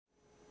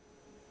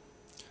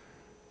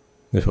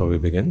Before we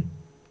begin,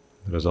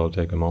 let us all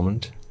take a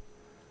moment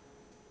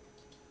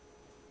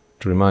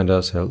to remind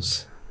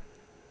ourselves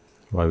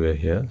why we are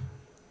here,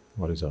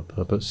 what is our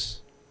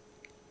purpose,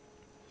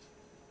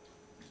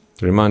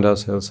 to remind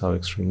ourselves how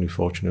extremely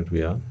fortunate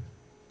we are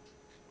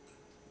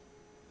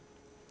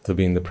to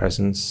be in the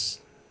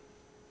presence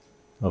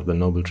of the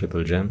Noble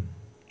Triple Gem,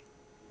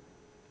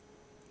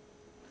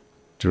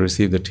 to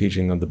receive the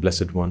teaching of the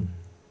Blessed One,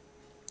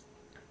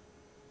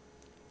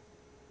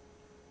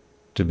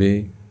 to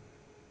be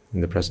in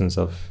the presence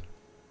of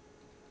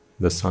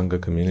the Sangha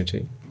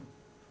community,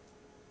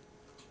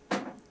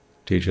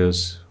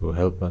 teachers who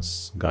help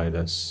us, guide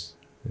us,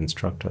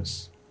 instruct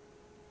us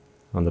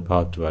on the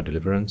path to our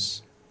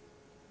deliverance,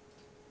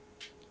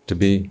 to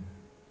be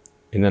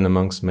in and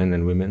amongst men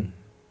and women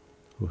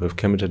who have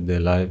committed their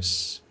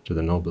lives to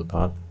the noble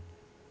path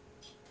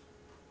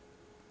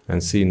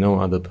and see no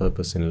other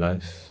purpose in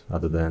life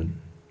other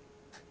than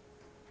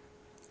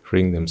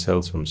freeing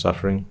themselves from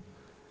suffering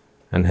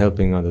and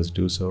helping others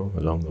do so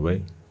along the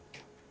way.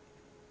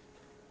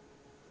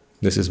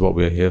 This is what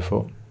we are here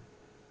for.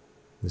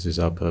 This is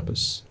our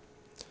purpose.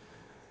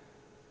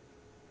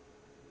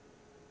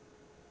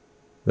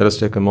 Let us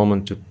take a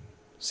moment to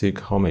seek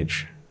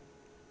homage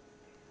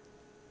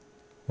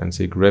and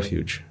seek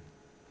refuge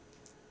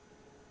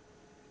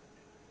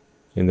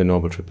in the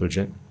Noble Triple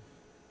Gem,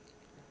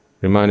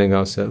 reminding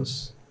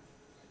ourselves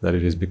that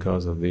it is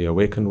because of the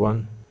Awakened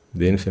One,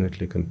 the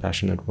Infinitely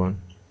Compassionate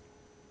One,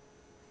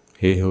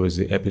 He who is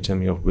the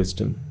epitome of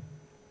wisdom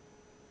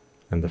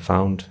and the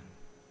fount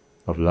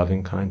of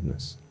loving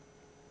kindness.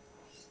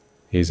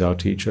 He is our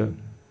teacher,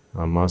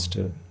 our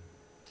master,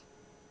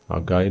 our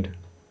guide.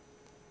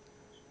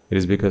 It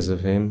is because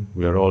of Him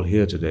we are all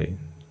here today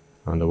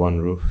under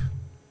one roof,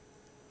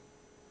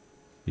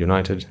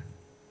 united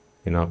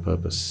in our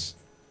purpose.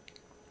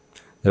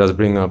 Let us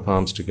bring our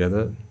palms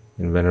together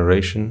in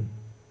veneration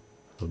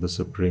of the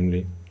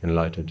Supremely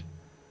Enlightened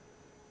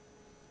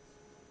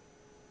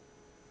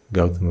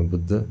Gautama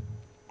Buddha,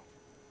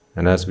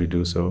 and as we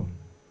do so,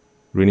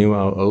 renew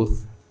our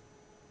oath,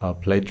 our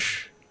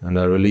pledge, and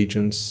our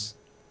allegiance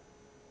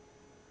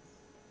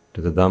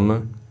to the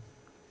Dhamma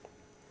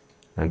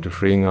and to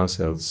freeing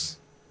ourselves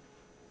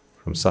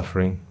from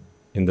suffering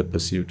in the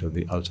pursuit of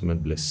the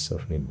ultimate bliss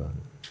of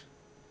Nibbana.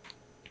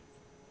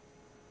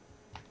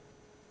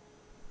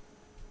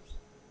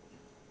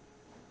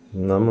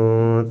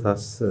 Namo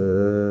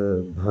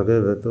tassa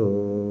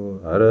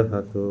bhagavato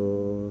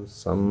arahato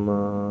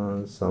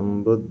samma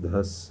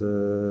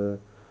sambuddhassa.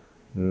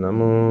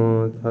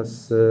 Namo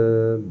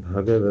tassa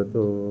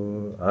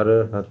bhagavato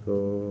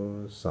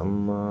arahato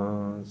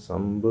samma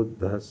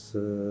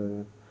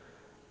sambuddhassa.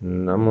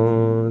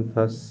 Namo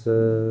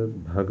tassa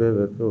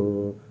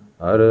bhagavato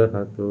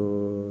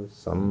arahato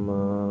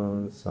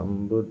samma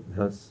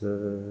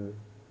sambuddhassa.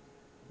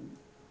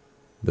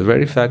 The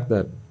very fact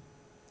that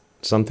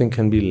something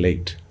can be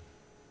late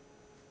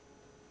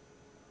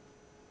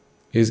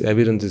is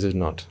evidence, is it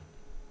not,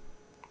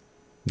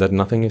 that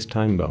nothing is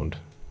time-bound.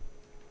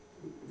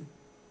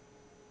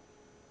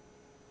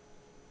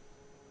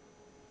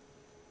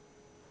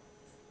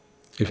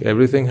 If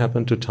everything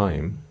happened to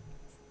time,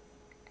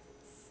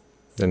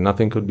 then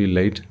nothing could be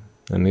late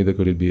and neither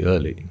could it be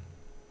early.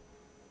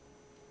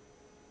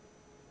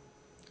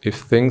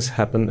 If things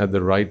happen at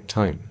the right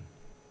time,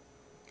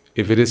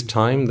 if it is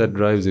time that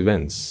drives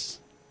events,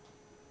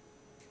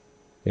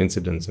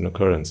 incidents and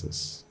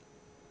occurrences,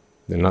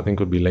 then nothing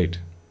could be late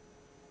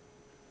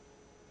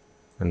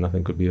and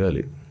nothing could be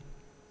early.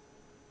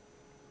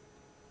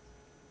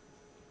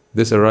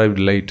 This arrived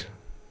late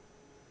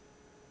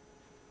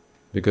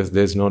because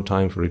there's no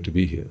time for it to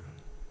be here.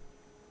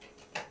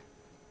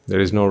 There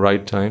is no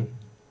right time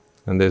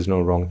and there's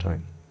no wrong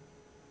time.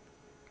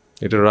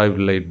 It arrived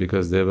late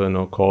because there were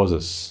no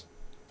causes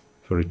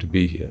for it to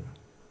be here.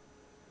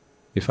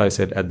 If I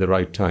said at the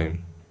right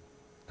time,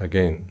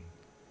 again,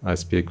 I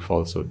speak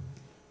falsehood.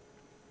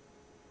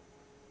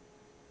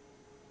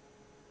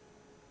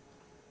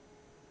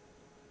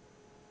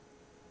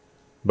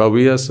 But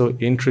we are so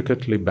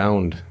intricately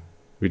bound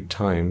with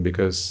time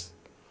because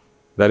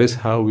that is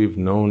how we've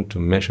known to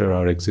measure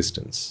our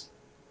existence.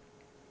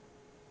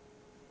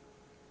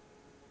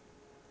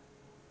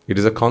 It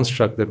is a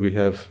construct that we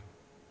have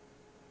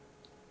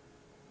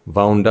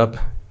wound up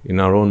in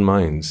our own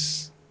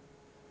minds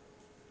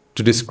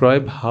to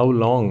describe how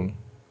long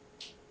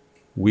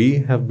we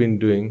have been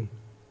doing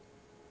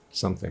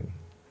something.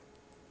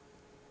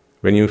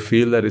 When you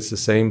feel that it's the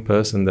same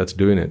person that's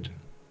doing it,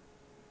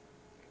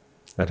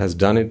 that has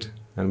done it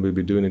and will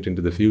be doing it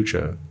into the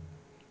future,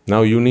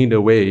 now you need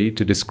a way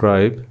to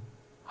describe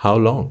how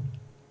long.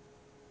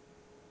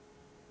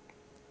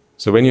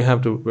 So when you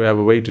have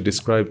a way to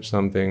describe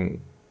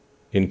something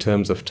in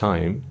terms of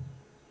time,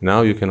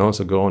 now you can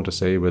also go on to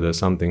say whether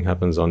something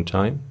happens on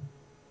time,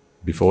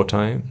 before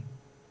time,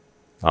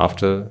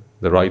 after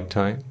the right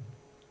time.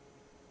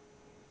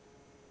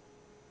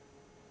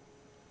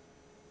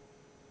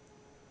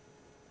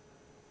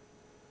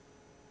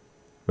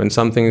 When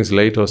something is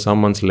late or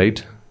someone's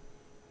late,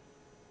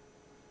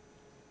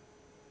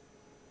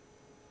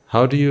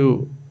 How do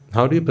you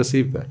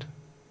perceive that?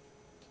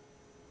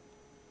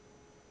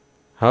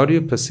 How do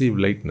you perceive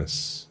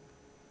lateness?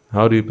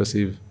 How do you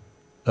perceive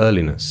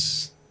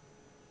earliness?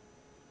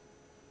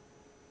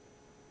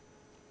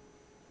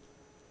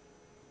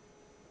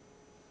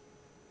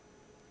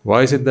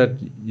 Why is it that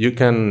you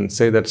can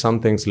say that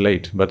something's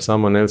late, but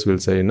someone else will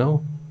say,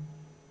 no,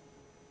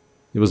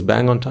 it was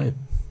bang on time?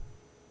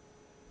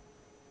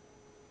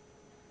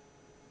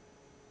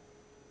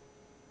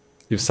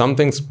 If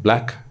something's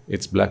black,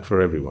 it's black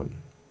for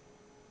everyone.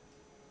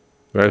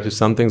 Whereas if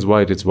something's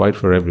white, it's white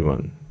for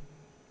everyone.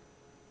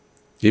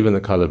 Even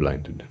the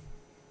colorblinded.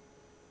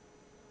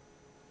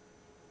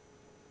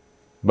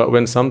 But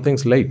when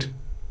something's late,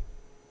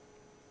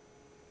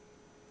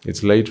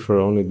 it's late for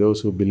only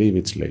those who believe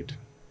it's late.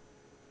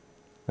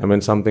 And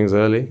when something's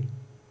early,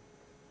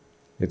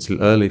 it's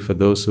early for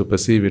those who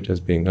perceive it as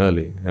being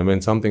early. And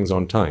when something's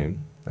on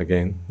time,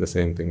 again, the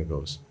same thing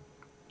goes.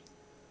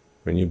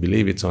 When you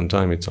believe it's on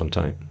time, it's on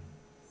time.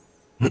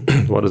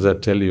 What does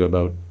that tell you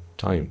about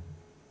time?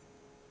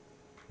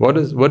 What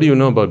do you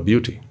know about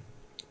beauty?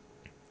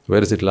 Where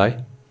does it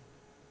lie?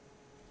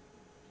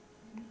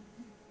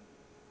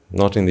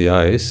 Not in the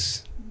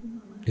eyes,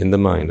 in the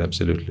mind,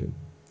 absolutely.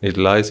 It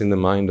lies in the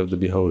mind of the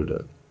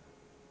beholder.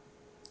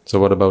 So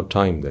what about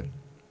time then?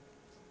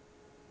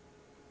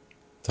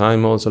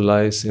 Time also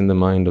lies in the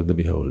mind of the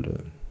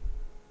beholder.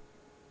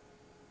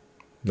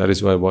 That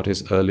is why what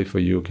is early for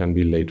you can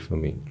be late for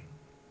me.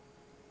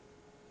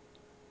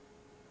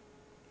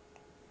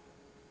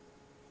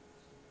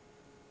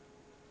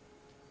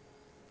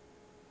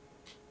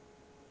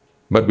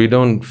 But we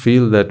don't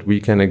feel that we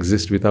can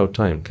exist without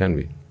time, can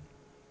we?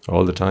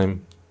 All the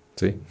time,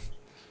 see?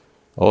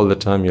 All the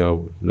time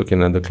you're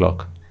looking at the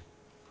clock,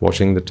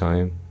 watching the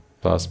time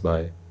pass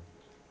by.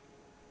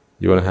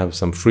 You want to have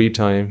some free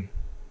time,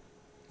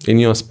 in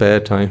your spare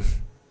time,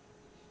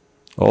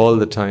 all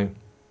the time,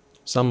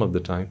 some of the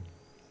time,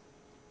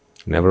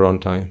 never on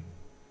time.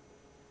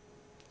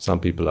 Some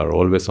people are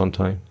always on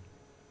time.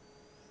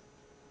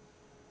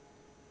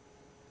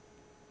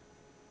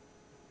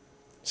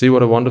 See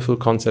what a wonderful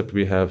concept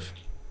we have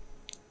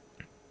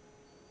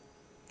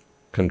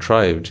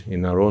contrived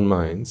in our own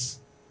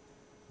minds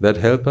that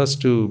help us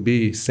to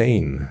be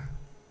sane.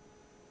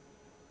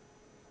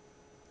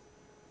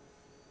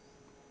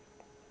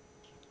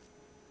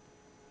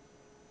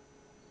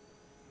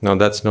 Now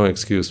that's no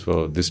excuse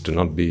for this to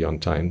not be on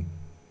time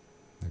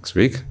next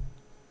week.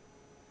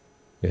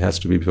 It has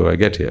to be before I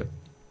get here.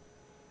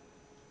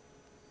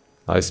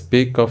 I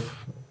speak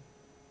of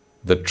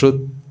the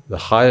truth, the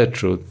higher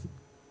truth,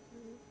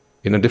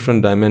 in a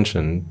different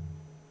dimension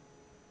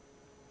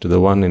to the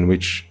one in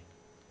which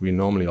we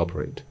normally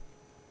operate.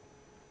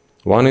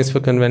 One is for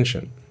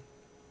convention.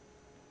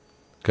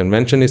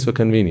 Convention is for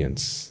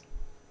convenience,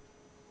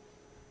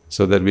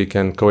 so that we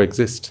can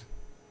coexist,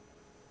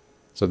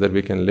 so that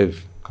we can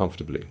live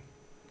comfortably.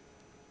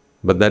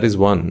 But that is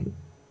one.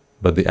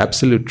 But the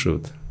absolute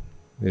truth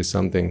is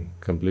something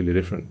completely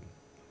different.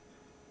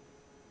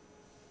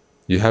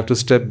 You have to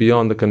step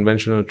beyond the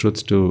conventional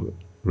truths to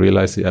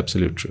realize the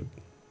absolute truth.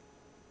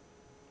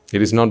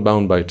 It is not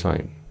bound by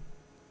time.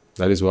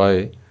 That is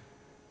why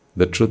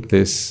the truth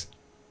is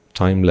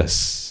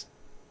timeless.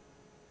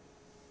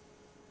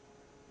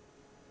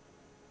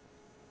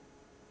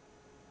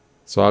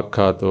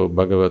 Swakhato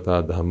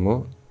Bhagavata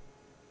Dhammo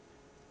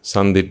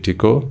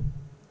Sanditthiko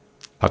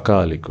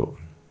Akaliko.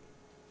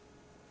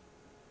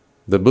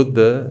 The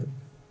Buddha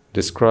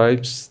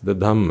describes the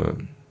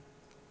Dhamma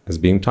as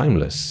being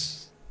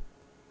timeless.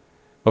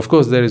 Of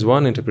course, there is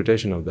one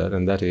interpretation of that,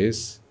 and that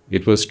is,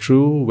 it was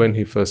true when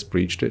he first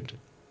preached it.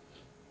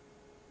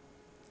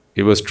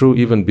 It was true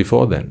even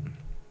before then.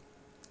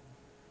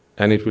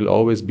 And it will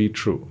always be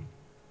true.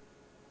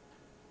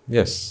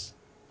 Yes,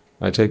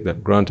 I take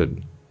that,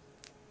 granted.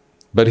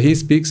 But he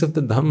speaks of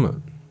the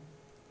Dhamma.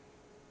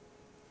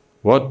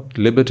 What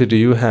liberty do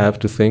you have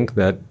to think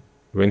that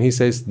when he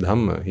says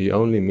Dhamma, he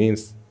only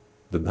means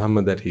the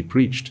Dhamma that he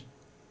preached?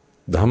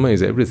 Dhamma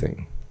is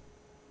everything.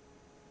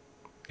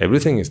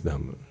 Everything is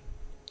Dhamma.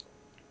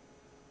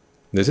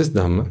 This is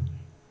Dhamma.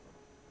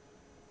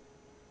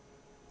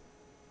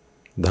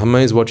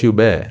 Dhamma is what you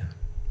bear.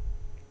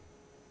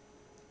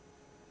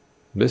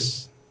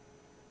 This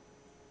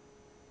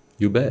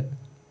you bear.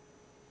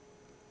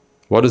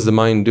 What does the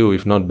mind do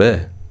if not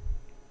bear?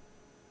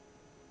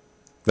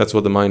 That's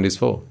what the mind is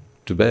for,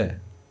 to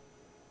bear.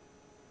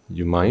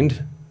 You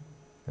mind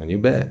and you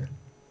bear.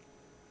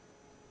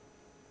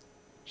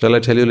 Shall I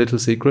tell you a little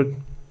secret?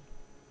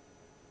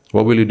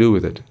 What will you do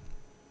with it?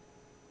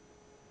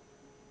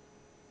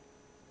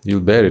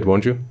 You'll bear it,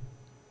 won't you?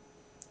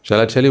 Shall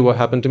I tell you what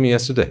happened to me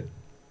yesterday?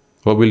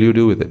 What will you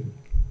do with it?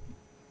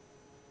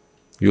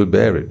 You'll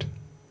bear it.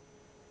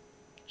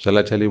 Shall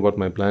I tell you what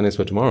my plan is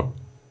for tomorrow?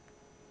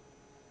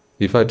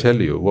 If I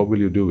tell you, what will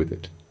you do with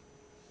it?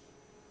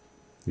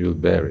 You'll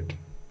bear it.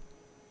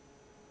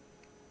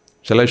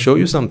 Shall I show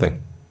you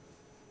something?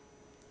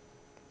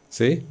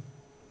 See?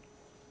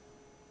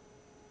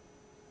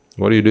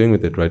 What are you doing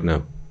with it right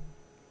now?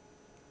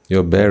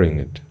 You're bearing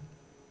it.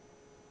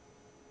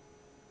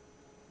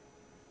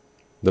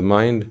 The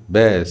mind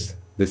bears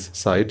this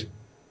sight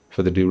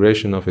for the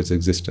duration of its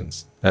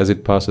existence. As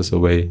it passes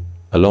away,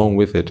 along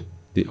with it,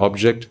 the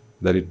object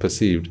that it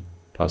perceived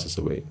passes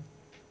away.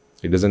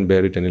 It doesn't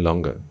bear it any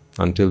longer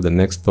until the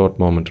next thought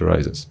moment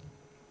arises.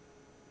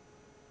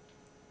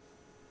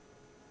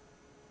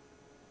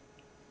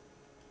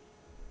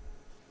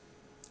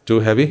 Too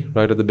heavy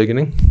right at the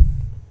beginning?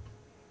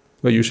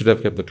 Well, you should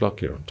have kept the clock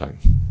here on time.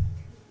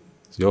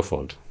 It's your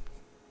fault.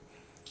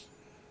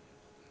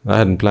 I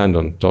hadn't planned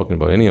on talking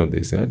about any of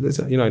these. I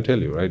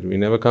tell you, right? We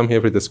never come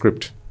here with a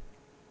script.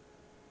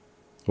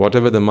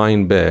 Whatever the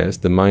mind bears,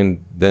 the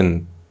mind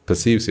then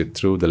perceives it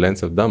through the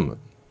lens of Dhamma.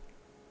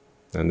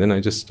 And then I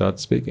just start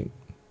speaking.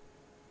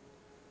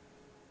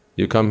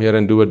 You come here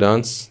and do a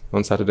dance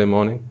on Saturday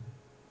morning,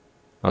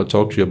 I'll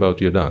talk to you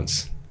about your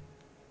dance.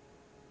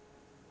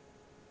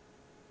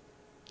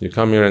 You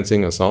come here and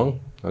sing a song,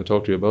 I'll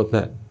talk to you about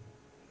that.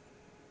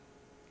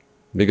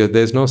 Because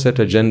there's no set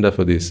agenda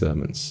for these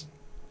sermons.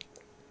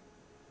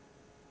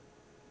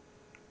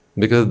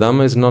 Because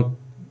Dhamma is not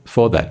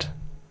for that.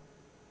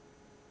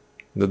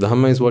 The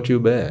Dhamma is what you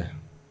bear.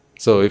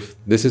 So if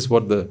this is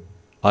what the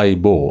I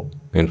bore,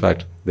 in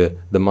fact,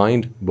 the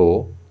mind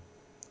bore,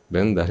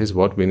 then that is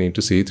what we need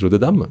to see through the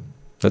Dhamma.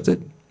 That's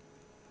it.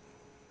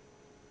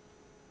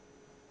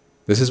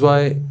 This is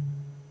why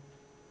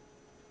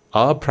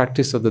our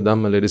practice of the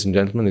Dhamma, ladies and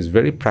gentlemen, is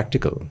very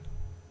practical.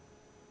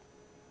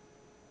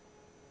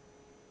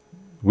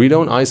 We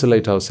don't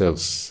isolate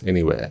ourselves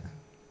anywhere.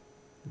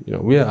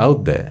 We are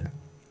out there.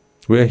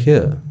 We are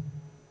here.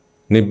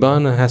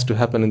 Nibbana has to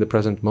happen in the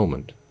present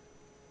moment.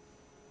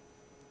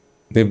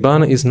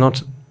 Nibbana is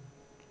not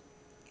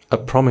a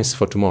promise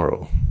for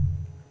tomorrow.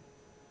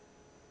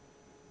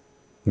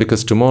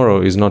 Because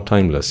tomorrow is not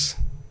timeless.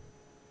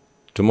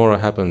 Tomorrow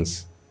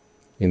happens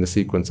in the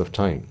sequence of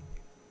time.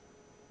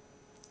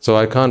 So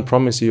I can't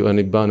promise you a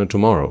Nibbana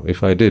tomorrow.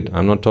 If I did,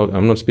 I'm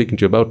not speaking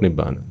to you about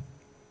Nibbana.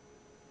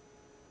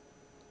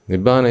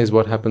 Nibbana is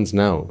what happens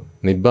now.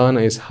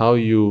 Nibbana is how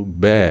you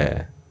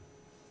bear,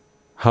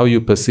 how you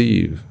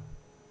perceive,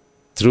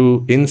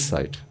 through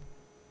insight,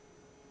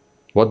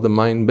 what the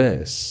mind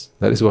bears.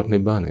 That is what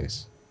Nibbana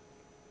is.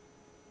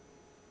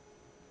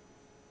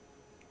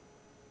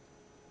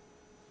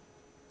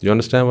 Do you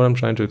understand what I'm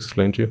trying to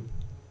explain to you?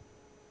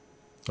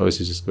 Or is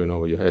it just going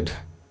over your head?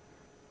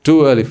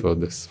 Too early for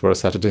this, for a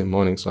Saturday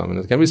morning,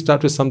 Swami. Can we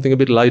start with something a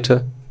bit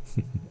lighter?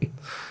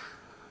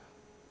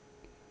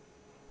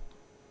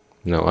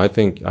 No, I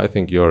think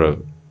you're a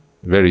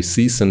very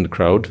seasoned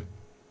crowd,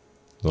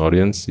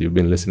 audience. You've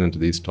been listening to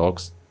these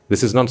talks.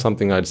 This is not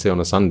something I'd say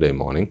on a Sunday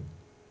morning.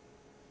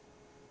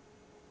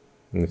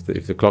 And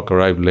if the clock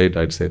arrived late,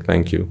 I'd say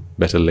thank you.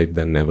 Better late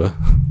than never.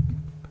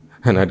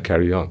 And I'd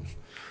carry on.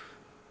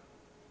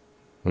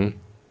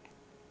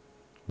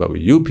 But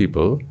with you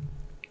people,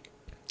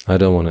 I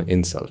don't want to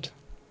insult.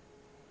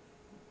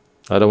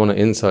 I don't want to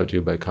insult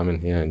you by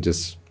coming here and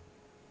just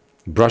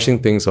brushing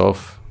things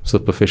off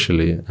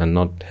superficially and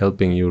not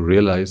helping you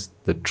realize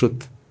the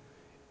truth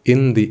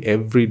in the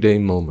everyday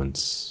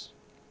moments.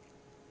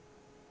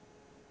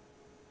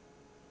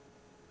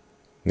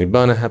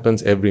 Nibbana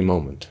happens every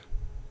moment.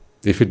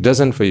 If it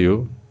doesn't for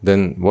you,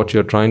 then what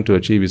you're trying to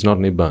achieve is not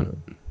Nibbana.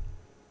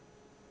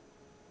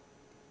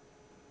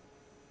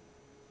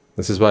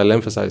 This is why I'll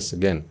emphasize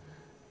again,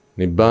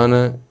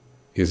 Nibbana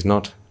is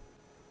not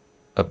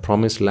a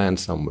promised land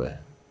somewhere.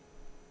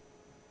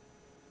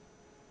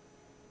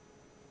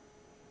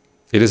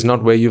 It is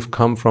not where you've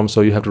come from,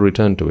 so you have to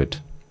return to it.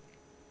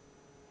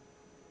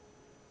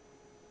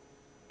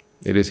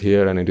 It is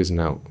here and it is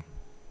now.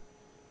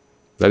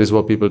 That is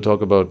what people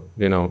talk about,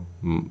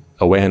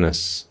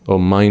 awareness or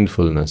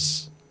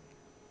mindfulness.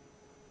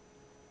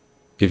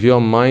 If you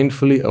are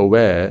mindfully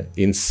aware,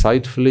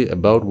 insightfully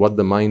about what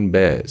the mind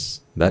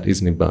bears, that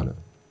is Nibbana.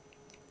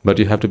 But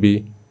you have to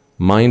be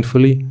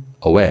mindfully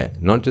aware,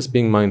 not just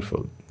being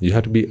mindful. You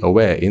have to be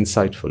aware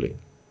insightfully.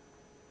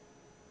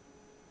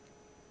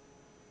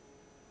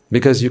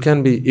 Because you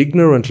can be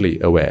ignorantly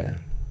aware,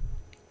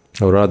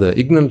 or rather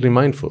ignorantly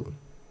mindful.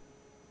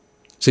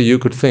 So you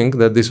could think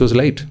that this was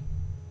late.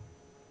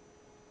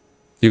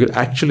 You could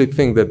actually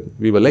think that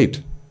we were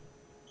late.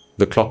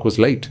 The clock was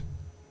late.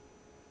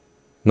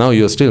 Now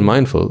you're still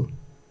mindful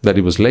that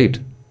it was late,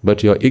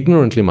 but you're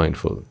ignorantly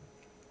mindful.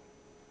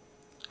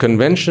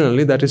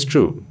 Conventionally, that is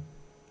true,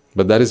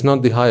 but that is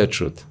not the higher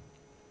truth.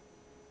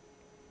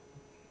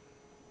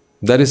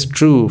 That is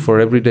true for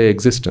everyday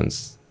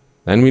existence.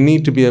 And we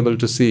need to be able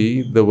to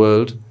see the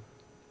world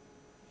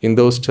in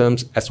those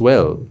terms as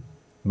well,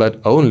 but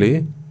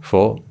only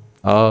for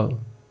our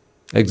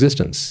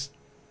existence,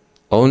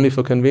 only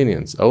for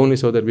convenience, only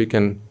so that we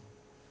can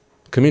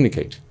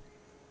communicate.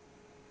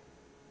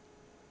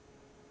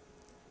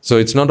 So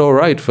it's not all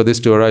right for this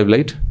to arrive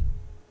late.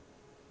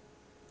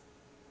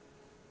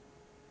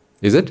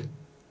 Is it?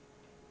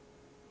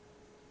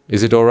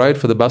 Is it all right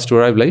for the bus to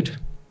arrive late?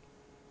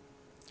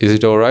 Is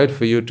it all right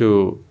for you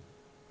to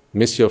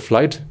miss your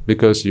flight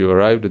because you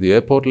arrived at the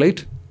airport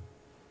late?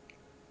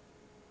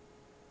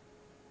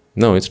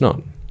 No, it's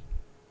not.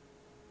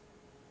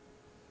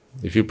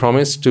 If you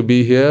promise to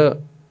be here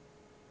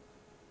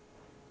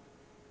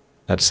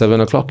at 7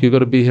 o'clock, you've got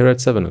to be here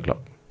at 7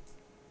 o'clock.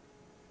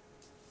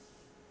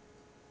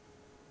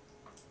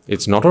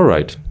 It's not all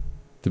right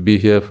to be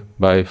here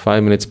by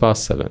 5 minutes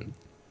past 7.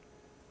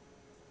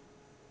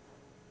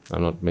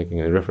 I'm not making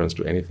any reference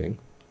to anything,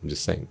 I'm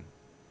just saying.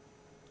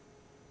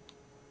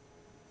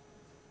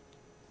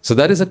 So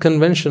that is a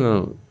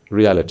conventional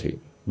reality.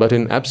 But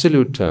in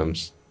absolute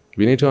terms,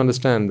 we need to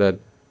understand that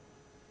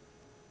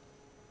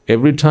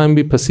every time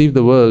we perceive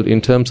the world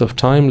in terms of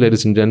time,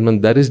 ladies and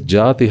gentlemen, that is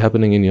jati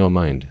happening in your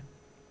mind.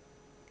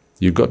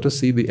 You've got to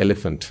see the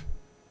elephant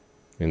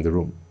in the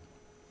room.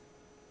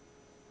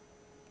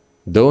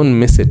 Don't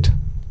miss it.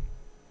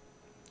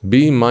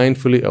 Be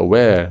mindfully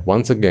aware,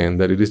 once again,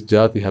 that it is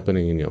jati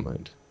happening in your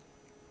mind.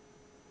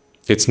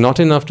 It's not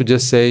enough to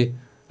just say,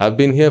 I've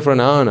been here for an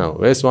hour now,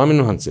 where's Swami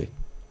Nuhanse?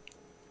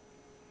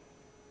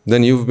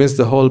 Then you've missed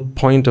the whole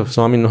point of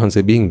Swami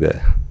Nuhanse being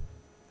there.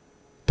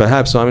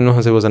 Perhaps Swami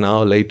Nuhanse was an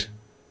hour late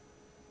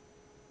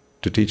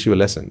to teach you a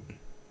lesson.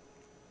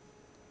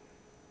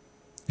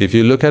 If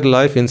you look at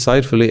life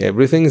insightfully,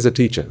 everything is a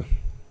teacher.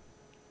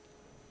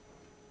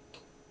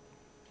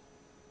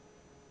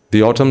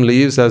 The autumn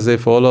leaves as they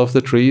fall off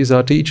the trees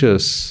are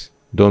teachers.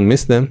 Don't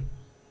miss them.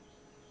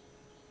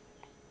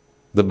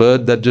 The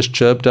bird that just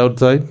chirped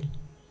outside,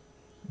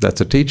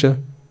 that's a teacher.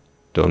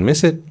 Don't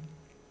miss it.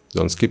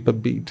 Don't skip a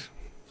beat.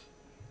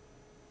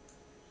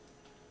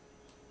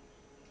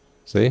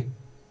 See?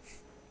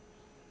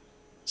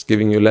 It's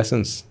giving you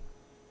lessons.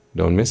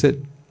 Don't miss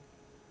it.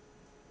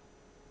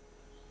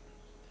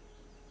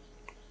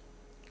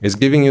 It's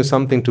giving you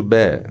something to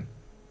bear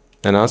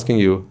and asking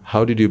you,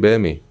 how did you bear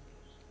me?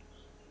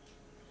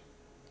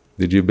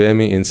 Did you bear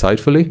me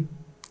insightfully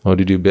or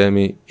did you bear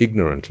me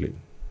ignorantly?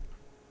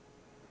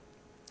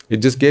 It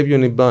just gave you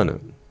Nibbana.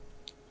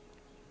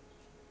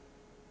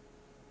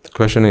 The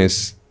question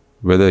is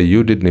whether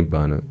you did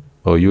Nibbana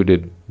or you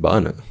did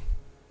Bana.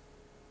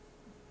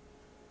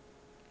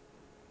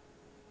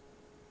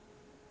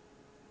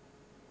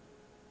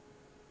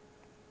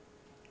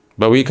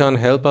 But we can't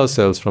help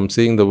ourselves from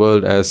seeing the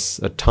world as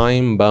a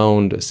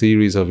time-bound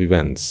series of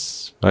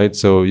events, right?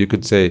 So you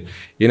could say,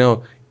 in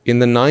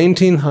the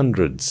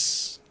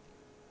 1900s,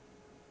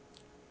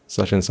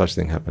 such and such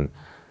thing happened.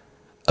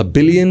 1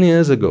 billion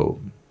years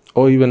ago,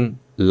 or even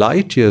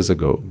light years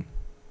ago,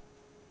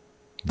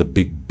 the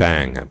Big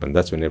Bang happened.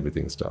 That's when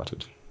everything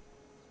started.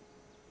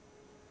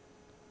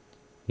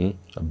 1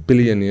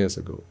 billion years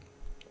ago.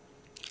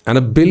 And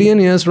 1 billion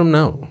years from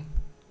now,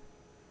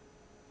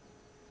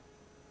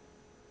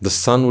 the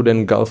sun would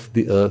engulf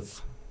the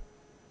earth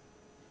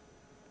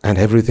and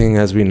everything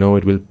as we know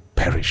it will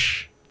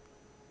perish.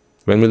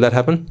 When will that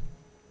happen?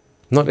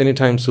 Not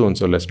anytime soon,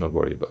 so let's not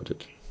worry about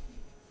it.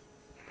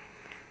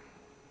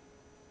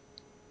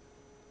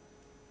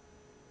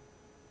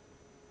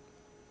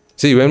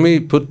 See, when we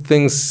put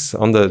things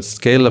on the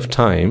scale of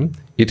time,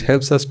 it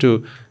helps us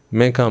to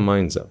make our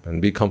minds up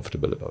and be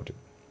comfortable about it.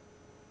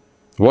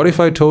 What if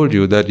I told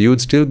you that you'd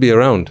still be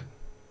around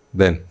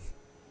then?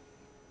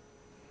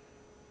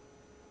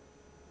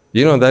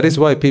 That is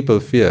why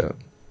people fear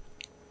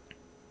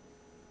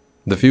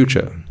the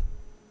future.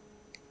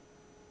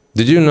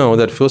 Did you know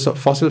that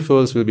fossil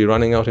fuels will be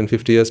running out in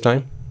 50 years'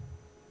 time?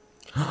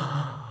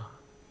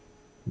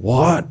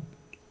 What?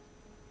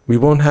 We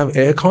won't have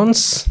air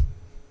cons?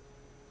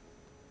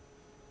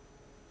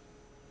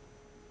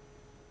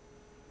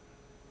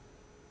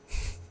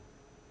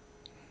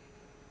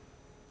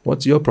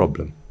 What's your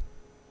problem?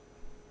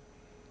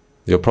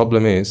 Your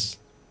problem is,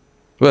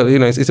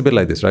 it's a bit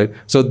like this, right?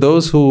 So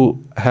those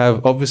who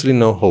have obviously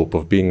no hope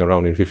of being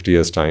around in 50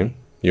 years' time,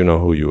 you know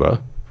who you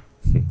are.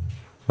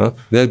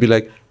 They'll be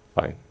like,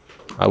 fine,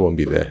 I won't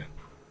be there.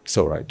 It's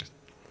all right.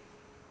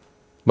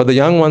 But the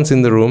young ones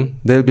in the room,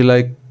 they'll be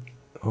like,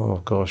 oh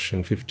gosh,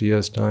 in 50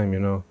 years'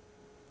 time,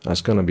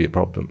 that's going to be a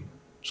problem.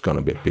 It's going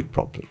to be a big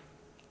problem.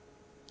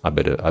 I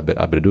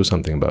better do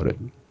something about it.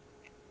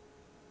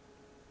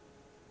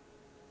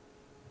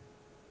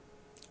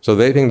 So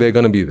they think they're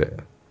going to be there.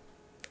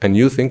 And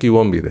you think you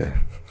won't be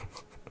there.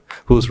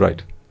 Who's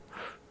right?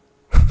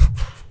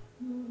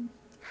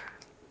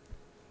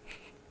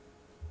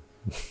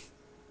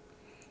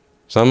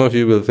 Some of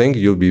you will think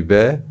you'll be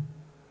there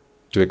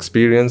to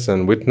experience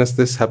and witness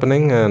this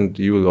happening, and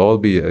you'll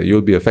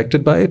be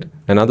affected by it.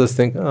 And others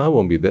think, I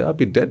won't be there. I'll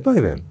be dead by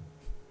then.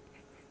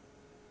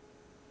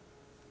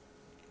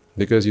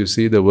 Because you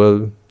see the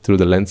world through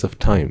the lens of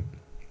time.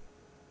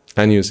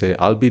 And you say,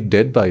 I'll be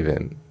dead by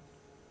then.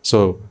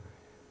 So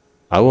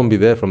I won't be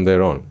there from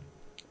there on.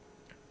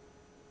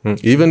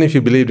 Even if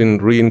you believed in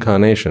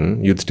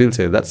reincarnation, you'd still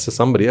say, that's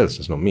somebody else,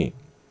 it's not me.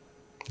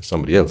 It's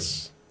somebody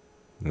else.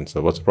 And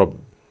so what's the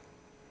problem?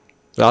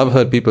 So I've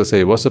heard people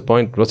say, what's the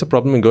point? What's the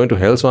problem in going to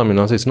hell, Swami? And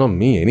I say, it's not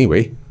me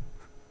anyway.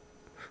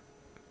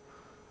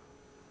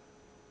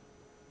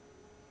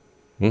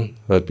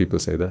 Heard people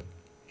say that.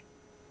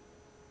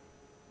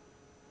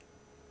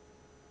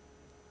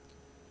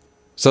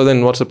 So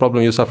then what's the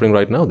problem you're suffering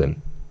right now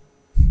then?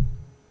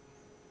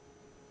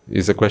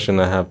 is a question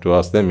I have to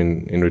ask them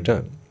in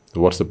return.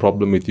 What's the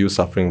problem with you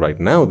suffering right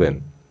now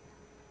then?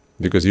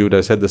 Because you would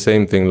have said the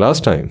same thing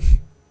last time.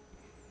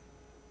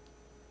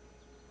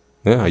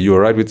 Yeah, are you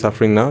alright with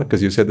suffering now?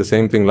 Because you said the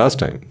same thing last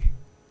time.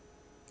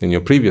 In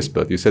your previous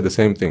birth, you said the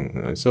same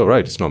thing. It's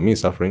alright, it's not me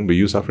suffering, but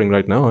you suffering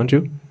right now, aren't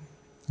you?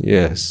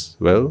 Yes.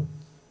 Well,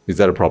 is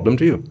that a problem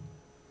to you?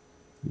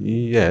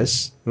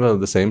 Yes. Well,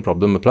 the same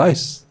problem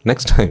applies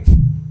next time.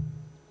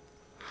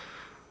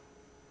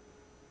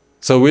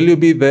 So will you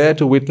be there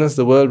to witness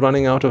the world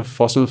running out of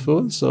fossil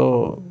fuels,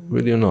 or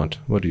will you not?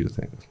 What do you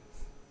think?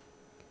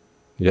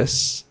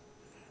 Yes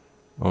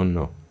or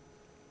no?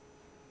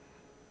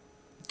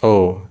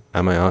 Oh,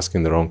 am I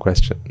asking the wrong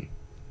question?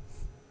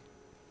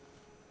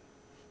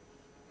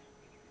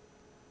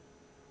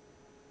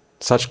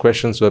 Such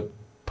questions were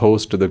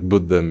posed to the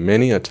Buddha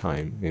many a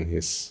time in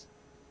his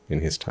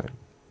time.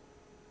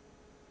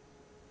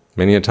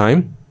 Many a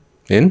time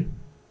in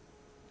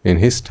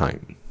his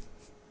time.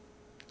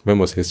 When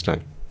was his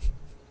time?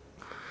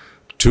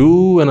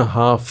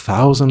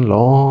 2,500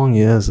 long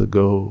years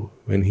ago,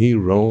 when he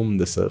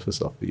roamed the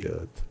surface of the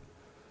earth.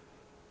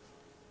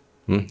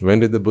 When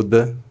did the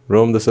Buddha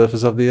roam the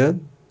surface of the earth?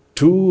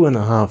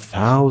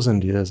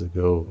 2,500 years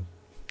ago.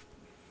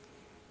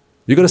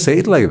 You got to say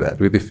it like that,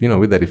 with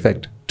that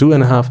effect.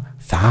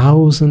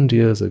 2,500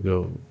 years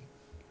ago.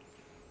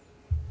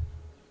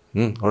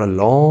 Or a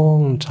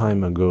long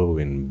time ago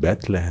in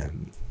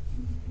Bethlehem.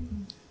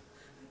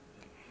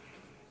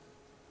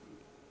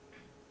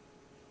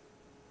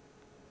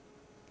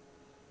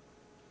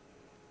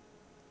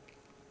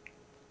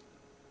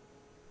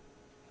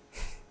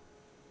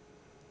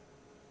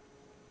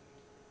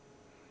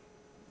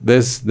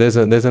 There's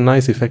a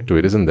nice effect to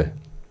it, isn't there?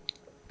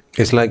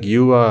 It's like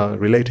you are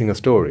relating a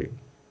story.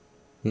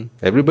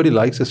 Everybody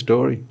likes a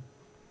story.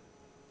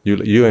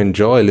 You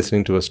enjoy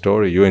listening to a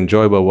story. You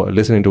enjoy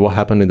listening to what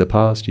happened in the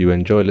past. You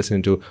enjoy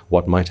listening to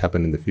what might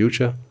happen in the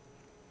future.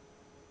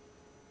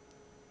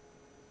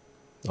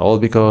 All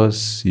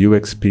because you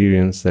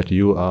experience that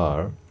you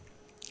are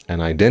an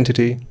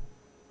identity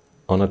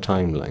on a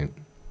timeline.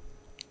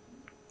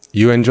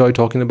 You enjoy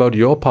talking about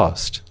your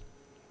past.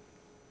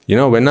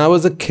 When I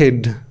was a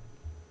kid,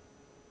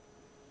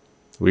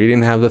 we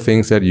didn't have the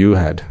things that you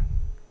had.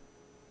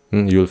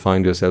 You'll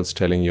find yourselves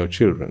telling your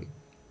children.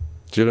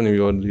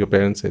 Children, your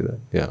parents say that?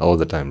 Yeah, all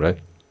the time, right?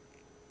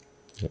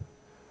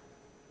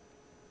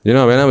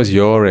 Yeah. When I was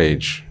your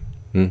age,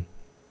 we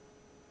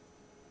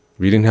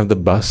didn't have the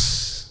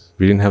bus,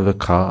 we didn't have the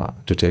car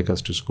to take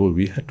us to school.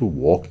 We had to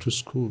walk to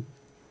school.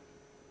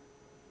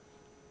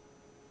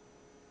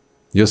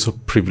 You're so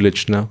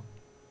privileged now.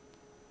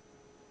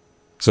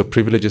 So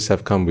privileges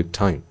have come with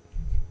time.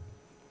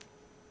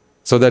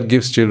 So that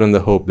gives children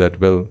the hope that,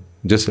 well,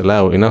 just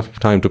allow enough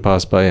time to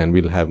pass by and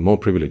we'll have more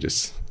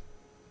privileges.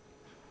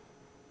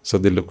 So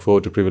they look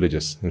forward to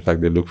privileges. In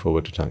fact, they look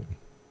forward to time.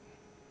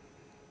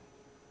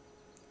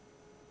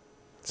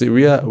 See,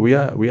 we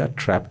are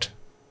trapped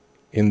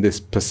in this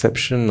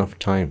perception of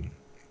time.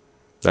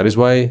 That is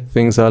why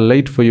things are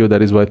late for you.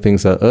 That is why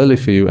things are early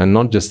for you. And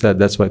not just that,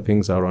 that's why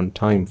things are on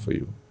time for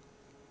you.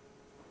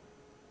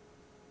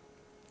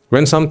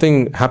 When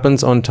something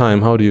happens on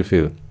time, how do you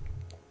feel?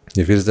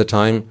 If it is the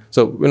time.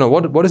 So,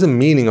 what is the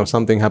meaning of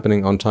something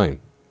happening on time?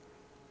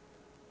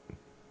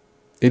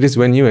 It is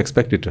when you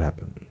expect it to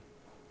happen.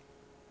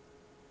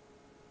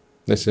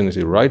 Listen,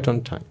 right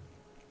on time.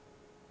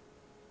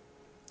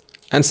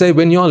 And say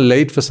when you're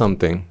late for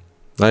something,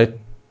 right?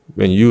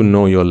 When you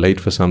know you're late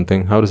for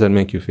something, how does that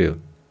make you feel?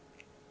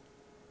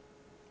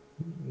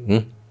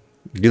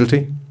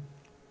 Guilty?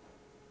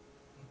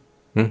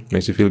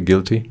 Makes you feel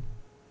guilty?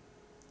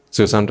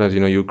 So sometimes,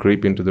 you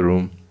creep into the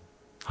room,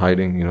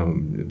 hiding,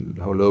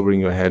 lowering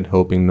your head,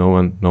 hoping no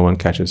one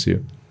catches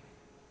you.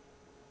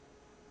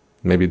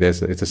 Maybe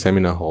it's a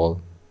seminar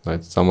hall,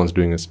 right? Someone's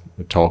doing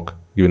a talk,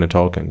 giving a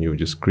talk, and you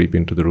just creep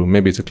into the room.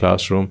 Maybe it's a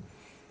classroom.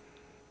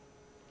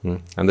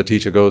 And the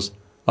teacher goes,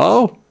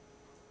 "Oh,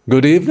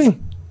 good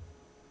evening.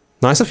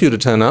 Nice of you to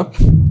turn up."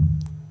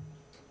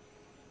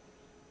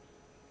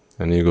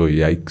 And you go,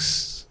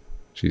 "Yikes,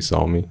 she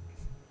saw me."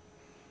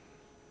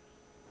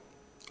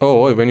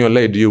 Oh, when you're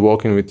late, do you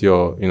walk in with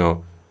your,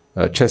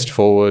 chest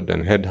forward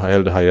and head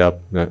held high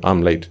up?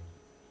 I'm late.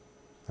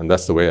 And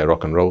that's the way I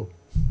rock and roll.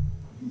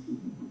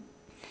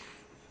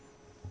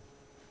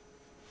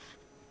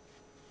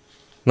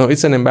 No,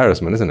 it's an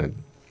embarrassment, isn't it?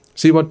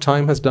 See what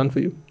time has done for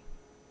you?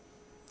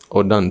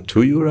 Or done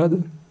to you,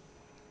 rather?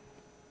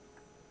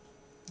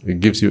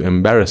 It gives you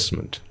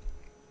embarrassment.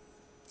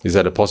 Is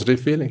that a positive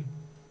feeling?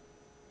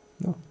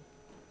 No.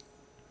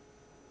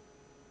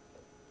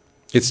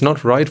 It's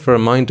not right for a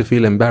mind to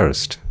feel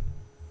embarrassed.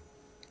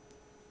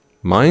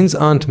 Minds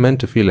aren't meant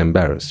to feel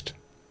embarrassed.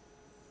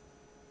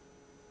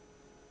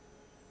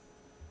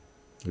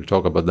 We'll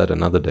talk about that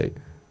another day.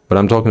 But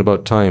I'm talking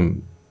about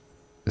time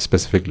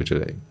specifically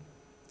today.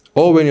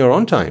 Or when you're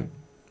on time,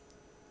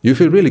 you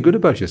feel really good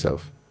about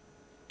yourself.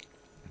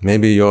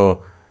 Maybe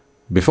you're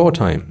before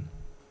time.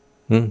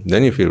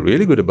 Then you feel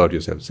really good about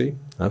yourself. See,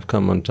 I've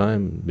come on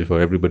time before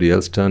everybody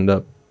else turned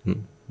up.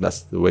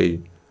 That's the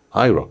way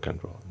I rock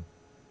and roll.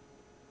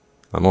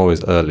 I'm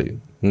always early.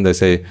 And they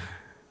say,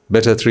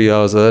 better 3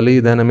 hours early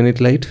than a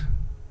minute late.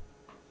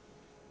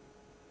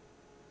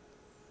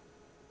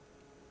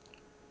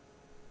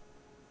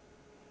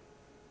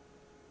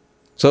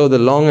 So the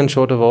long and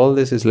short of all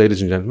this is,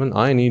 ladies and gentlemen,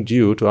 I need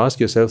you to ask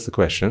yourselves the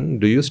question,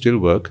 do you still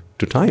work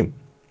to time?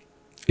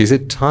 Is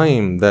it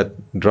time that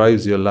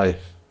drives your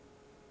life?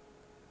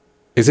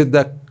 Is it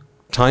that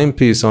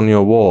timepiece on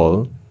your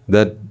wall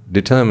that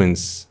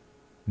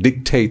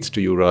dictates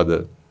to you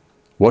rather,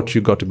 what you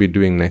got to be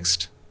doing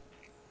next?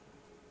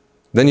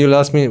 Then you'll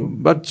ask me,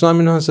 but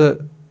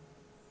Swaminatha,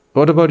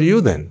 what about you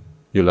then?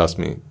 You'll ask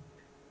me.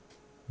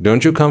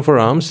 Don't you come for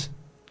alms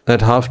at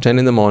 10:30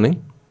 in the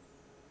morning?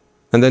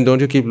 And then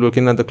don't you keep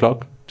looking at the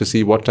clock to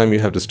see what time you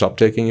have to stop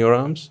taking your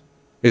alms?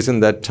 Isn't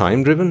that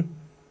time driven?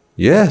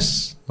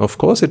 Yes, of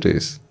course it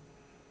is.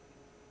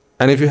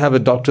 And if you have a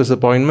doctor's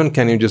appointment,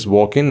 can you just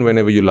walk in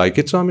whenever you like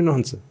it,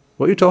 Swaminatha?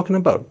 What are you talking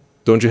about?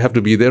 Don't you have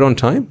to be there on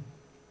time?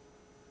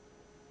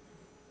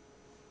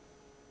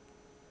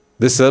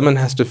 This sermon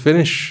has to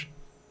finish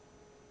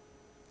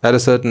at a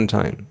certain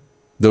time.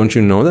 Don't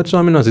you know that,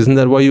 Swaminatha? Isn't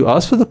that why you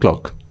asked for the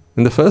clock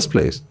in the first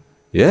place?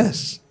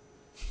 Yes.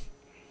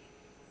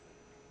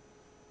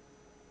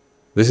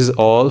 This is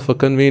all for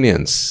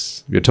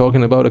convenience. We're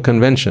talking about a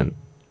convention.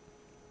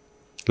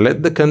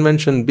 Let the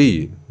convention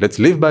be. Let's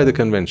live by the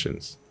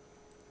conventions.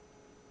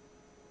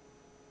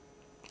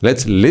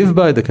 Let's live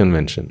by the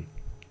convention.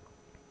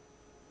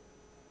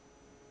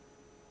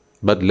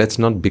 But let's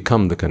not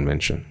become the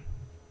convention.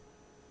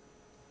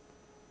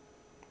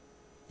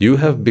 You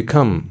have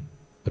become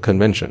a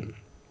convention.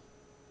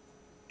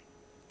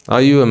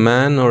 Are you a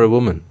man or a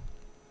woman?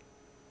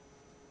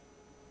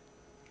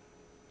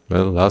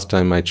 Well, last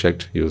time I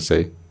checked, you'll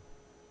say.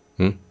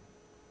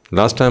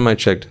 Last time I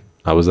checked,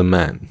 I was a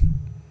man.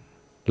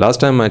 Last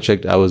time I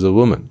checked, I was a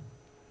woman.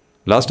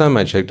 Last time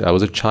I checked, I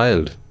was a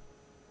child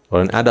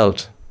or an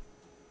adult.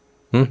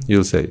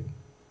 You'll say.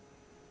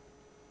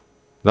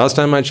 Last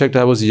time I checked,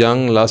 I was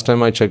young. Last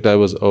time I checked, I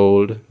was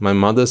old. My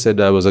mother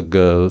said I was a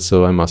girl,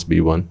 so I must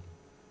be one.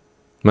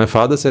 My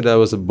father said I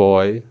was a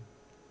boy.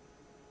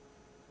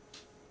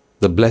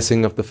 The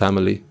blessing of the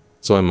family,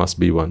 so I must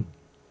be one.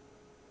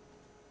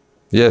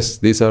 Yes,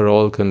 these are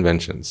all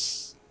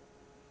conventions.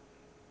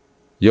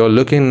 You're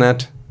looking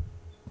at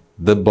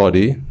the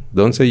body.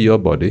 Don't say your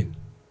body.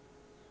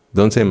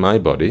 Don't say my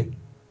body.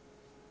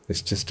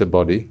 It's just a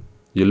body.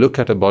 You look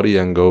at a body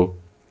and go,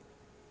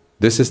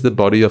 this is the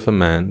body of a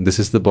man, this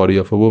is the body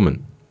of a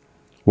woman.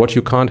 What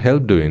you can't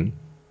help doing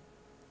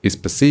is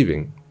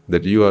perceiving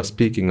that you are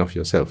speaking of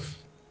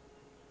yourself.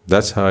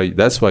 That's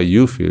why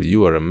you feel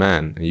you are a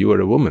man and you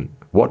are a woman.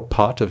 What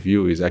part of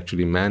you is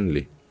actually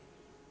manly?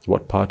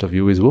 What part of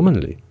you is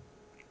womanly?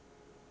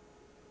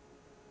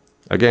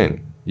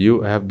 Again,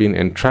 you have been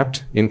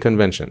entrapped in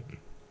convention.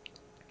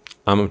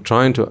 I'm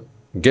trying to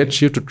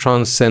get you to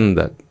transcend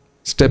that.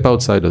 Step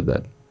outside of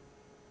that.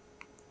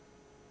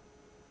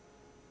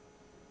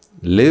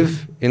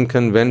 Live in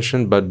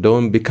convention, but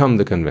don't become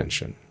the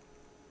convention.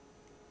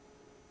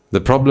 The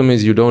problem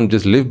is you don't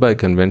just live by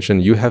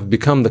convention, you have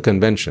become the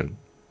convention.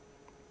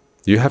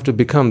 You have to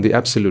become the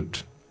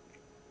absolute.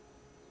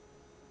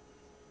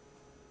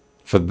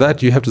 For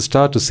that, you have to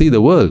start to see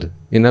the world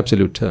in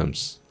absolute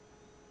terms.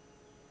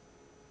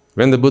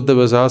 When the Buddha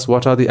was asked,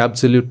 what are the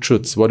absolute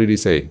truths? What did he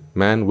say?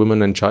 Man,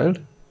 woman and child?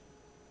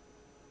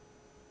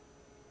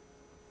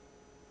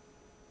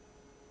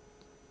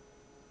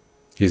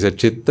 He said,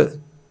 Chitta,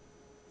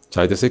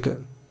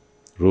 Chaitasika,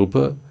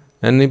 Rupa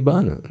and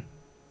Nibbana.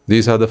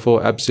 These are the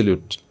four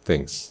absolute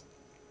things.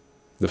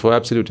 The four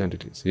absolute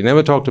entities. He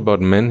never talked about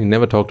men, he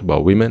never talked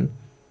about women.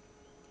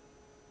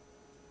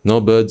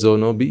 No birds or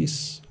no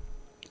beasts.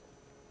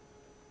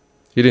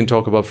 He didn't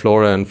talk about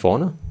flora and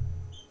fauna.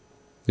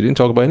 He didn't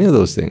talk about any of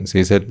those things.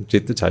 He said,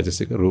 Chitta,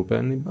 Chaitasika, Rupa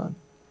and Nibbana.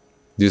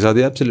 These are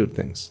the absolute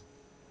things.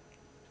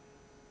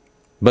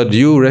 But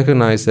you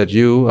recognize that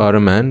you are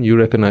a man, you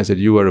recognize that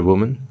you are a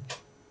woman.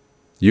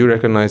 You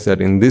recognize that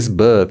in this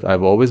birth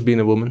I've always been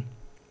a woman,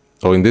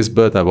 or in this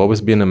birth I've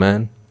always been a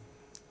man.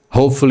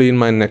 Hopefully in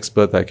my next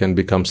birth I can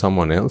become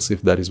someone else,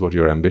 if that is what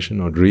your ambition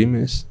or dream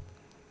is.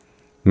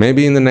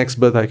 Maybe in the next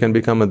birth I can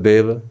become a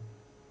deva,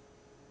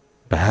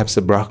 perhaps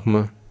a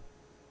Brahma.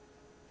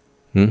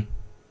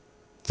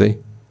 See?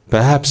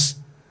 Perhaps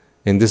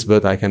in this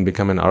birth I can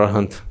become an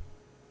arahant.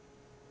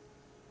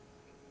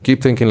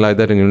 Keep thinking like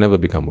that and you'll never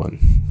become one.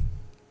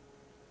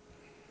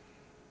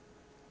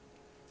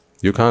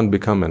 You can't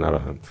become an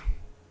arahant.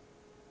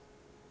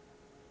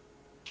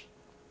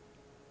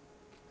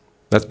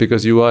 That's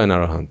because you are an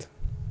arahant.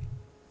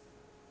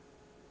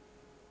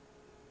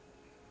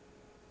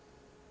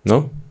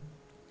 No?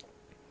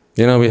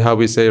 You know how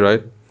we say,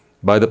 right?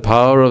 By the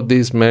power of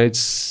these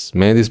merits,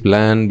 may this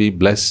land be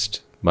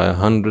blessed by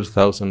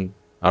 100,000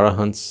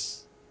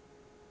 arahants.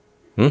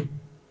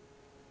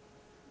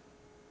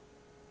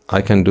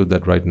 I can do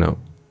that right now.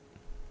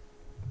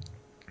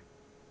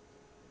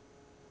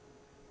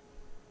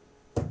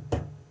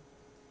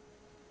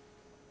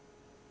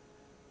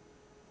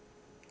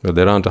 Well,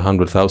 there aren't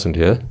 100,000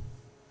 here,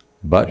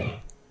 but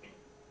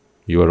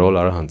you are all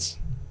arahants.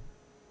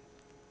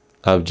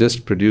 I've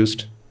just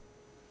produced,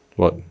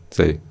 what,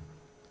 say,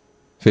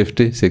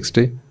 50,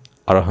 60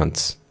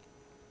 arahants.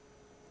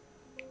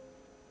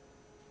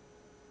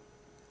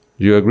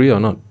 Do you agree or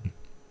not?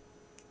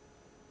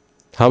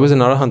 How is an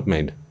arahant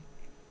made?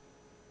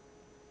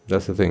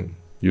 That's the thing.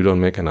 You don't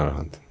make an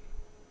arahant.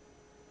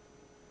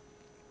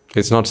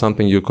 It's not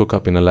something you cook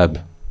up in a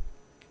lab.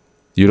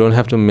 You don't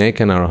have to make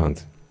an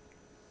arahant.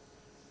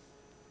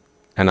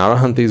 An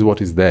arahant is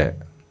what is there.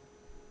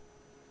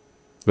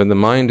 When the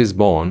mind is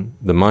born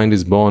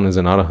as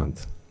an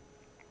arahant.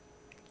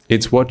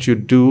 It's what you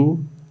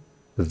do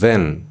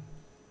then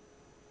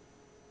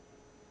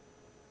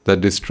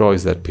that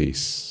destroys that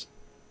peace.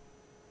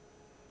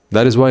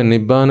 That is why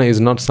Nibbana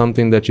is not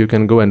something that you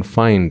can go and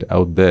find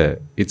out there.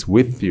 It's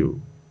with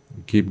you.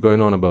 Keep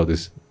going on about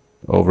this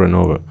over and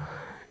over.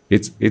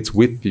 It's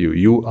with you.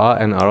 You are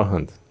an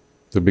arahant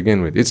to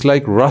begin with. It's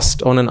like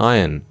rust on an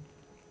iron.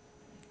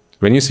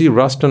 When you see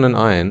rust on an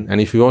iron,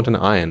 and if you want an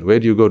iron, where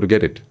do you go to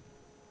get it?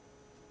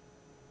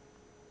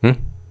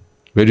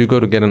 Where do you go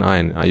to get an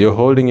iron? You're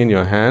holding in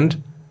your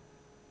hand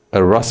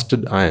a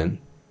rusted iron,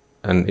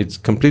 and it's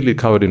completely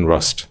covered in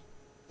rust.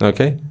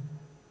 Okay?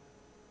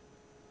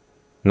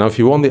 Now, if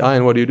you want the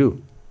iron, what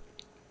do?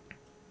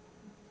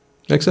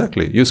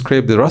 Exactly. You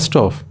scrape the rust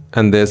off,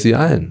 and there's the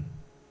iron.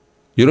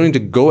 You don't need to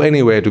go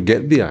anywhere to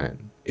get the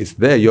iron. It's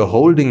there. You're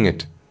holding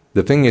it.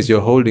 The thing is,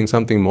 you're holding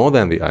something more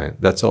than the iron.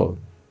 That's all.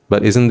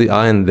 But isn't the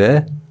iron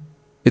there?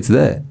 It's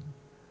there.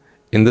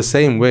 In the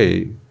same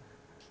way,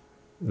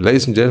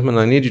 ladies and gentlemen,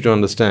 I need you to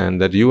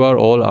understand that you are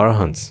all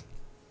arahants.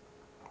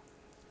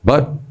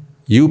 But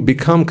you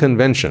become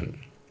convention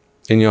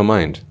in your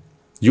mind.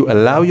 You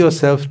allow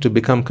yourself to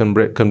become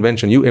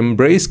convention. You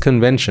embrace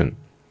convention.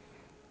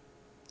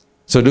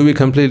 So do we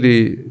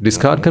completely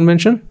discard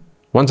convention?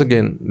 Once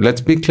again,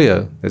 let's be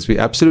clear. Let's be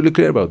absolutely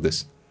clear about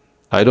this.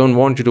 I don't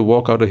want you to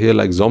walk out of here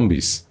like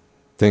zombies,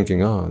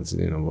 thinking,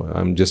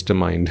 I'm just a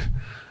mind.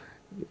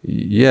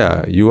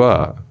 Yeah, you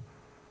are.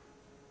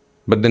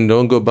 But then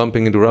don't go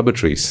bumping into rubber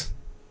trees.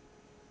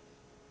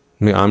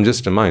 I'm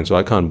just a mind, so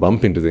I can't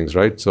bump into things,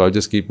 right? So I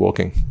just keep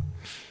walking.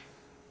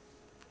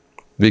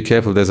 Be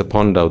careful, there's a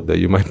pond out there.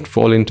 You might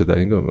fall into that.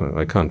 You go,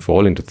 I can't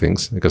fall into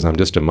things because I'm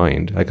just a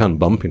mind. I can't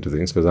bump into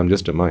things because I'm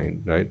just a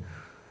mind, right?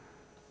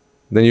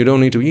 Then you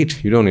don't need to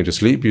eat. You don't need to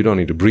sleep. You don't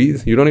need to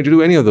breathe. You don't need to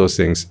do any of those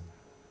things.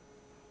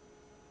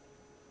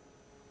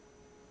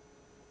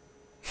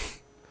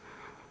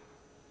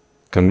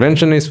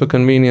 Convention is for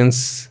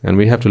convenience, and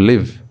we have to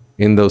live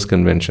in those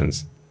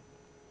conventions.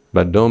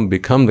 But don't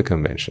become the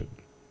convention.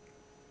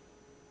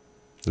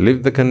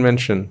 Live the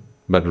convention,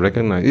 but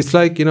recognize. It's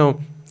like,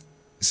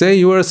 say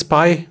you were a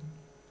spy.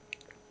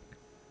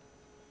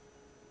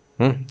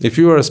 If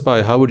you were a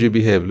spy, how would you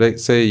behave? Like,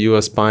 say you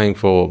are spying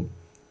for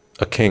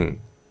a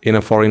king in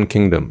a foreign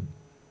kingdom.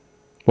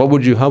 How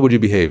would you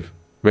behave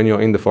when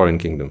you're in the foreign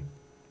kingdom?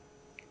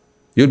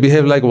 You'd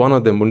behave like one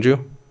of them, wouldn't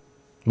you?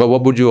 But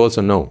what would you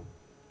also know?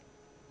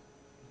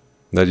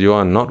 That you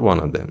are not one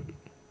of them.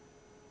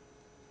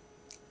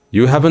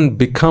 You haven't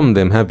become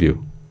them, have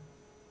you?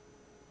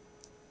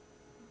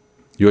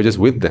 You're just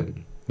with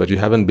them, but you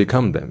haven't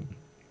become them.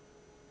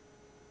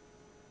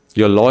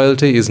 Your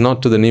loyalty is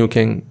not to the new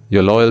king.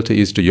 Your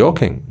loyalty is to your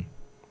king.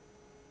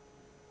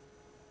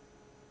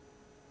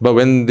 But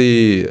when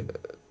the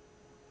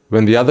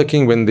other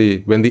king, when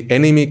the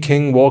enemy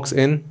king walks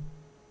in,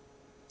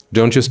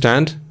 don't you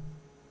stand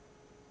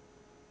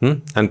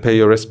and pay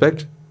your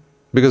respect?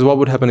 Because what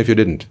would happen if you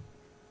didn't?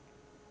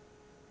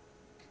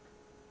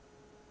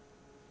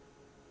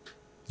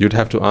 You'd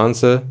have to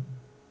answer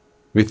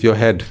with your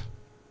head.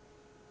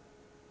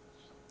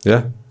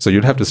 Yeah? So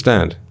you'd have to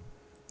stand.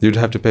 You'd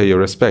have to pay your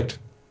respect.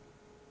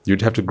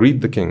 You'd have to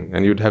greet the king,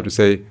 and you'd have to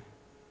say,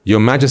 Your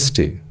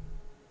Majesty,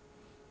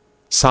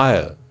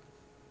 Sire.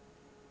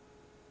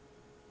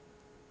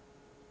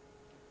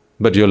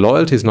 But your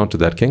loyalty is not to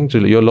that king,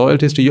 your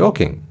loyalty is to your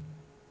king.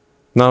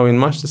 Now, in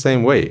much the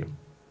same way,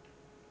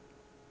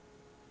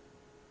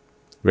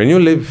 when you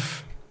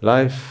live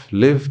life,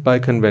 live by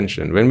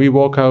convention. When we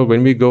walk out,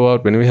 when we go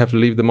out, when we have to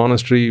leave the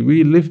monastery,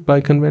 we live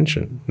by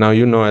convention. Now,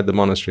 at the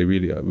monastery,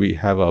 we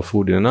have our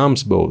food in an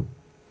alms bowl.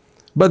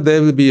 But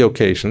there will be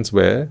occasions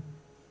where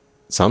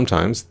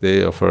sometimes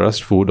they offer us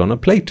food on a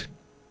plate.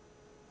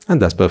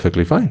 And that's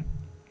perfectly fine.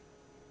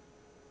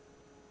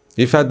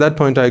 If at that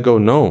point I go,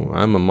 no,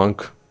 I'm a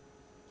monk.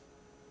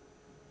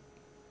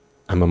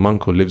 I'm a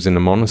monk who lives in a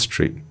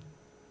monastery.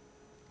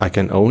 I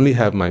can only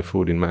have my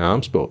food in my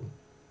alms bowl.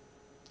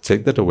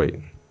 Take that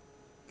away.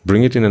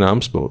 Bring it in an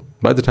alms bowl.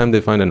 By the time they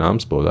find an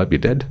alms bowl, I'd be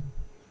dead.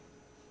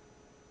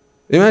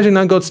 Imagine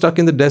I got stuck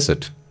in the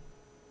desert.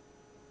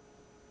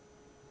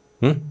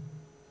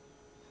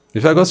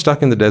 If I got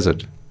stuck in the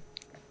desert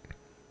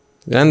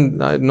and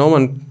no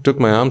one took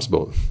my alms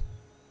bowl,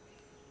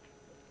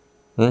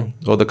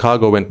 or the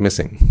cargo went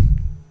missing,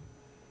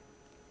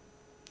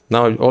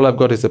 now all I've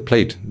got is a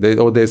plate.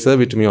 They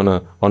serve it to me on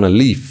a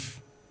leaf.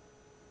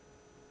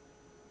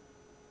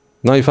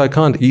 Now, if I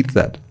can't eat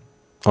that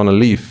on a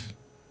leaf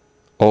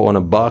or on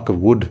a bark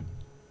of wood,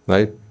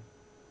 right,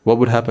 what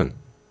would happen?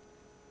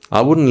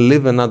 I wouldn't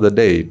live another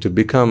day to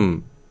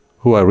become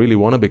who I really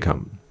want to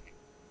become.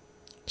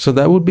 So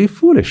that would be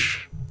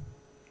foolish.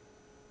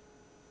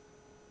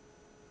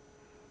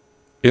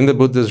 In the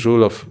Buddha's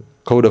rule of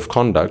code of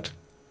conduct,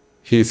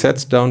 he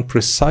sets down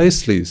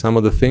precisely some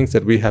of the things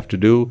that we have to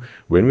do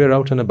when we're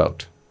out and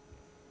about.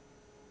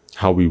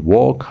 How we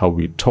walk, how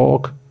we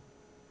talk,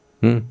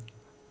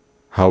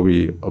 how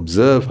we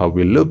observe, how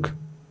we look.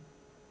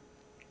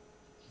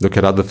 Look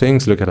at other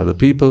things, look at other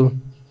people.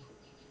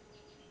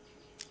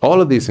 All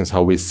of these things,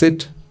 how we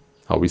sit,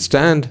 how we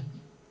stand.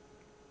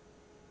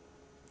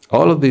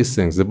 All of these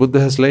things, the Buddha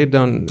has laid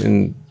down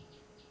in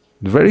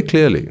very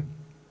clearly.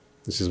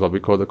 This is what we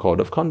call the code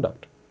of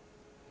conduct.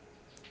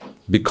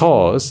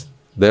 Because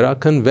there are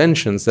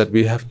conventions that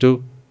we have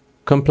to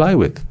comply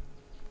with.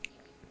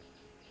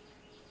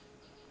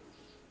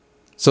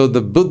 So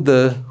the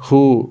Buddha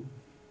who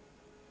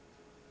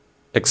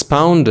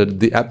expounded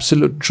the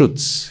absolute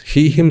truths,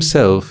 he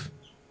himself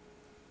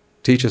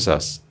teaches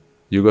us,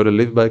 you got to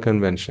live by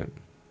convention.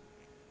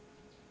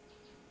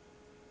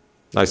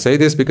 I say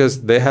this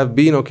because there have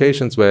been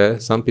occasions where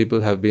some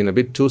people have been a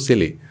bit too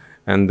silly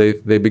and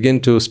they begin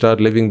to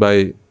start living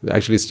by,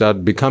 actually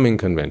start becoming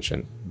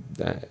convention.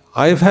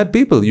 I've had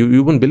people,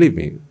 you wouldn't believe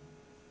me.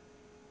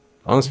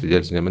 Honestly,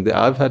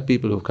 I've had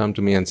people who've come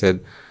to me and said,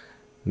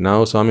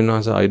 now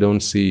Swaminatha, I don't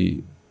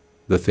see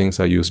the things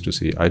I used to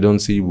see. I don't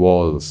see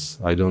walls.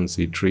 I don't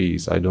see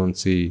trees. I don't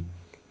see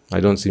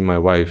my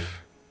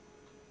wife.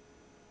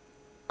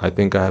 I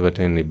think I have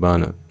attained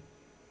Nibbana.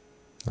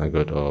 I go,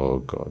 oh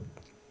God,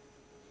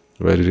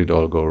 where did it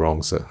all go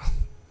wrong, sir?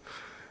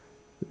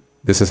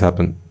 This has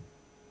happened.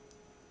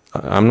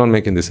 I'm not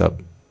making this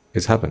up.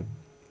 It's happened.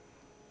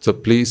 So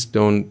please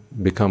don't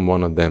become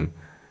one of them.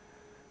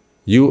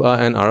 You are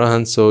an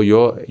arahant, so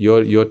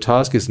your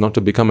task is not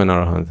to become an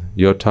arahant.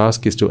 Your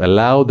task is to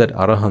allow that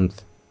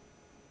arahant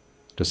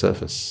to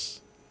surface.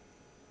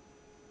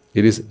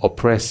 It is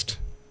oppressed.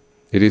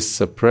 It is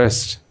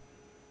suppressed.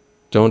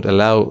 Don't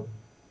allow.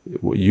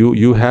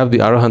 You have the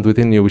arahant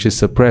within you which is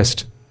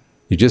suppressed.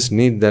 You just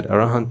need that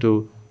arahant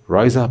to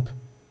rise up.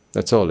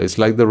 That's all. It's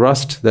like the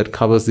rust that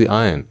covers the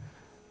iron.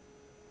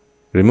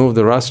 Remove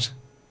the rust,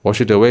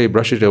 wash it away,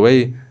 brush it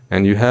away,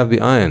 and you have the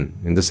iron.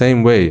 In the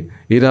same way,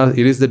 it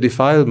is the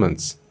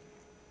defilements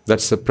that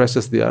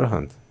suppresses the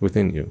arahant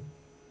within you.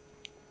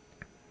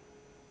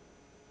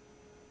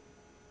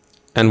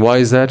 And why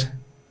is that?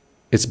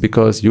 It's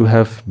because you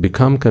have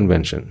become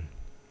convention.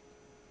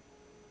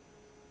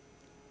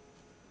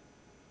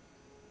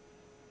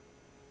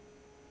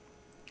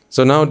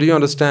 So now do you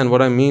understand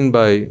what I mean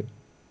by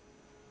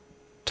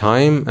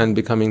time and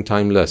becoming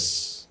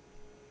timeless?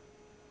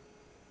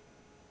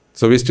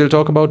 So we still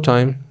talk about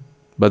time,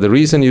 but the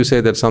reason you say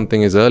that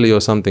something is early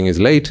or something is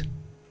late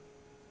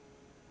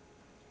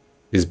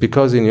is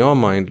because in your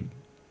mind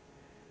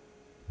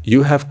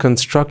you have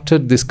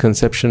constructed this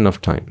conception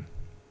of time.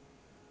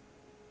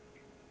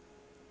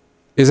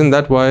 Isn't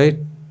that why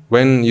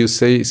when you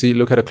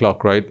look at a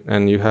clock, right,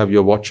 and you have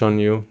your watch on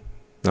you,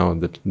 now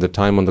the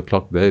time on the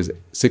clock there is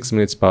 6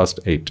 minutes past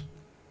 8.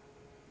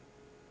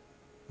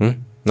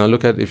 Now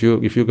look at, if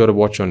you got a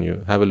watch on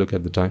you, have a look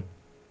at the time.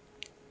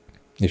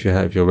 If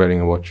you're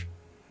wearing a watch.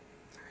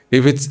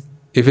 If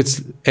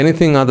it's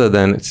anything other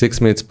than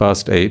 6 minutes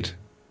past 8,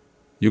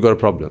 you got a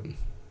problem.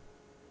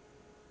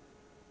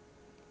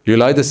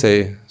 You'll either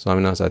say,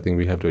 Swaminatha, I think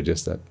we have to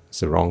adjust that.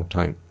 It's the wrong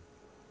time.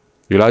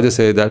 You'll either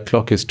say that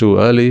clock is too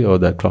early or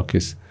that clock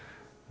is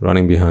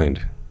running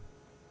behind.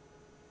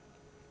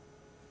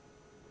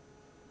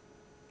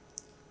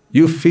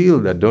 You feel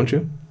that, don't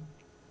you?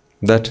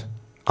 That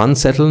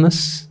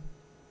unsettledness.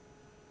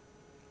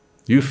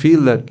 You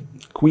feel that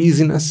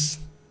queasiness.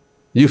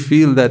 You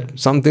feel that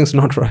something's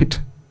not right.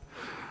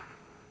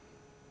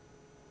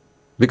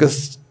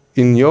 Because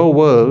in your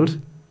world,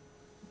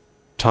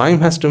 time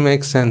has to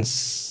make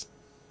sense.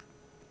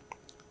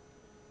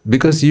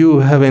 Because you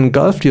have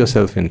engulfed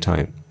yourself in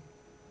time.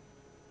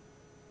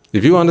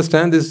 If you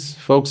understand this,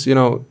 folks,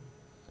 I'm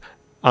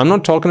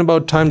not talking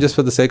about time just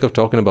for the sake of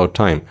talking about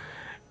time.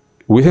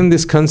 Within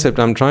this concept,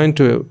 I'm trying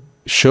to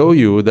show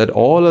you that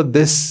all of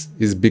this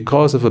is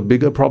because of a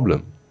bigger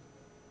problem.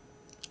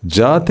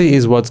 Jati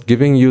is what's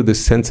giving you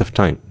this sense of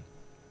time.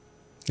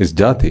 It's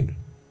jati.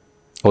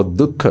 Or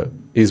dukkha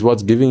is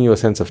what's giving you a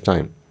sense of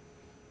time.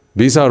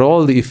 These are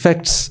all the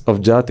effects of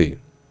jati.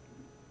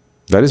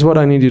 That is what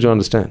I need you to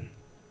understand.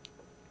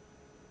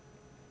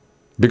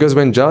 Because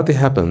when jati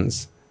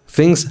happens,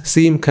 things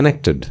seem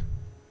connected.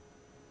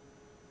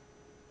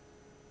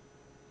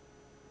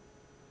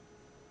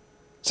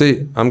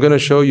 See, I'm going to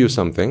show you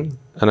something,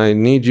 and I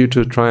need you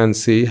to try and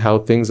see how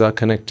things are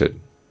connected.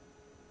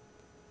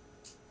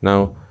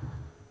 Now,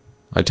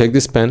 I take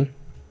this pen,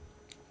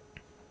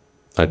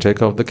 I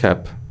take off the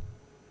cap,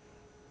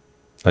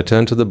 I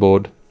turn to the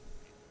board,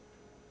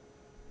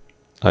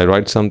 I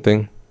write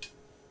something,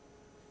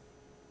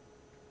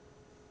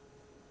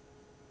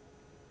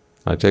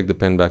 I take the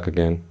pen back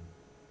again,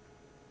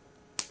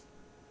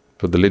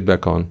 put the lid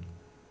back on,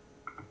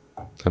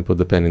 and put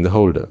the pen in the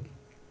holder.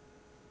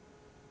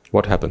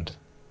 What happened?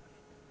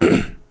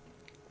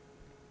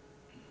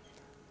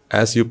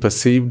 As you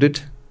perceived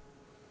it,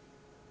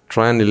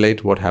 try and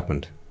relate what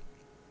happened.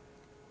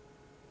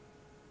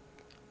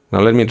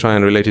 Now let me try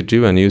and relate it to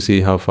you, and you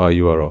see how far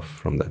you are off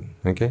from that.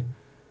 Okay?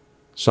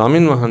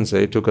 Swamin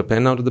Wahanse took a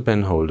pen out of the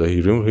pen holder,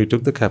 he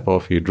took the cap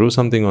off, he drew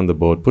something on the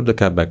board, put the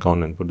cap back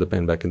on, and put the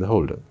pen back in the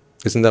holder.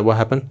 Isn't that what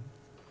happened?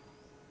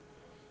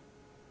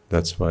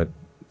 That's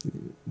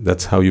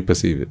how you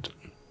perceive it.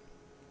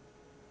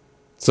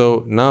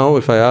 So now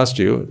if I asked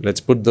you, let's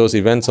put those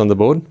events on the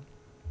board.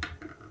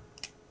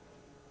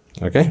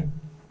 Okay?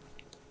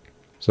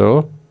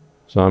 So,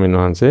 Swamin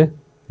Wahanse,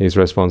 he's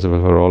responsible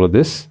for all of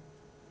this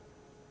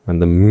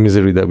and the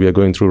misery that we are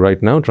going through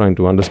right now, trying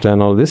to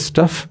understand all this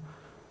stuff.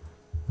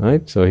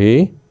 Right? So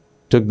he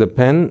took the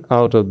pen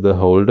out of the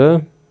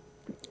holder,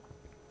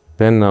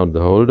 pen out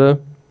the holder.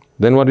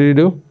 Then what did he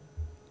do?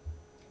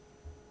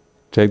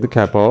 Take the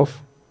cap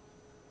off.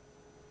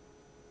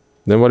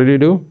 Then what did he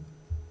do?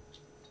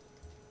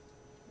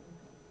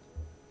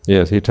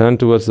 Yes, he turned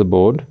towards the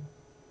board.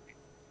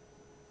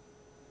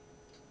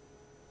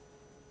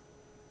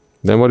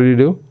 Then what did he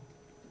do?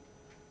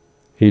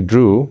 He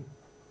drew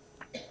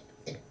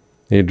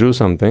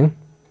something.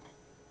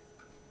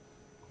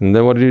 And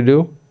then what did he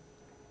do?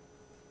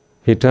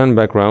 He turned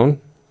back round.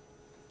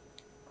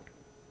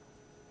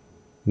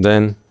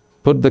 Then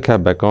put the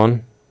cap back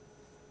on.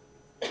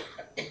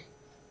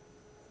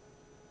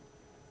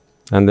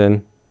 And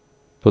then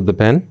put the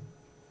pen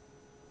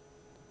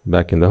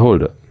back in the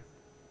holder.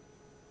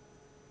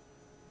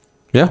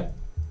 Yeah?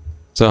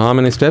 So how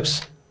many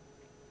steps?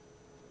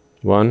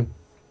 1,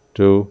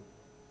 2,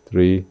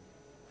 3,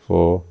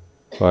 4,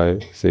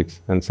 5, 6,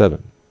 and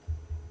 7.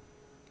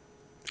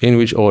 In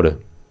which order?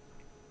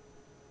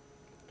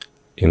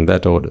 In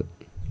that order.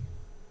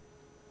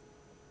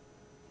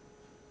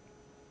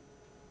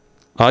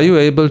 Are you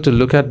able to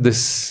look at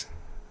this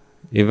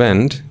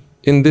event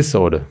in this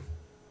order?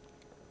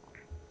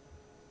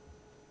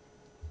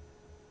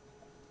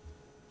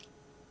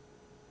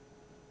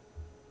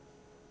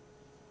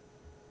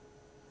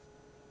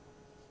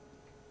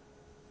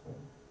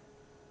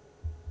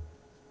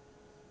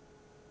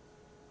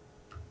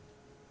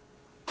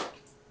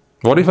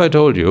 What if I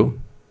told you,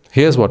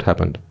 here's what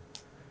happened.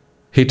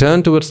 He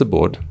turned towards the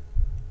board,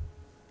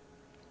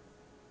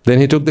 then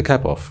he took the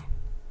cap off,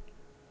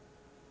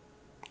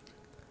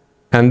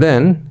 and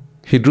then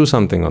he drew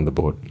something on the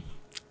board.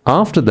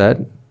 After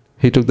that,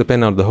 he took the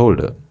pen out of the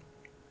holder.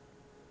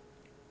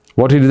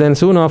 What he did then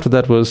soon after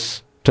that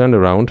was turned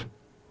around,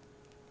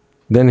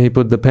 then he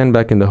put the pen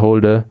back in the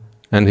holder,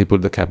 and he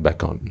put the cap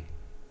back on.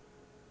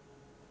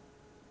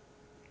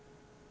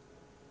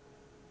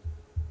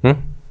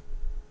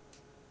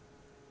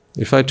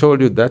 If I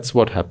told you that's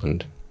what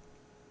happened,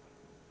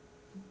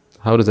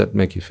 how does that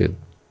make you feel?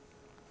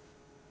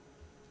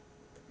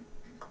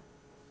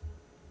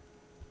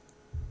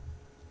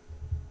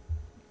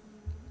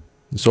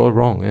 It's all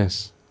wrong,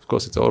 yes. Of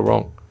course it's all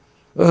wrong.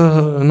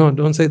 No,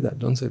 don't say that,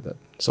 don't say that.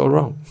 It's all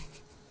wrong.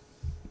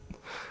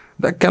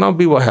 That cannot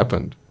be what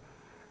happened.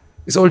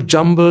 It's all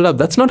jumbled up.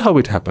 That's not how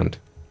it happened.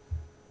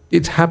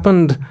 It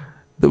happened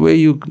the way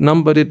you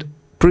numbered it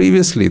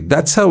previously.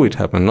 That's how it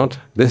happened, not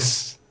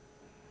this.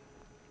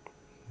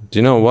 Do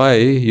you know why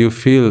you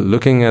feel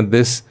looking at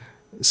this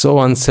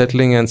so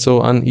unsettling and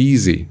so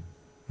uneasy?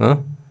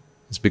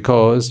 It's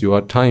because you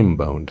are time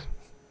bound.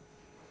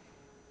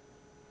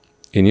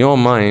 In your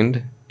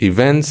mind,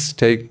 events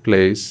take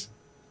place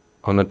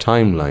on a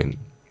timeline.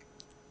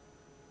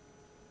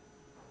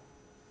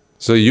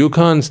 So you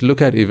can't look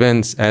at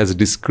events as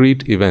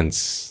discrete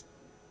events.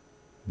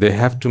 They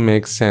have to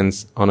make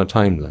sense on a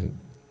timeline.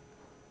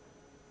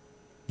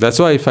 That's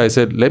why if I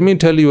said, let me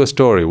tell you a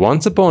story.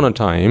 Once upon a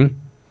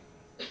time,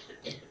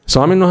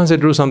 Swamin Wahanse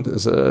drew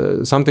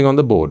something on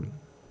the board.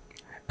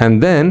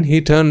 And then he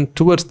turned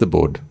towards the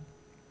board.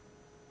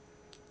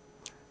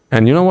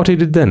 And you know what he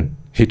did then?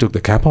 He took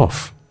the cap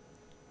off.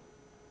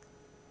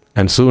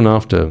 And soon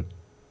after,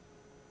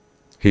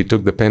 he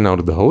took the pen out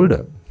of the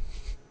holder.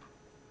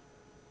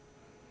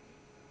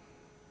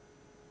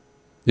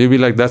 You'll be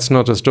like, that's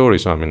not a story,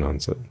 Swamin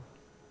Wahanse.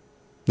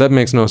 That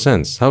makes no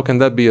sense. How can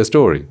that be a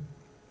story?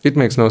 It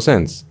makes no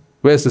sense.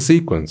 Where's the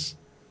sequence?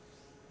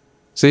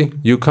 See,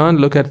 you can't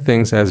look at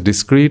things as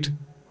discrete,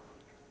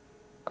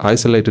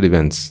 isolated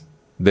events.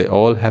 They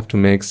all have to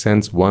make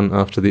sense one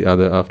after the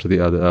other, after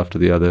the other, after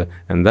the other.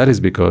 And that is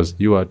because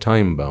you are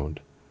time bound.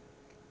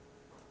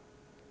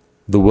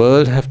 The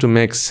world have to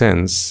make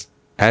sense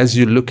as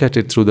you look at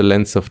it through the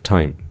lens of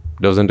time,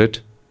 doesn't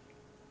it?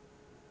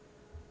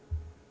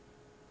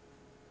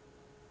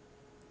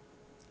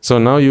 So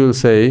now you will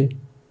say,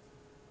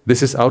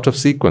 this is out of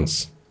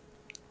sequence.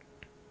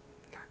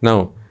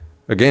 Now,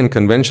 again,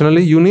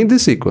 conventionally, you need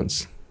this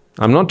sequence.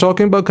 I'm not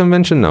talking about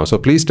convention now, so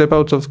please step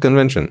out of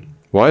convention.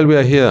 While we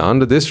are here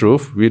under this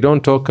roof, we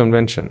don't talk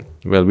convention.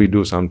 Well, we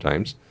do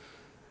sometimes.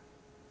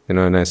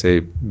 And I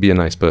say, be a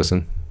nice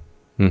person,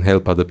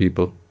 help other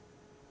people,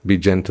 be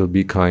gentle,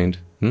 be kind.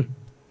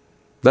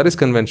 That is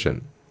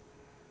convention.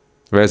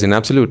 Whereas in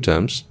absolute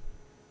terms,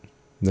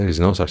 there is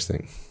no such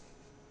thing.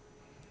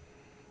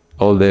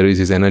 All there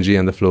is energy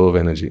and the flow of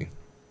energy.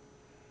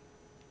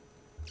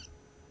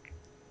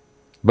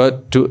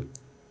 But to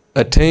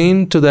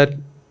attain to that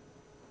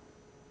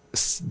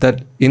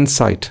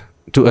insight,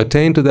 to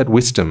attain to that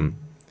wisdom,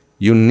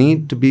 you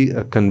need to be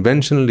a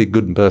conventionally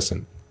good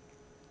person.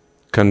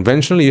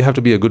 Conventionally, you have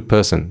to be a good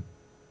person.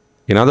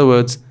 In other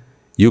words,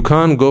 you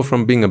can't go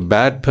from being a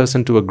bad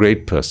person to a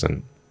great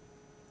person.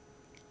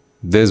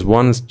 There's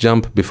one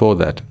jump before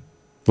that.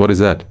 What is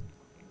that?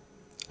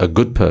 A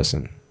good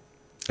person.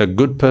 A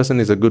good person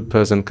is a good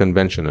person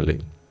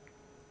conventionally.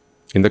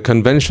 In the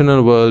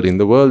conventional world, in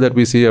the world that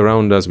we see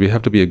around us, we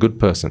have to be a good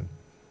person.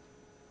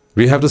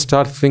 We have to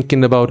start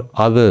thinking about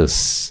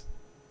others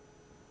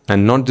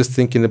and not just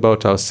thinking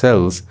about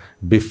ourselves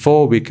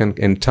before we can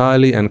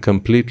entirely and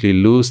completely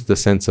lose the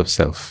sense of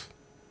self.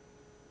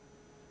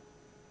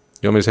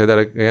 You want me to say that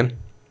again?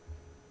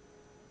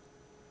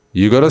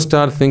 You got to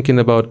start thinking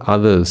about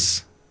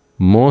others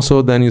more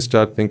so than you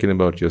start thinking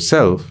about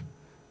yourself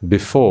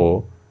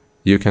before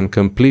you can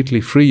completely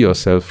free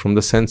yourself from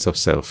the sense of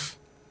self.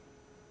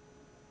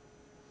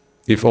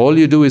 If all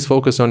you do is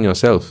focus on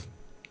yourself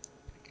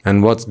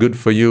and what's good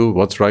for you,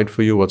 what's right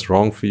for you, what's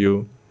wrong for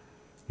you,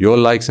 your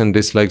likes and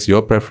dislikes,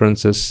 your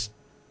preferences,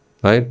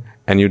 right?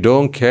 And you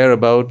don't care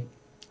about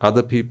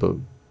other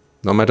people,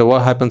 no matter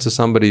what happens to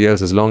somebody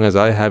else, as long as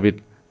I have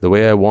it the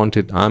way I want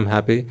it, I'm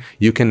happy,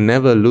 you can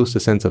never lose the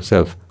sense of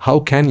self. How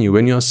can you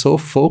when you're so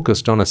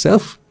focused on a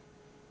self?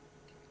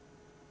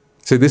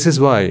 See, this is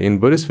why in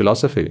Buddhist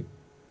philosophy,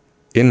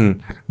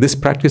 in this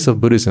practice of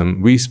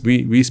Buddhism, we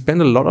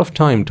spend a lot of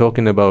time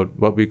talking about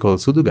what we call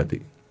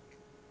Sudugati.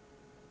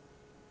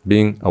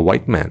 Being a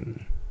white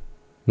man,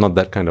 not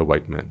that kind of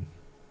white man.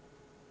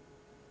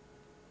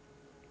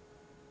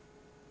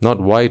 Not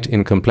white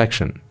in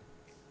complexion,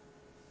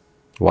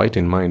 white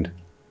in mind.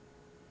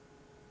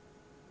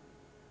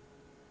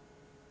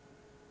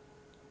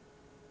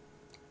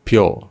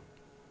 Pure,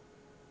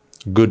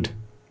 good.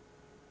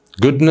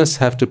 Goodness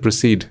have to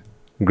precede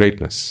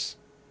greatness.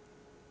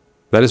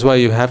 That is why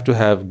you have to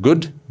have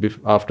good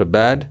after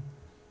bad,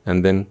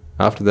 and then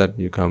after that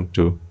you come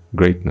to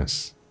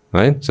greatness.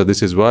 Right? So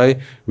this is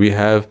why we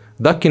have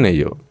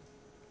Dakkinayo,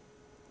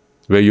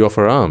 where you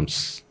offer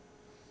alms,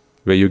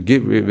 where you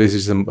give. This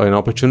is an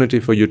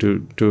opportunity for you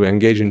to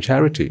engage in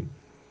charity.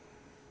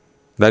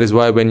 That is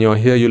why when you're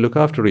here, you look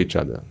after each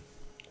other.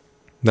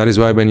 That is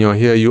why when you're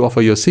here, you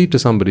offer your seat to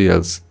somebody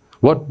else.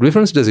 What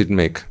difference does it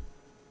make?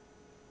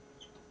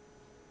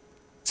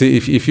 See,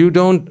 if you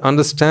don't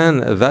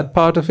understand that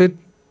part of it,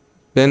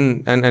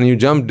 then and you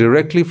jump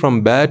directly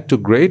from bad to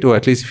great, or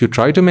at least if you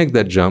try to make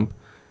that jump,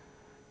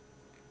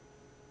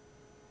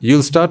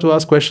 you'll start to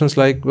ask questions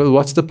like, well,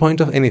 what's the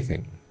point of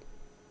anything?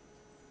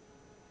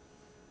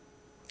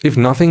 If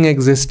nothing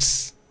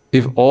exists,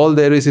 if all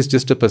there is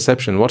just a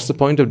perception, what's the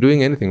point of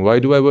doing anything? Why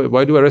do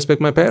I respect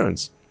my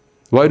parents?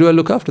 Why do I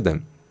look after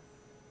them?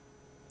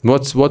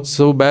 What's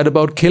so bad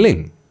about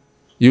killing?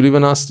 You'll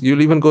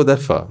even go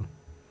that far.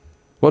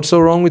 What's so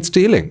wrong with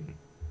stealing?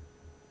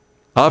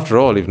 After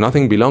all, if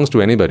nothing belongs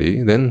to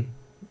anybody, then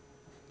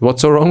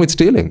what's so wrong with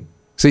stealing?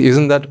 See,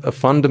 isn't that a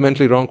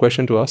fundamentally wrong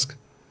question to ask?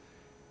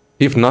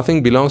 If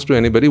nothing belongs to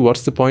anybody,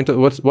 what's the point of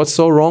what's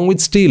so wrong with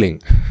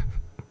stealing?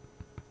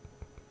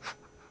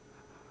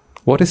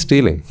 What is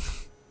stealing?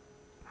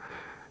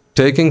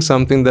 Taking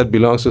something that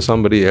belongs to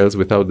somebody else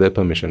without their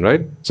permission,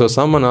 right? So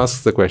someone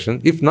asks the question,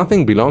 if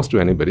nothing belongs to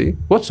anybody,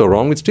 what's so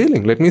wrong with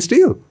stealing? Let me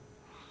steal.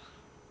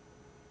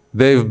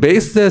 They've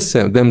based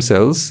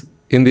themselves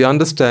in the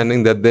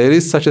understanding that there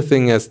is such a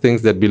thing as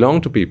things that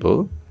belong to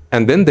people,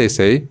 and then they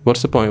say,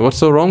 what's the point? What's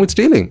so wrong with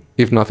stealing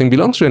if nothing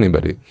belongs to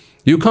anybody?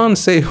 You can't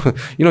say,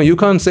 you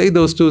can't say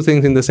those two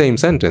things in the same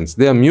sentence.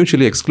 They are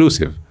mutually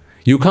exclusive.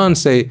 You can't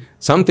say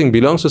something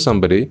belongs to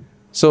somebody,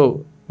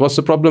 so what's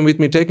the problem with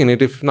me taking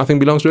it if nothing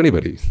belongs to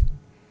anybody?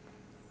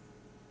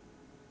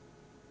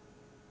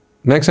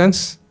 Make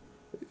sense?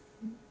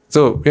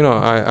 So,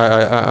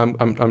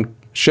 I'm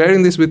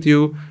sharing this with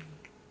you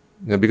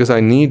because I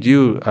need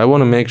you. I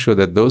want to make sure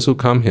that those who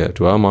come here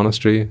to our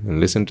monastery and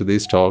listen to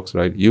these talks,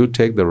 right, you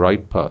take the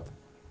right path.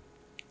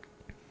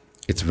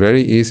 It's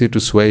very easy to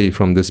sway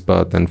from this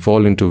path and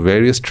fall into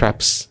various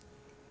traps,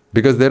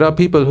 because there are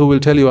people who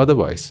will tell you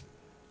otherwise.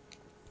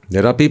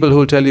 There are people who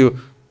will tell you,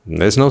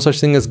 there's no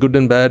such thing as good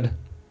and bad.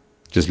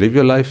 Just live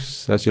your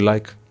life as you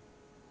like.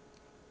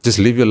 Just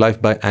live your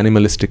life by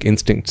animalistic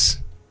instincts.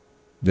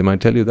 They might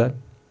tell you that.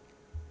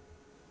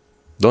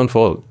 Don't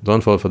fall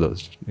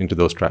into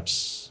those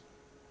traps.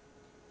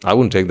 I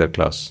wouldn't take that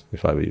class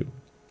if I were you.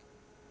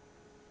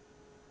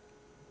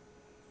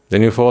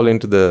 Then you fall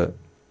into the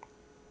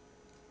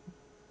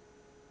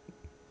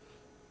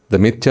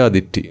mithya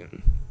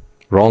ditti,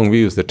 wrong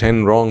views, the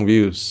 10 wrong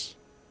views.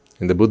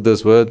 In the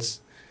Buddha's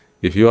words,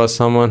 if you are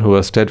someone who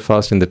is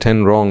steadfast in the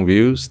 10 wrong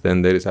views,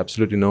 then there is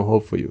absolutely no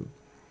hope for you.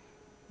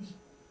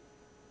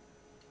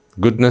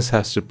 Goodness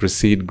has to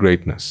precede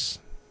greatness.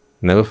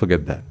 Never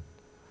forget that.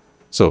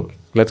 So,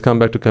 let's come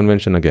back to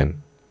convention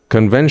again.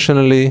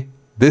 Conventionally,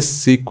 this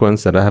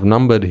sequence that I have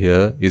numbered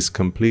here is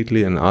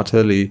completely and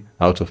utterly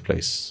out of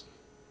place.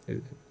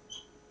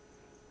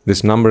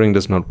 This numbering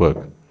does not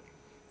work.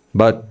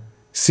 But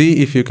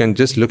see if you can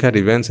just look at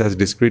events as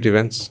discrete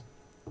events,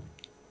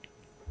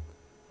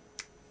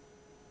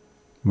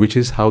 which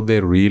is how they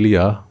really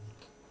are.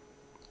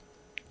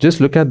 Just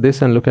look at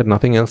this and look at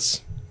nothing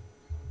else.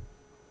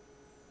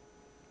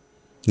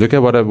 Look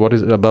at what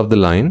is above the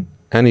line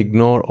and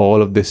ignore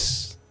all of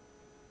this.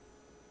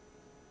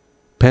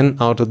 Pen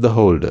out of the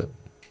holder.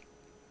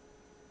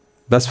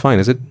 That's fine,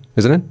 isn't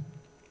it?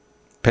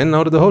 Pen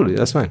out of the holder,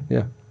 that's fine,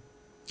 yeah.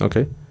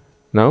 Okay.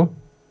 Now,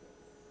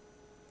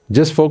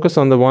 just focus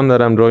on the one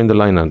that I'm drawing the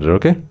line under,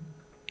 okay?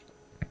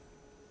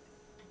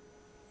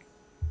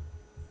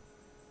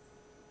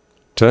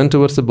 Turn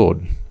towards the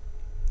board.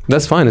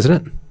 That's fine,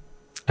 isn't it?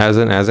 As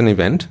an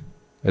event,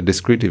 a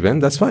discrete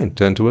event, that's fine.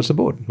 Turn towards the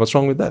board. What's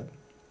wrong with that?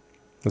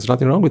 There's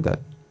nothing wrong with that.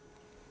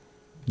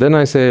 Then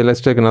I say,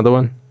 let's take another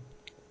one.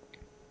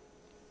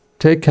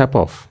 Take cap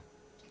off.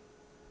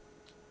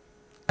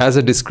 As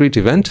a discrete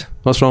event,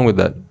 what's wrong with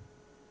that?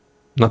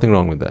 Nothing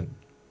wrong with that.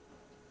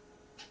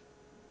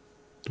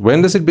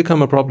 When does it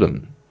become a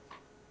problem?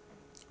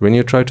 When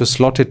you try to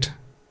slot it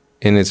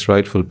in its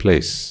rightful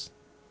place.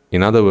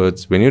 In other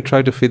words, when you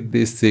try to fit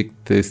these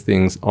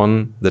things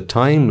on the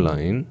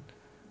timeline,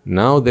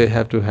 now they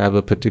have to have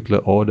a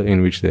particular order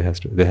in which they have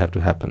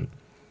to happen.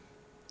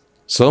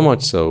 So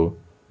much so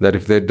that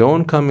if they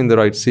don't come in the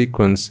right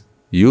sequence,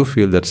 you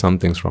feel that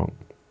something's wrong.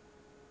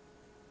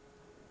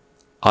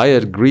 I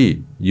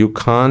agree, you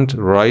can't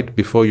write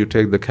before you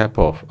take the cap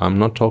off. I'm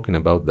not talking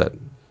about that.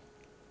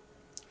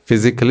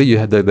 Physically, you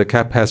have the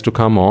cap has to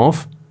come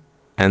off,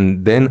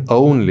 and then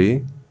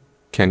only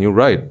can you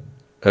write.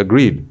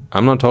 Agreed.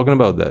 I'm not talking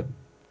about that.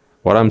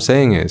 What I'm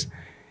saying is,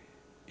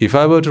 if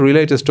I were to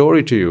relate a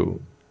story to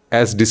you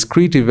as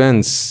discrete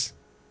events,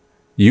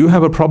 you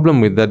have a problem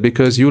with that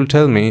because you'll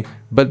tell me,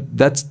 but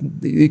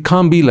it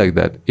can't be like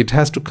that. It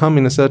has to come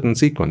in a certain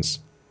sequence.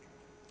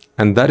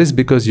 And that is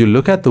because you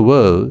look at the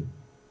world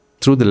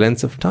through the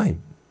lens of time.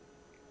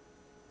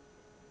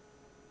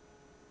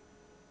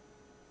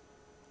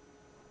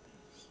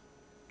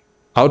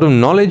 Out of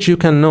knowledge, you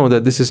can know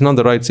that this is not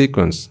the right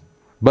sequence.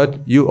 But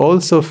you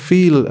also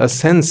feel a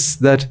sense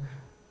that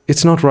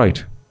it's not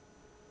right.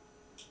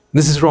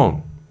 This is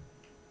wrong.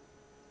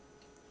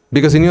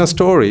 Because in your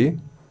story,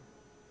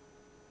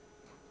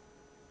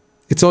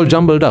 it's all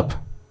jumbled up.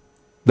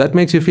 That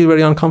makes you feel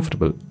very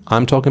uncomfortable.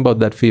 I'm talking about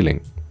that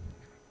feeling.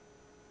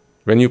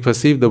 When you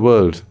perceive the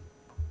world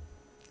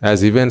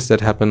as events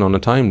that happen on a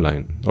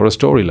timeline or a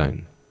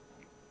storyline.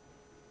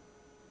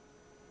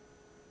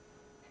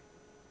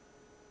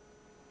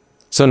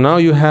 So now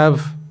you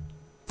have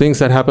things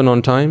that happen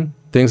on time,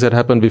 things that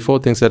happen before,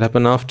 things that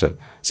happen after.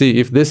 See,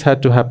 if this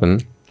had to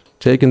happen,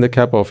 taking the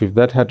cap off, if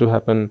that had to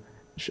happen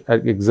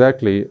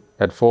exactly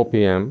at 4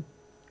 p.m.,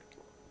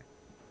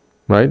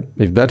 right?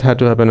 If that had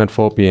to happen at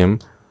 4 p.m.,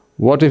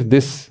 what if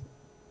this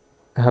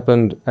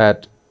happened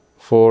at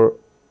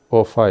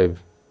 4:05?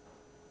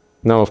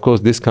 Now, of course,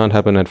 this can't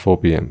happen at 4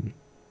 p.m.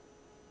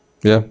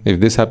 Yeah,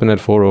 if this happened at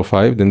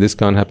 4:05, then this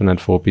can't happen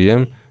at 4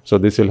 p.m. So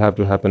this will have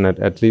to happen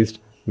at least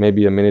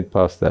maybe a minute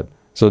past that.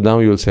 So now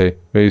you'll say,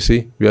 well, you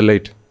see, we are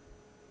late.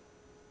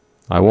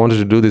 I wanted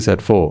to do this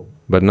at 4,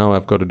 but now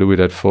I've got to do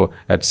it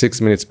at 6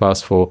 minutes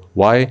past 4.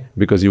 Why?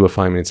 Because you were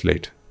 5 minutes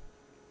late.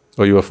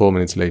 Or you were 4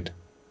 minutes late.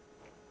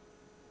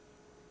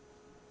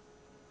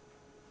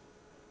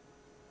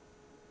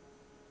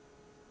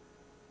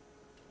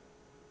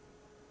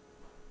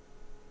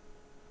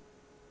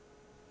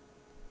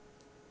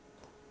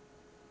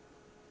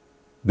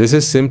 This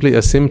is simply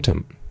a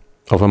symptom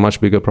of a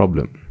much bigger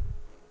problem.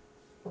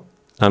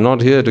 I'm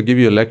not here to give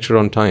you a lecture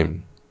on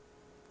time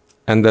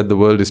and that the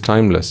world is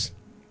timeless.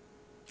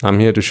 I'm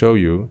here to show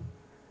you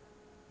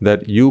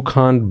that you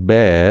can't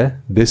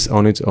bear this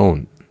on its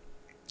own.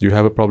 You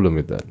have a problem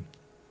with that.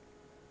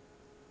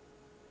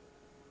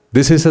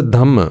 This is a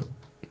Dhamma.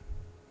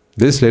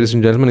 This, ladies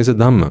and gentlemen, is a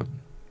Dhamma.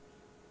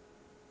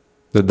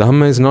 The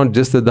Dhamma is not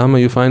just the Dhamma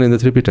you find in the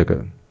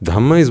Tripitaka.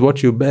 Dhamma is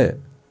what you bear.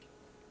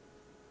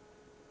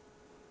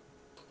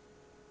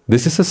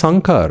 This is a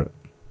Sankara.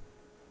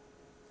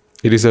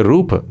 It is a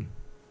Rupa.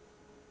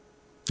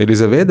 It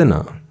is a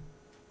Vedana.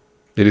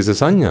 It is a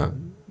Sanya.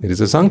 It is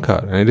a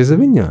Sankara. And it is a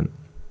Vijnana.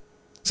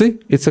 See,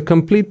 it's a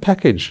complete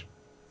package.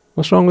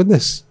 What's wrong with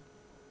this?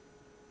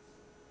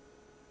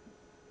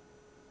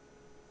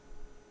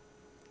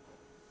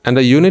 And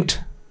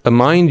a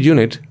mind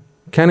unit,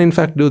 can in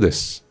fact do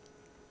this.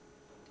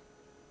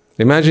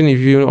 Imagine if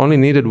you only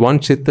needed one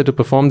chitta to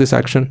perform this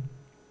action.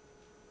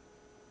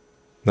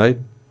 Right?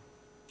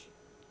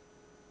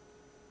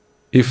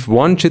 If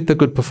one chitta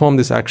could perform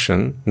this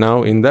action,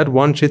 now in that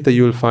one chitta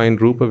you will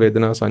find Rupa,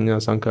 Vedana,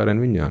 Sanya, Sankara and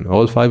Vijnana,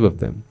 all 5 of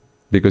them.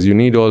 Because you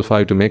need all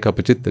 5 to make up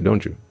a chitta,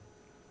 don't you?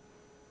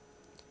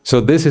 So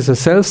this is a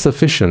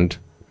self-sufficient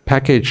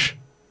package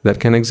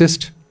that can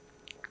exist.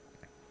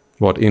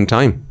 What, in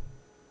time?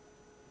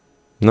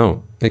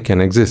 No, it can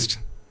exist.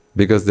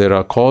 Because there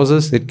are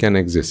causes, it can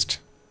exist.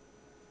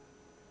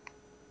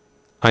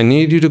 I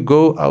need you to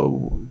go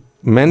out,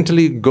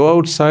 mentally go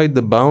outside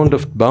the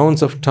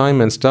bounds of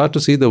time and start to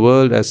see the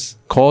world as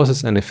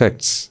causes and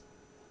effects.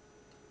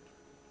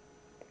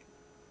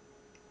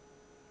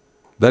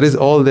 That is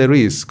all there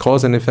is,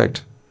 cause and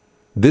effect.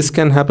 This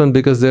can happen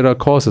because there are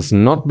causes,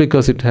 not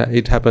because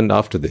it happened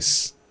after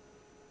this.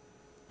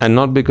 And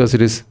not because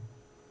it is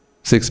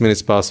 6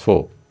 minutes past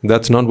 4.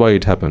 That's not why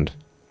it happened.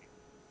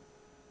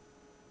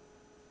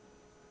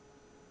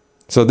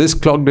 So this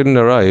clock didn't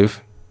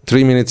arrive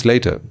 3 minutes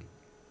later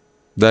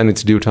than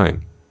its due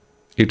time.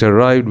 It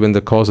arrived when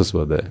the causes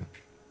were there.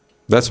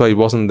 That's why it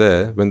wasn't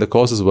there when the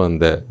causes weren't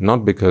there,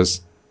 not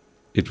because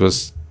it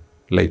was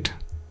late.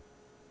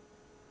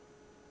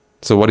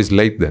 So what is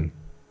late then?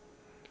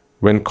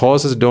 When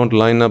causes don't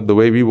line up the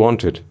way we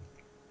want it,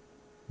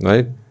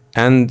 right?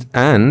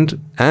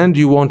 And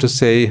you want to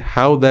say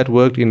how that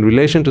worked in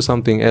relation to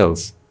something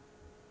else.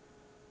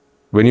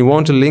 When you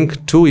want to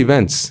link two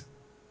events,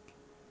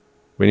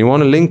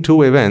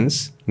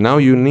 now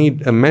you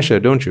need a measure,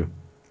 don't you?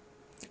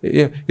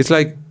 Yeah, it's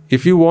like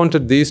if you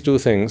wanted these two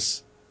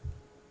things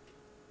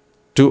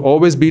to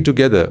always be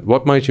together,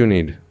 what might you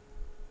need?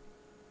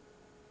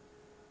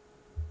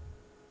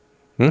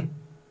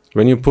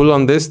 When you pull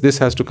on this, this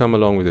has to come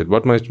along with it.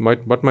 What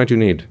might you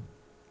need?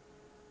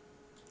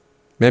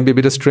 Maybe a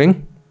bit of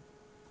string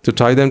to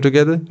tie them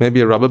together. Maybe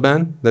a rubber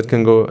band that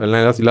can go, an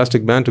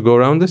elastic band to go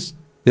around this.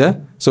 Yeah?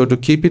 So to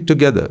keep it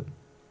together,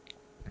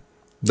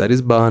 that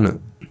is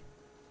bhana.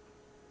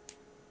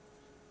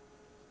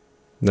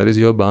 That is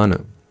your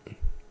bhana.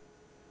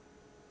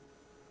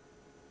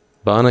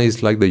 Bhana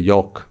is like the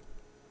yoke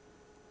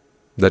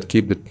that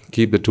keep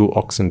the two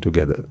oxen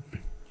together.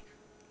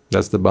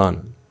 That's the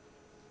bhana.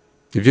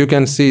 If you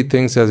can see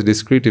things as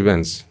discrete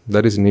events,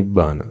 that is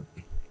nibbana.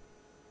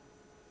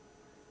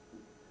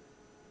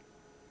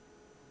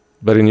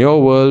 But in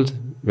your world,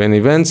 when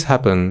events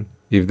happen,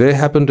 if they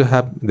happen to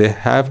happen, they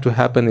have to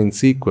happen in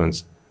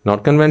sequence,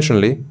 not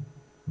conventionally,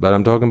 but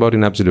I'm talking about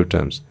in absolute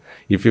terms.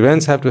 If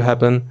events have to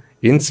happen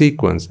in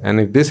sequence, and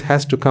if this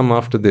has to come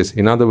after this,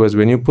 in other words,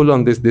 when you pull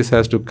on this, this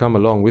has to come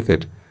along with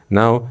it.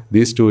 Now,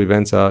 these two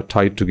events are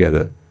tied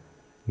together.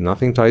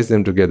 Nothing ties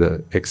them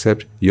together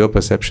except your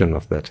perception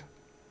of that.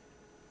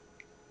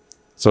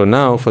 So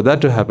now, for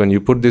that to happen, you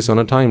put this on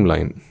a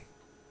timeline.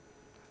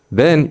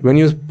 Then, when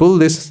you pull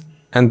this,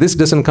 and this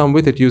doesn't come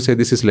with it, you say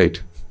this is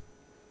late.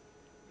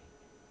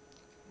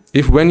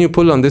 If when you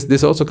pull on this,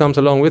 this also comes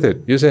along with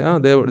it, you say,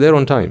 they're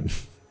on time.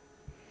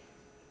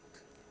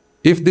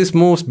 If this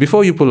moves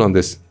before you pull on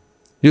this,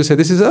 you say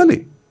this is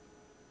early.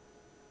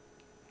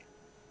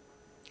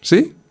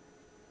 See?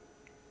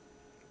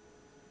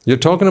 You're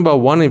talking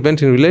about one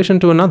event in relation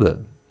to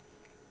another.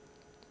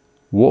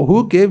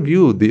 Who gave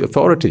you the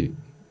authority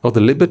or the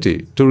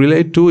liberty to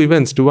relate two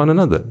events to one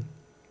another?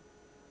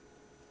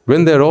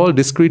 When they're all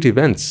discrete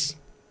events,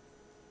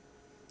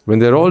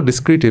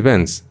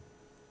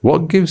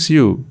 what gives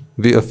you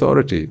the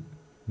authority,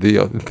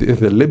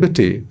 the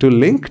liberty to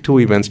link two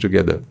events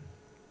together?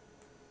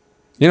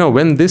 You know,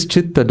 when this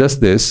chitta does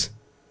this,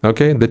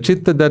 okay, the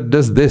chitta that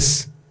does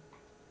this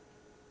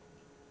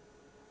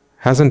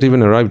hasn't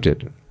even arrived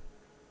yet,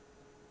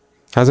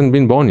 hasn't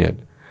been born yet.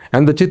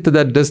 And the chitta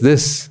that does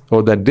this,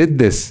 or that did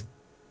this,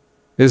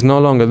 is no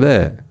longer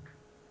there.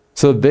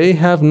 So they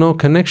have no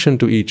connection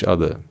to each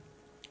other.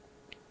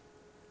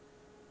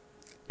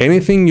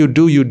 Anything you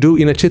do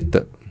in a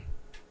chitta,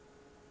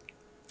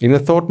 in a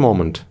thought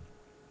moment.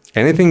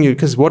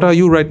 Because what are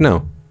you right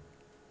now?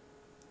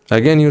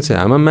 Again, you'll say,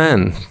 I'm a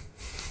man.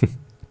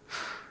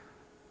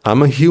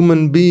 I'm a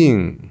human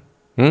being.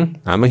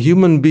 I'm a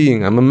human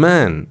being. I'm a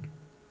man.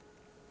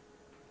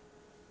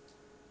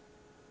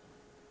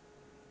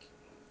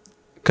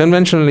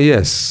 Conventionally,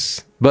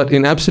 yes. But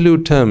in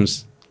absolute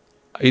terms,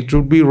 it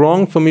would be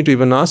wrong for me to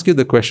even ask you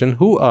the question,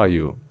 who are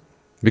you?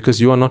 Because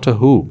you are not a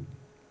who.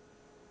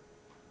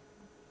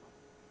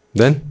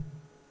 Then,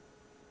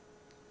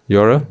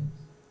 you're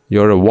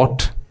a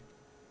what?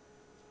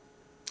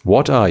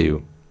 What are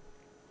you?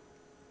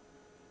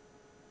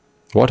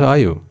 What are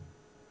you?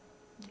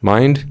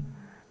 Mind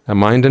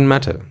and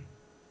matter.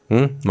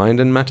 Mind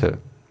and matter.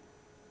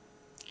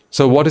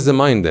 So what is the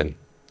mind then?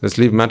 Let's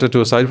leave matter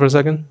to a side for a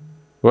second.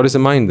 What is the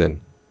mind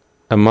then?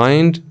 A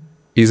mind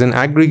is an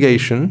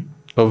aggregation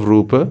of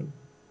rupa,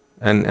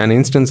 an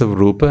instance of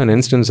rupa, an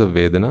instance of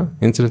vedana,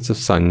 instance of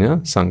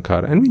sanya,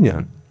 sankhara, and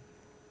vijnana.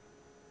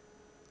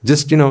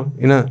 Just,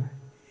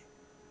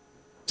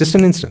 just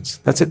an instance.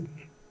 That's it.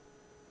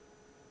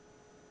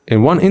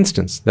 In one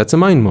instance, that's a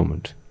mind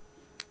moment.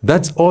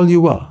 That's all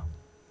you are.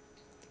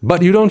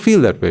 But you don't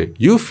feel that way.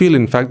 You feel,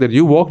 in fact, that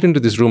you walked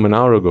into this room an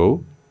hour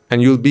ago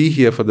and you'll be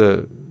here for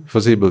the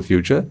foreseeable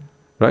future,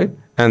 right?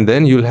 And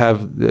then you'll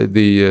have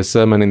the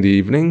sermon in the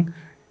evening.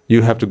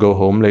 You have to go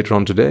home later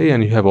on today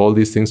and you have all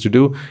these things to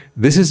do.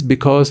 This is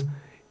because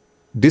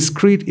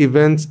discrete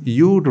events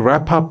you'd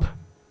wrap up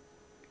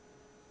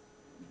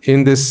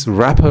in this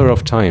wrapper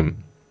of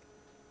time.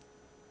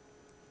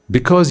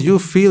 Because you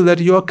feel that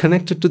you are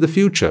connected to the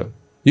future.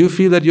 You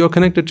feel that you are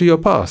connected to your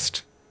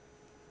past.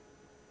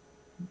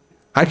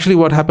 Actually,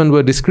 what happened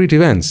were discrete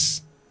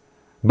events.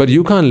 But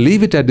you can't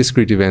leave it at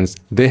discrete events.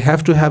 They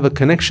have to have a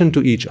connection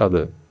to each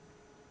other.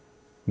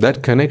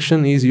 That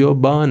connection is your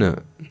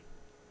bhana.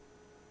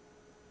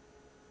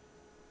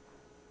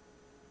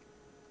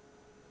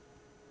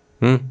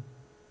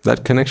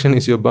 That connection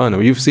is your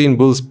bhana. You've seen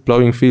bulls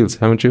plowing fields,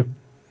 haven't you?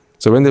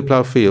 So when they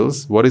plow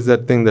fields, what is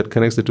that thing that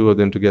connects the two of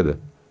them together?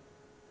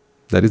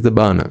 That is the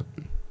bhana,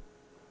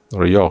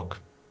 or a yoke.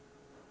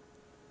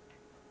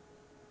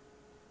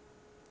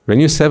 When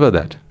you sever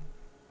that,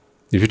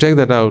 if you take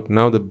that out,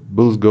 now the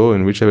bulls go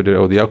in whichever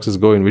direction, or the oxes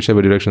go in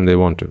whichever direction they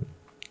want to.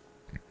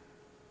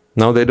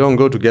 Now they don't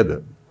go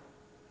together.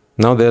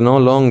 Now they're no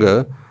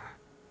longer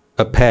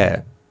a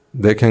pair.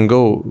 They can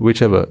go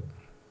whichever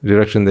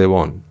direction they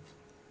want.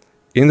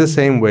 In the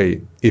same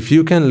way, if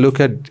you can look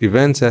at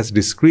events as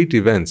discrete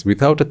events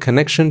without a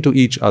connection to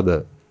each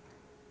other,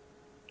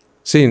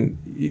 see,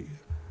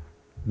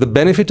 the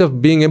benefit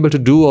of being able to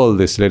do all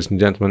this, ladies and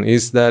gentlemen,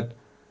 is that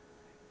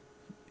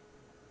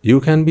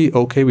you can be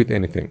okay with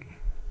anything.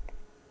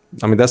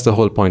 I mean, that's the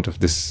whole point of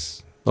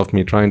this, of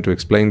me trying to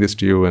explain this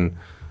to you, and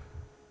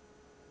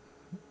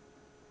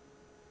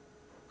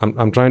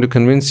I'm trying to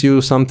convince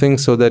you something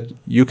so that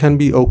you can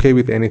be okay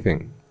with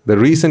anything. The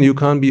reason you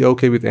can't be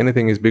okay with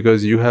anything is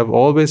because you have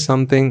always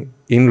something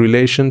in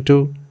relation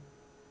to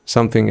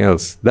something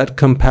else. That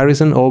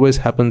comparison always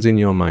happens in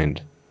your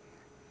mind.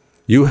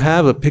 You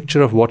have a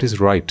picture of what is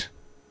right.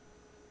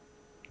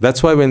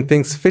 That's why when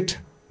things fit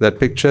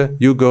that picture,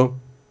 you go,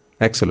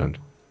 excellent.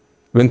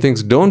 When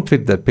things don't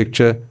fit that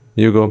picture,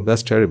 you go,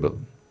 that's terrible.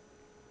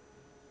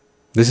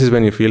 This is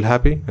when you feel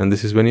happy, and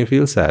this is when you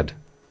feel sad.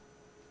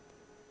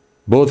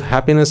 Both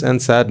happiness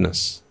and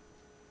sadness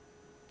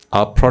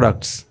are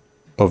products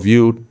of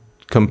you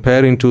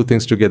comparing two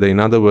things together. In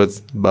other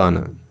words,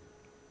 bhana.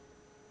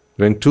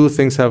 When two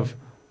things have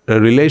a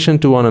relation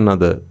to one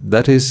another,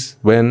 that is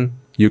when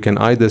you can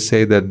either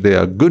say that they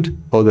are good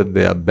or that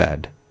they are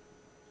bad.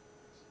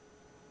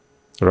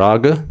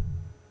 Raga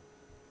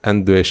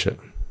and dvesha.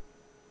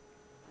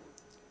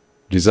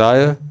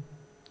 Desire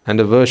and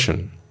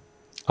aversion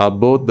are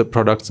both the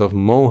products of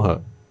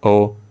moha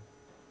or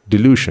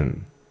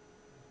delusion.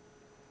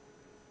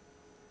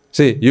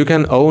 See, you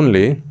can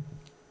only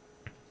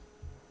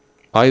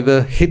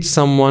either hit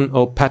someone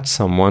or pat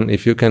someone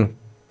if you can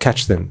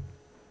catch them.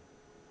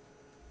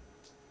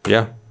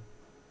 Yeah?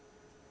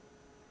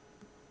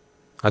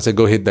 I say,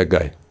 go hit that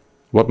guy.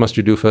 What must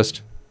you do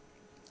first?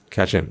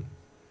 Catch him.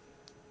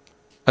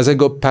 I say,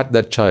 go pat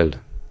that child.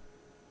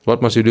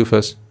 What must you do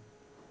first?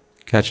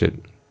 Catch it.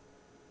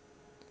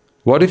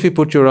 What if you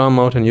put your arm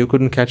out and you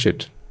couldn't catch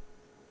it?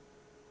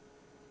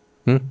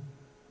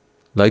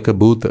 Like a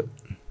bhuta.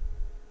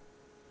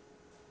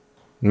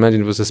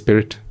 Imagine it was a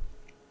spirit.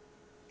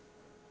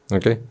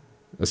 Okay?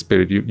 A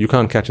spirit. You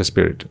can't catch a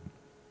spirit.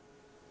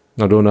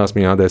 Now don't ask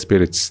me, are there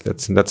spirits?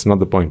 That's not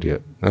the point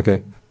here.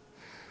 Okay?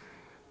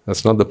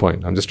 That's not the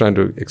point. I'm just trying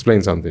to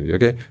explain something.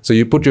 Okay? So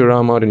you put your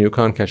arm out and you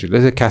can't catch it.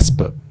 Let's say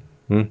Casper.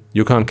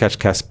 You can't catch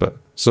Casper.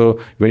 So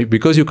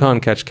because you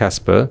can't catch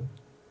Casper,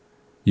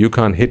 you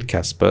can't hit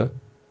Casper,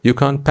 you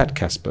can't pat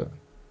Casper.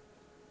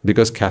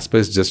 Because Casper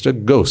is just a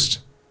ghost.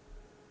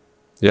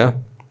 Yeah?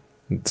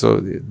 So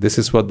this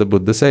is what the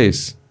Buddha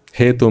says.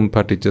 Hetum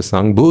paticca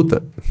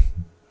sambhuta.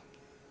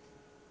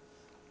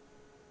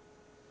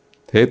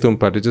 Hetum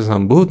paticca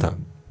sambhuta.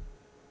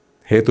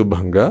 Hetu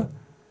bhanga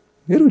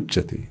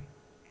nirucchati.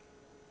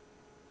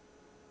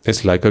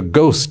 It's like a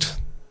ghost.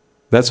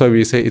 That's why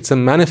we say it's a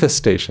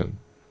manifestation,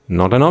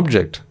 not an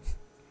object.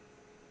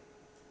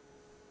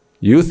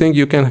 You think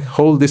you can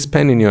hold this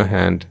pen in your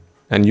hand,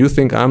 and you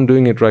think I'm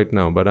doing it right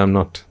now, but I'm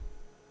not.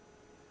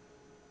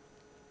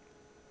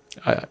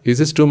 Is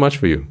this too much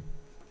for you?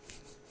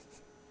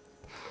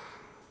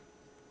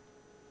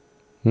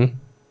 And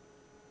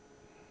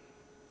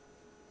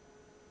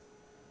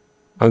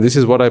this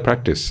is what I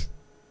practice.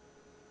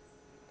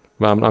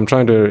 I'm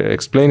trying to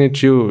explain it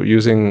to you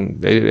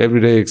using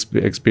everyday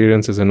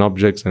experiences and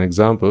objects and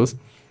examples.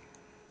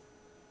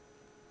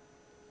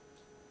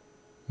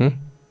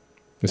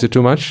 Is it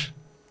too much?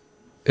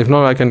 If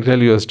not, I can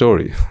tell you a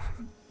story.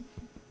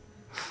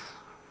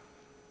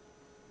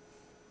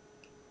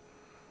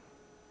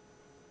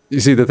 You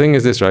see, the thing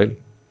is this, right?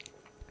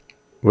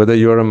 Whether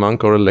you are a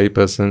monk or a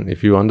layperson,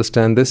 if you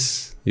understand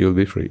this, you'll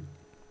be free.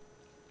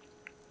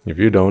 If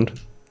you don't,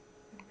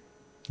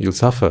 you'll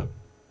suffer.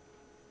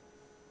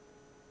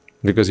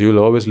 Because you'll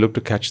always look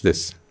to catch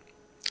this,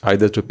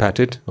 either to pat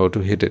it or to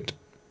hit it.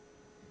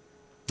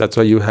 That's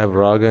why you have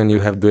raga and you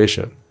have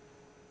dvesha.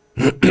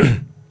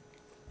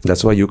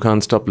 That's why you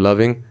can't stop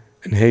loving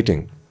and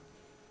hating.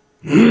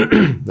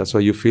 That's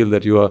why you feel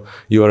that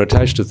you are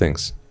attached to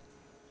things.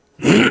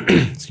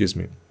 Excuse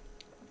me.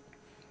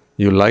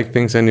 You like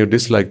things and you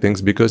dislike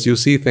things because you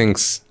see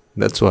things.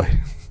 That's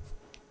why.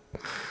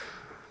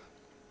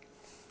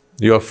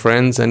 You are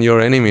friends and you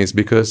are enemies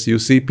because you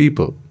see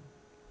people.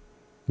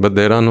 But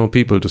there are no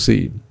people to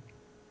see.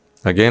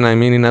 Again, I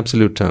mean in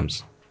absolute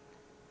terms.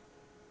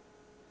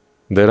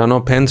 There are no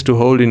pens to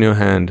hold in your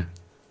hand.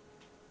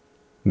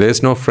 There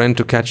is no friend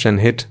to catch and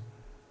hit.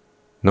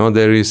 nor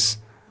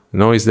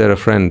is there a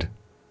friend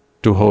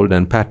to hold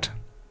and pat.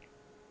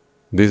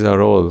 These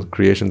are all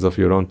creations of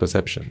your own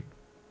perception.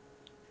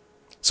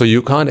 So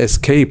you can't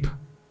escape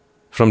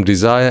from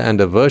desire and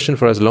aversion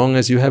for as long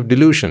as you have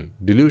delusion.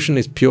 Delusion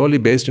is purely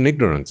based in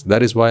ignorance.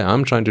 That is why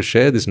I'm trying to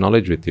share this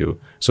knowledge with you,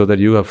 so that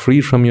you are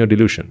free from your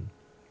delusion.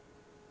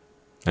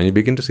 And you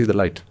begin to see the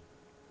light.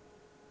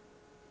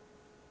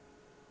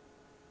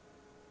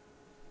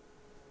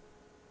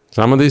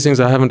 Some of these things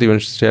I haven't even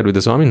shared with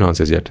the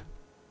Swaminathanas yet.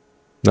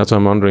 That's why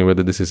I'm wondering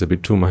whether this is a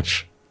bit too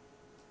much.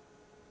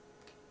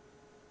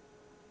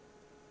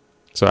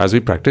 So as we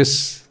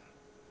practice,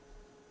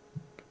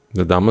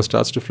 the Dhamma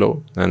starts to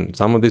flow, and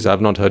some of this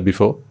I've not heard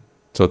before.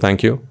 So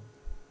thank you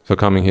for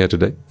coming here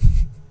today.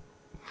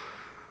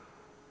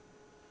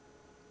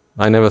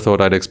 I never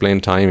thought I'd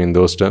explain time in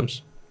those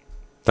terms.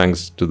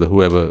 Thanks to the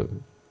whoever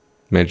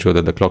made sure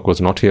that the clock was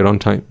not here on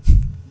time.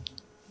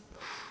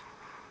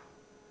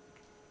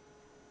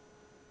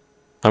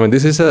 I mean,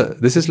 this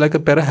is like a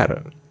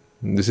perahara.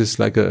 This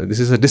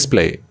is a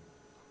display.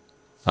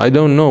 I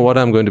don't know what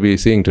I'm going to be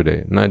seeing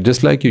today. Now,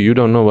 just like you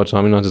don't know what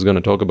Swaminathan is going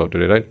to talk about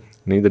today, right?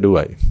 Neither do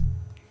I.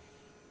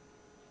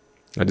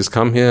 I just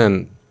come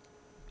here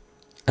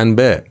and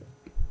bear,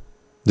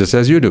 just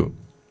as you do.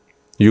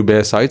 You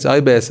bear sights, I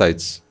bear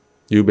sights.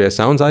 You bear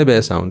sounds, I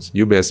bear sounds.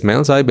 You bear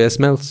smells, I bear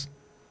smells.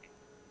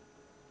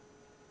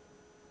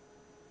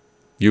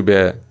 You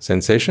bear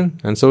sensation,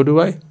 and so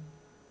do I.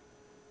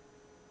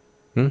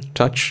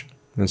 Touch,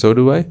 and so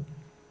do I.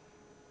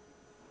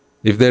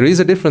 If there is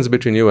a difference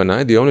between you and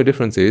I, the only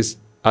difference is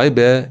I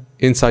bear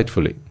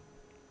insightfully.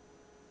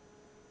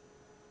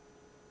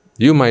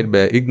 You might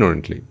bear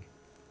ignorantly.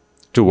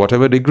 To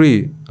whatever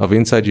degree of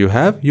insight you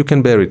have, you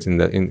can bear it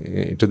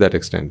to that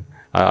extent.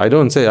 I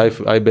don't say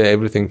I bear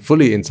everything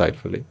fully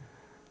insightfully.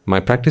 My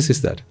practice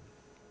is that.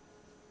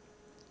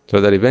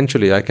 So that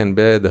eventually I can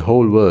bear the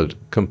whole world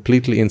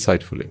completely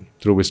insightfully,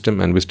 through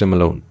wisdom and wisdom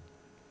alone.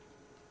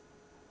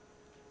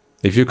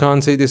 If you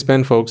can't see this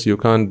pen, folks, you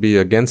can't be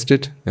against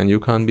it and you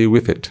can't be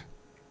with it.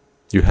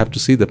 You have to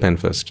see the pen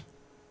first.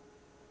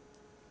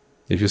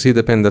 If you see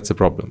the pen, that's a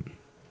problem.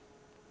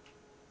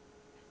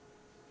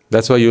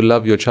 That's why you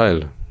love your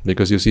child,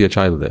 because you see a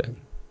child there.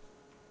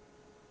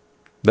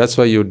 That's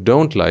why you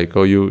don't like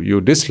or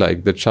you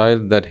dislike the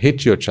child that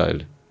hit your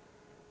child,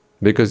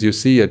 because you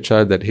see a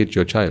child that hit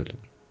your child.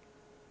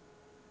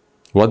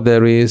 What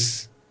there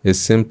is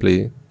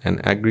simply an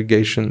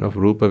aggregation of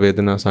Rupa,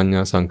 Vedana,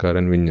 Sanya, Sankhara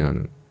and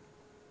Vijnana.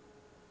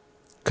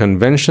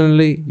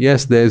 Conventionally,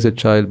 yes, there is a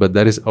child, but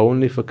that is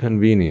only for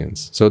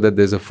convenience, so that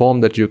there's a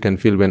form that you can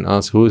fill when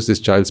asked, who is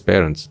this child's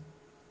parents?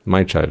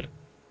 My child.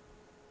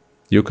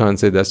 You can't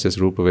say that's just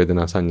Rupa,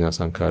 Vedana, Sanya,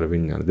 Sankhara,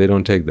 Vijnana. They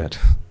don't take that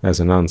as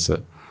an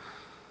answer.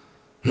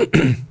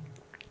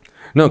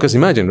 No, because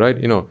imagine, right?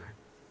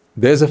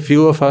 There's a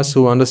few of us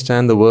who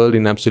understand the world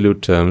in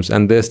absolute terms,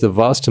 and there's the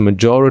vast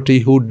majority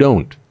who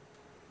don't.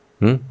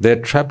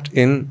 They're trapped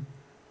in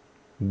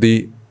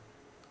the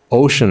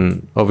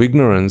ocean of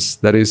ignorance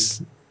that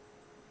is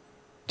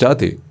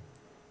jati.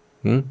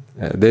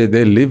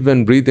 They live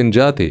and breathe in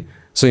jati.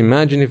 So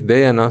imagine if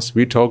they and us,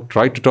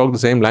 try to talk the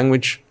same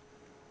language.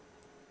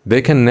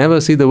 They can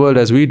never see the world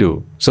as we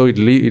do. So it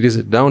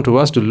is down to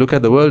us to look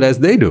at the world as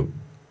they do.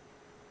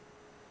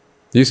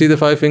 You see the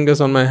 5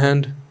 fingers on my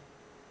hand?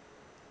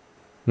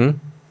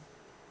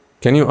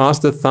 Can you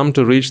ask the thumb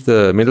to reach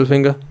the middle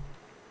finger?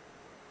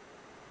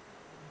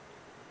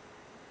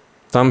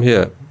 Thumb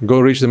here, go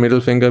reach the middle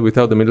finger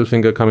without the middle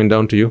finger coming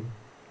down to you.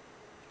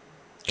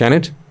 Can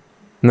it?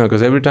 No,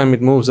 because every time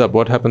it moves up,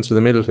 what happens to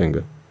the middle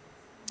finger?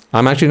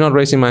 I'm actually not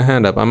raising my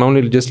hand up. I'm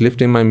only just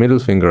lifting my middle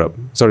finger up.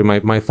 Sorry,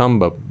 my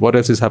thumb up. What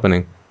else is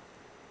happening?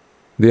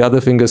 The other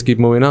fingers keep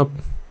moving up.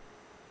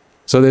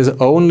 So there's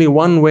only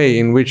one way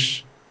in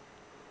which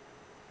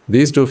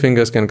these 2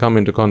 fingers can come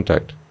into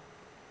contact.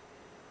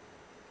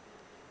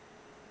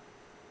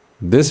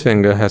 This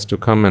finger has to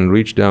come and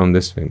reach down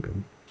this finger,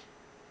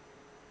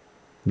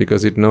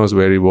 because it knows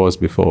where he was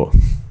before.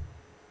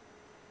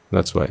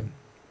 That's why.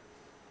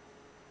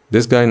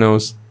 This guy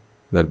knows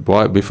that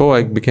before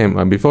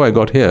I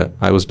got here,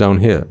 I was down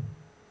here.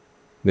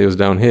 He was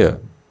down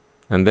here.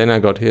 And then I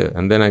got here,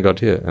 and then I got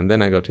here, and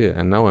then I got here,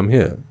 and now I'm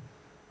here.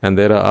 And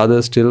there are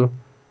others still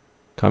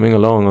coming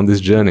along on this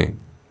journey.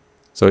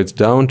 So it's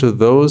down to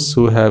those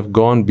who have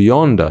gone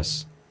beyond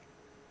us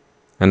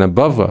and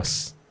above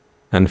us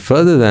and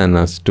further than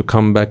us to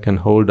come back and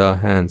hold our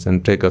hands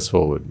and take us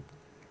forward.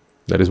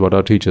 That is what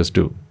our teachers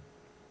do.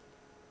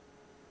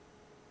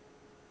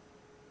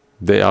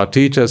 Our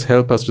teachers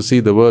help us to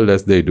see the world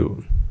as they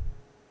do.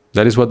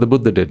 That is what the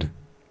Buddha did.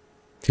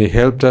 He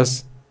helped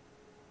us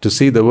to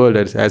see the world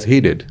as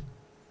he did.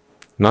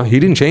 Now, he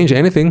didn't change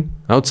anything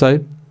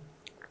outside.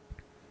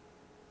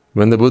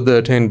 When the Buddha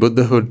attained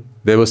Buddhahood,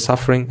 there was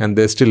suffering and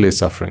there still is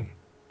suffering.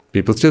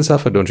 People still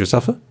suffer, don't you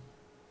suffer?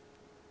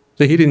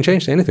 So he didn't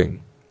change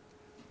anything.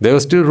 There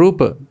was still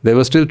Rupa. There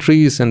were still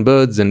trees and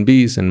birds and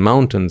bees and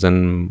mountains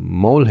and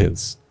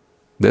molehills.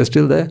 They're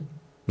still there.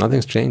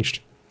 Nothing's changed.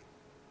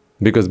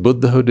 Because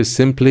Buddhahood is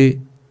simply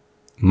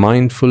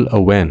mindful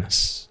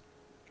awareness.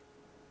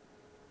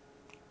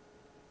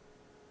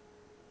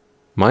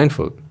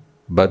 Mindful,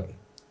 but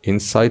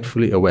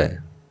insightfully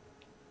aware.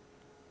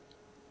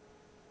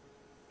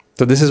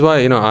 So this is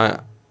why,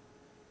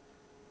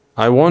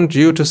 I want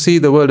you to see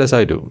the world as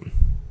I do.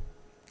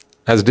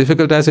 As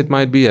difficult as it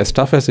might be, as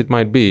tough as it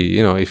might be,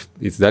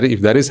 if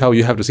that is how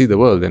you have to see the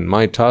world, then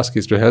my task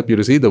is to help you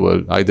to see the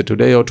world either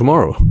today or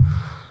tomorrow.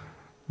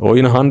 Or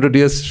 100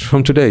 years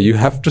from today. You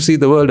have to see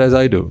the world as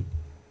I do.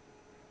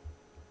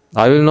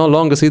 I will no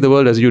longer see the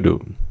world as you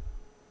do.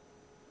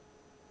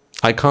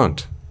 I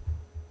can't.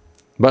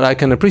 But I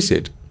can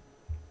appreciate.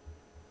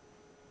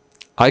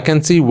 I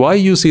can see why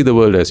you see the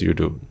world as you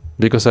do,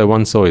 because I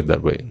once saw it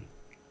that way.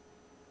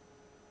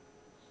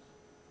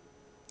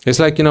 It's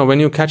like, when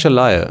you catch a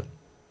liar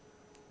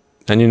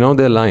and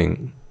they're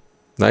lying,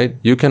 right?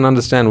 You can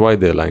understand why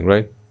they're lying,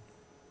 right?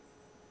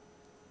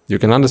 You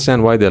can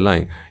understand why they're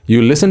lying.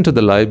 You listen to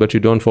the lie, but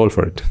you don't fall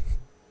for it.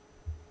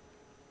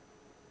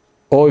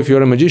 Or if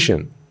you're a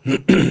magician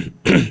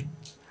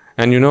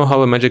and you know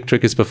how a magic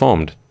trick is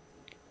performed,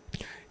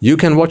 you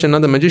can watch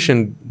another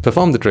magician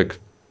perform the trick,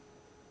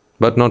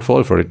 but not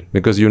fall for it,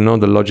 because you know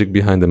the logic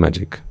behind the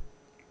magic.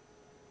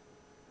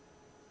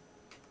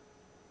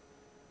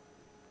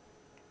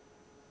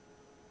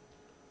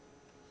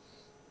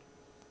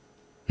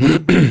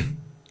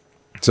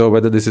 So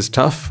whether this is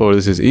tough or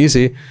this is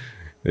easy,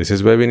 this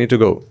is where we need to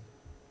go.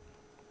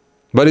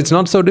 But it's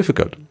not so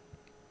difficult.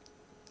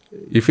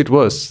 If it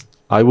was,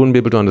 I wouldn't be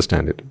able to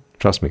understand it.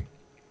 Trust me.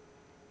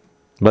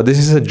 But this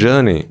is a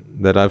journey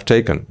that I've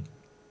taken.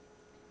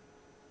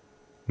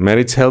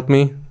 Merits help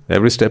me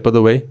every step of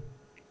the way.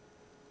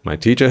 My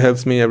teacher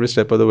helps me every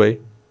step of the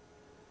way.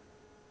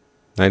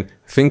 And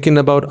thinking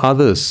about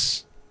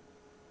others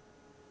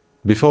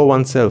before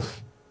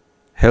oneself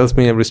helps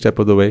me every step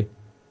of the way.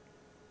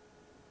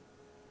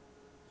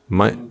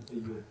 I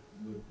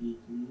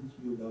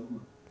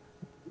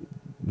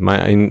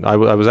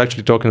was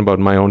actually talking about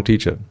my own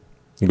teacher,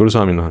 Guru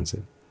Swami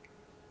Mahanse.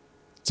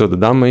 So the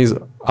Dhamma is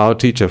our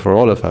teacher for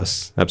all of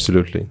us,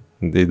 absolutely.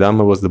 The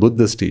Dhamma was the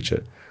Buddha's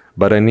teacher.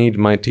 But I need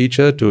my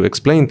teacher to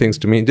explain things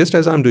to me, just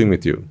as I'm doing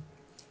with you.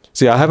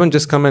 See, I haven't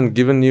just come and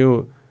given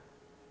you,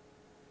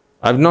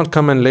 I've not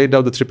come and laid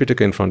out the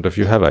Tripitaka in front of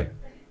you, have I?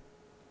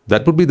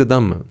 That would be the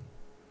Dhamma.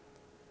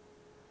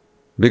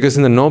 Because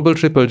in the Noble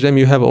Triple Gem,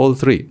 you have all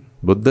three: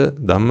 Buddha,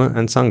 Dhamma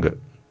and Sangha.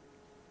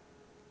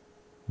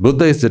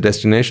 Buddha is the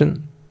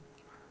destination,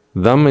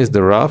 Dhamma is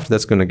the raft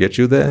that's going to get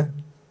you there,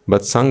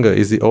 but Sangha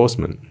is the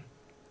oarsman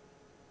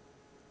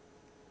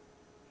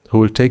who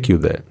will take you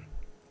there,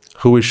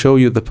 who will show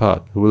you the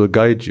path, who will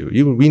guide you.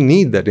 We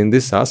need that in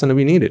this asana,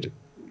 we need it.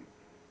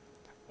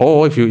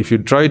 Or if you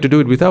try to do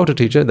it without a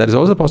teacher, that is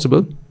also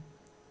possible.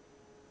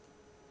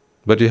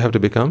 But you have to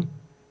become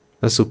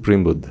a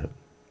Supreme Buddha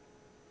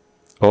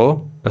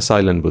or a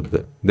silent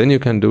Buddha. Then you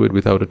can do it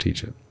without a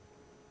teacher.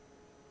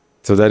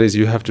 So that is,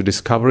 you have to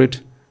discover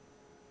it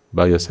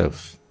by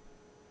yourself.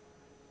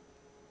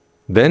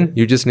 Then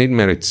you just need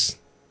merits.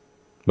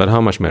 But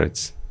how much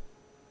merits?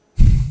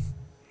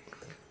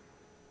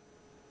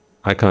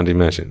 I can't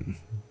imagine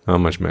how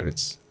much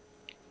merits.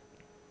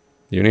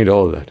 You need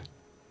all that.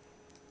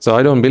 So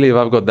I don't believe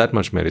I've got that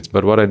much merits,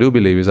 but what I do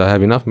believe is I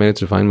have enough merits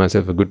to find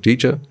myself a good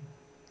teacher.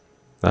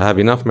 I have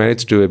enough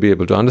merits to be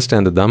able to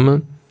understand the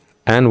Dhamma,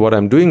 and what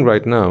I'm doing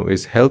right now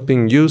is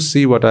helping you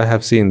see what I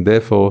have seen.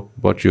 Therefore,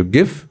 what you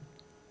give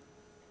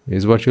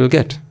is what you'll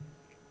get.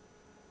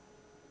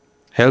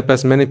 Help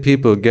as many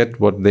people get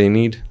what they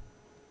need,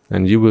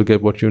 and you will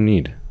get what you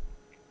need.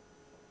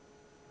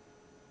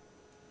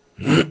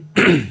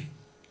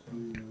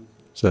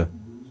 Sir?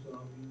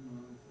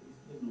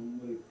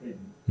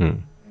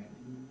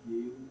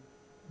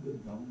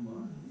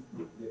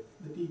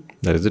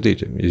 That is the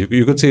teacher.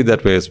 You could see it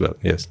that way as well.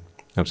 Yes,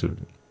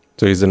 absolutely.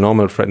 So he's a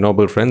noble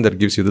friend that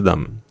gives you the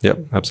Dhamma.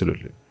 Yep,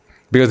 absolutely.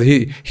 Because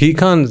he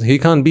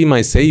can't be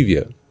my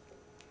savior.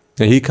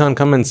 He can't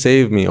come and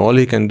save me. All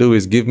he can do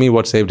is give me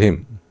what saved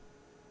him.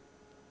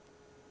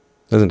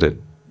 Isn't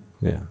it?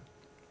 Yeah.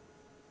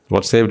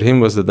 What saved him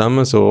was the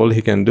Dhamma, so all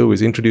he can do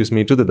is introduce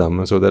me to the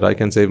Dhamma so that I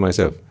can save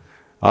myself.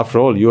 After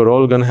all, you are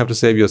all going to have to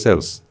save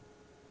yourselves.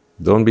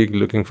 Don't be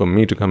looking for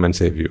me to come and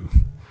save you.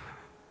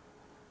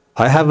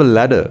 I have a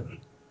ladder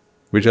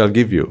which I'll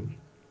give you.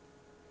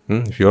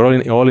 If you're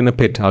all in a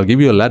pit, I'll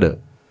give you a ladder.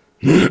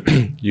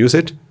 Use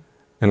it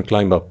and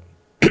climb up.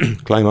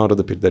 Climb out of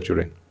the pit that you're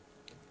in.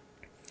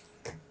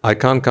 I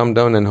can't come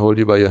down and hold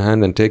you by your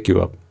hand and take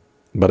you up.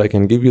 But I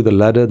can give you the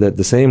ladder,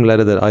 the same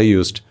ladder that I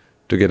used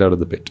to get out of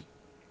the pit.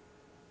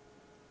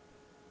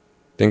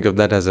 Think of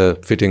that as a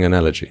fitting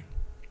analogy.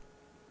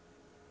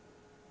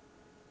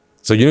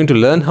 So you need to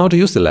learn how to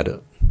use the ladder.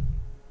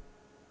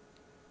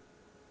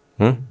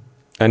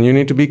 And you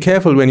need to be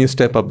careful when you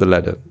step up the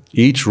ladder.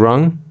 Each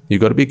rung, you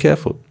got to be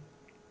careful.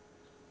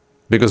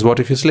 Because what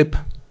if you slip?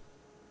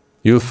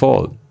 You'll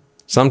fall.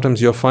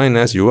 Sometimes you're fine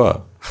as you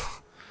are.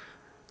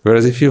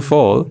 Whereas if you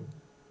fall,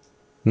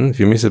 if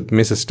you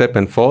miss a step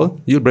and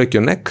fall, you'll break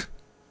your neck.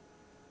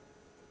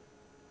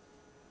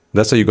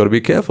 That's why you got to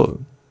be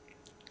careful.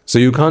 So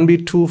you can't be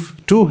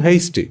too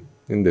hasty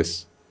in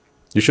this.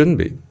 You shouldn't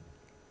be.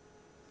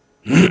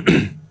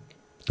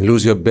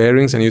 Lose your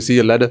bearings and you see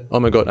a ladder. Oh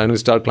my God, I need to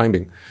start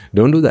climbing.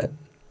 Don't do that.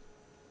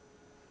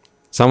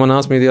 Someone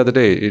asked me the other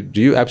day,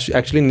 do you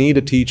actually need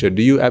a teacher?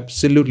 Do you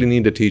absolutely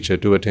need a teacher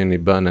to attain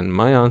Nibbana? And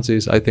my answer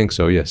is, I think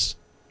so, yes.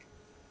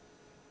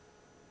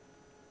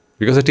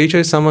 Because a teacher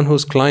is someone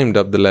who's climbed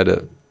up the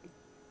ladder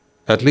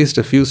at least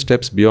a few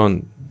steps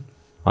beyond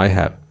I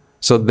have.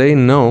 So they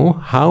know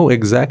how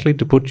exactly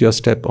to put your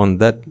step on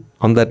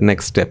that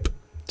next step.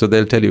 So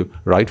they'll tell you,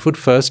 right foot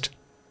first,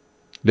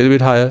 little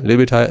bit higher,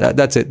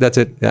 that's it,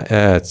 yeah,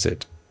 that's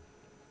it.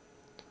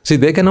 See,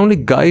 they can only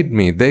guide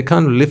me. They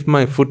can't lift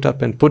my foot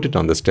up and put it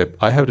on the step.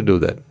 I have to do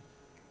that.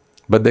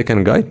 But they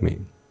can guide me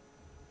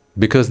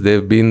because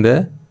they've been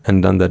there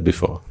and done that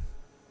before.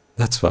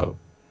 That's how.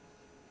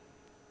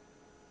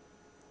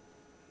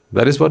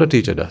 That is what a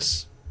teacher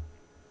does.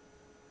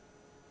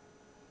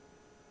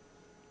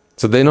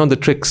 So they know the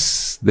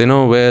tricks. They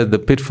know where the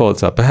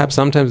pitfalls are. Perhaps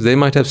sometimes they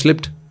might have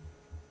slipped.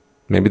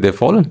 Maybe they've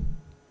fallen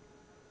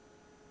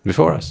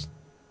before us.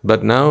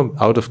 But now,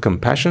 out of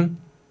compassion,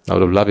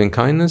 out of loving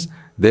kindness,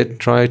 they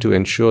try to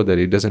ensure that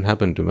it doesn't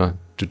happen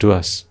to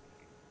us.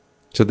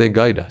 So they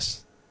guide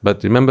us.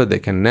 But remember, they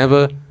can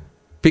never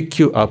pick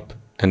you up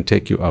and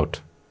take you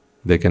out.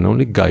 They can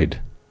only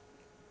guide.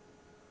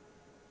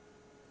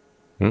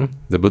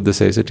 The Buddha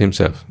says it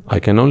himself. I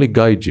can only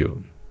guide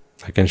you.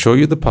 I can show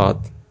you the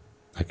path.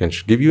 I can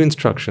give you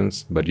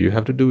instructions, but you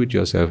have to do it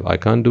yourself. I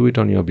can't do it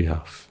on your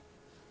behalf.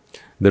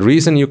 The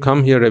reason you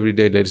come here every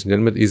day, ladies and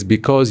gentlemen, is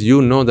because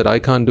you know that I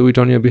can't do it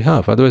on your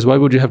behalf. Otherwise, why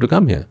would you have to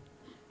come here?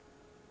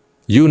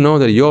 You know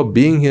that your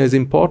being here is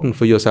important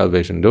for your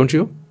salvation, don't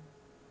you?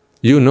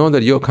 You know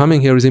that your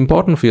coming here is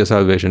important for your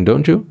salvation,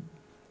 don't you?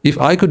 If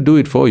I could do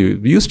it for you,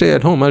 you stay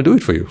at home, I'll do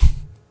it for you.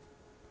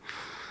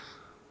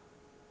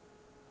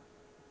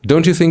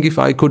 Don't you think if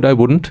I could, I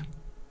wouldn't?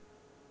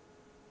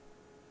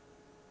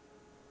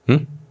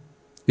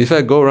 If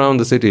I go around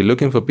the city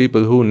looking for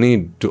people who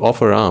need to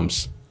offer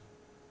alms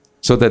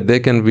so that they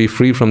can be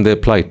free from their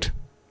plight,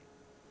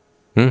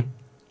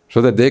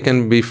 so that they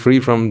can be free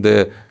from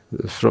their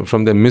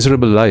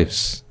miserable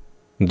lives,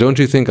 don't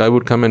you think I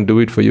would come and do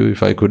it for you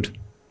if I could?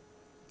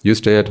 You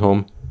stay at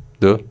home,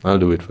 I'll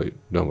do it for you,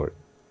 don't worry.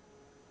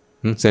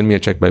 Send me a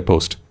check by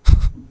post.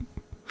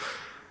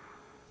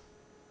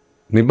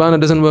 Nibbana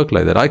doesn't work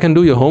like that. I can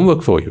do your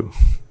homework for you,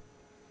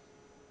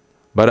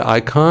 but I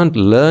can't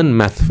learn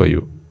math for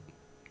you.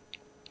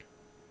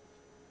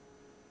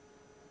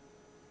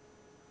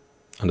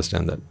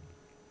 Understand that?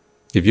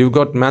 If you've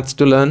got maths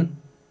to learn,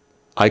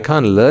 I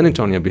can't learn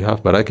it on your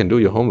behalf, but I can do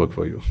your homework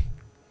for you.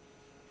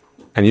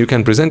 And you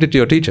can present it to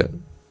your teacher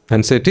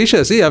and say,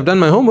 teacher, see, I've done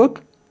my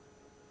homework.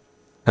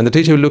 And the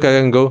teacher will look at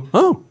it and go,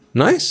 oh,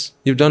 nice,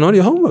 you've done all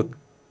your homework.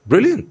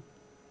 Brilliant.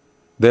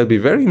 They'll be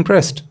very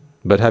impressed.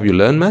 But have you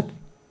learned math?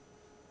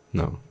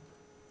 No.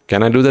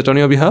 Can I do that on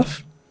your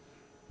behalf?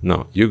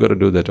 No, you got to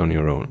do that on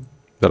your own.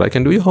 But I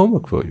can do your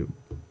homework for you.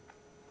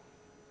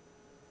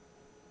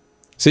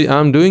 See,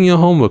 I'm doing your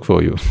homework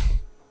for you.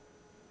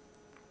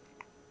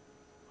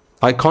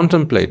 I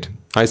contemplate.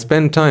 I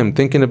spend time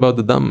thinking about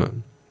the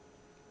Dhamma.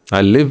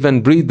 I live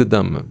and breathe the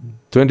Dhamma.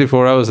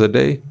 24 hours a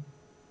day,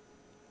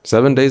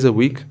 7 days a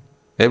week.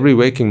 Every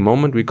waking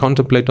moment we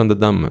contemplate on the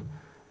Dhamma.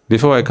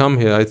 Before I come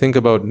here, I think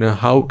about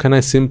how can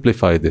I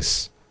simplify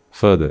this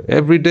further.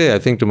 Every day I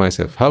think to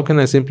myself, how can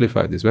I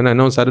simplify this? When I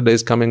know Saturday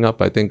is coming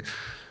up, I think,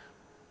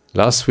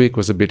 last week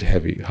was a bit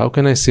heavy. How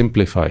can I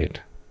simplify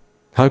it?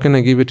 How can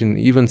I give it in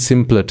even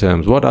simpler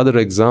terms? What other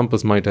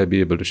examples might I be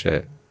able to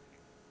share?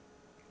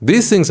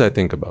 These things I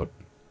think about.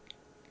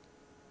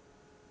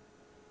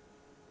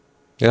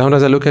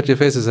 Sometimes I look at your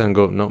faces and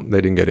go, no, they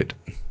didn't get it.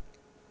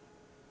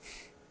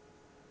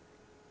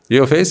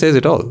 Your face says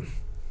it all.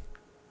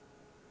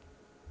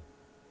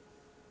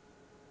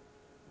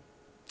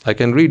 I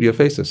can read your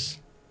faces.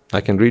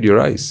 I can read your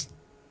eyes.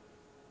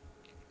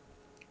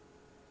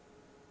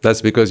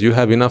 That's because you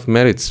have enough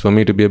merits for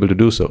me to be able to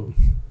do so.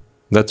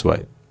 That's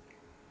why.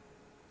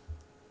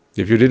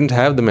 If you didn't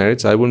have the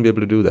merits, I wouldn't be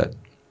able to do that.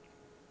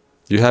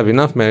 You have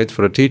enough merits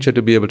for a teacher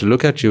to be able to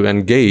look at you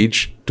and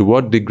gauge to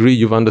what degree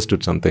you've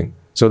understood something,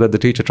 so that the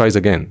teacher tries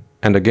again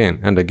and again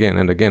and again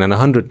and again and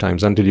 100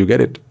 times until you get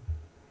it.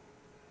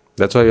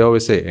 That's why we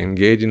always say,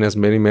 engage in as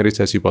many merits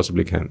as you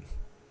possibly can.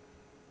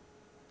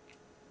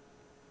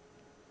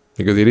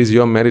 Because it is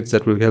your merits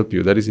that will help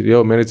you. That is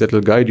your merits that will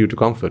guide you to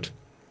comfort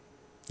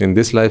in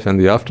this life and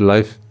the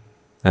afterlife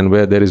and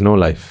where there is no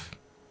life.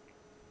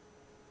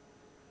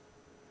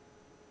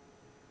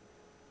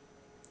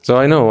 So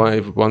I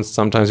know,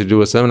 sometimes you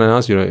do a sermon and I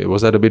ask you,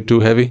 was that a bit too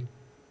heavy?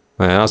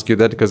 I ask you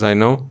that because I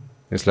know.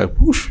 It's like,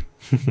 whoosh,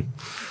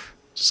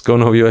 just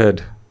going over your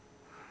head.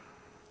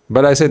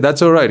 But I say,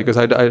 that's all right, because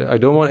I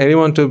don't want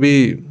anyone to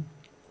be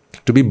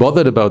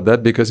bothered about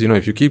that, because,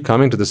 if you keep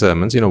coming to the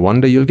sermons,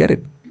 one day you'll get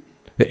it.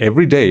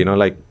 Every day,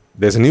 like,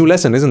 there's a new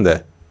lesson, isn't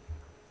there?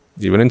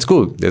 Even in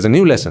school, there's a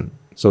new lesson.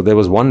 So there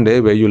was one day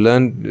where you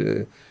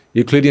learned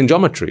Euclidean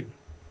geometry.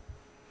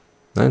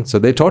 Right? So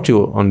they taught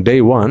you on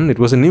day one, it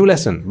was a new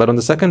lesson. But on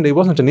the second day, it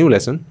wasn't a new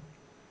lesson.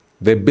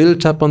 They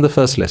built up on the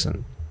first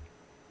lesson.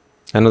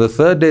 And on the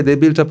third day, they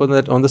built up on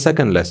that on the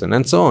second lesson,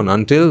 and so on,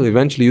 until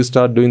eventually you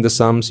start doing the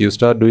sums, you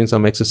start doing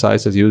some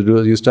exercises,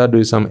 you start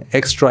doing some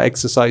extra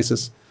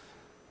exercises.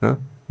 Huh?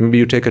 Maybe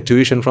you take a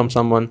tuition from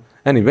someone,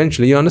 and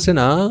eventually you understand,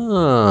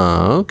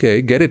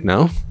 okay, get it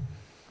now.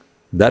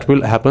 That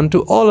will happen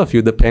to all of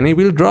you. The penny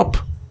will drop.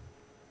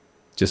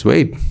 Just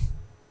wait.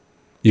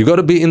 You got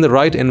to be in the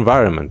right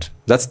environment.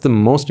 That's the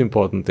most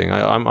important thing.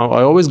 I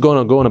always go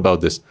on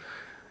about this.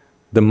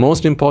 The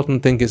most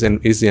important thing is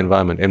the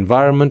environment.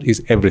 Environment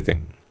is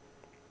everything.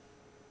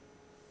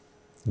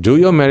 Do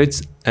your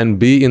merits and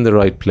be in the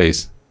right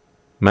place.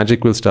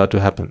 Magic will start to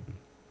happen.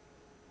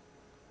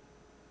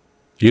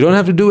 You don't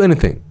have to do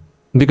anything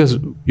because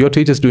your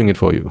teacher's doing it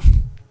for you.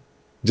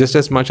 Just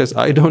as much as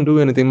I don't do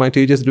anything, my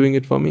teacher's doing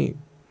it for me.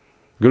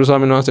 Guru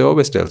Swami Namaste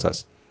always tells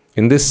us,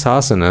 in this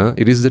sasana,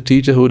 it is the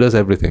teacher who does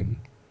everything.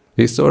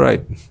 He's so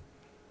right.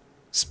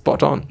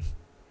 Spot on.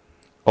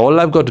 All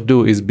I've got to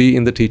do is be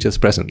in the teacher's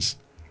presence.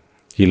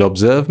 He'll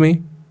observe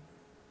me.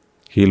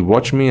 He'll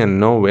watch me and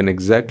know when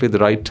exactly the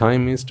right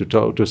time is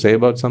to say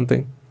about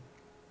something.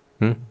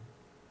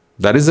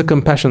 That is the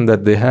compassion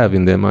that they have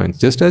in their minds,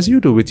 just as you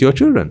do with your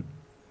children.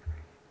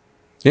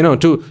 You know,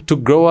 to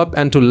grow up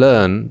and to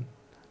learn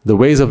the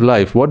ways of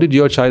life, what did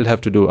your child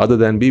have to do other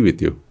than be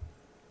with you?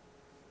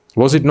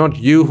 Was it not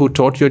you who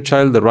taught your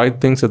child the right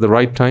things at the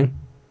right time?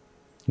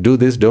 Do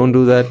this, don't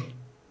do that.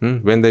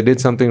 When they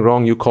did something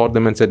wrong, you caught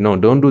them and said, no,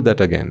 don't do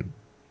that again.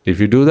 If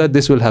you do that,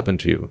 this will happen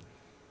to you.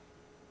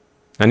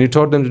 And you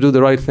taught them to do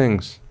the right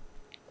things.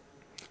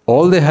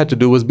 All they had to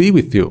do was be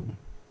with you.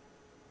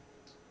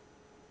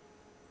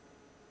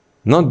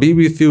 Not be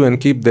with you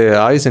and keep their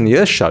eyes and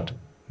ears shut.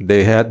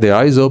 They had their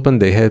eyes open,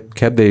 they had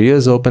kept their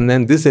ears open,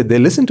 and they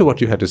listened to what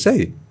you had to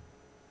say.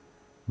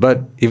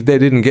 But if they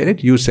didn't get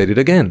it, you said it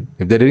again.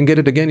 If they didn't get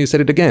it again, you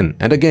said it again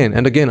and again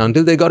and again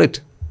until they got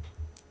it.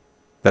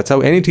 That's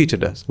how any teacher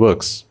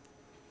works.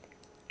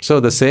 So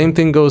the same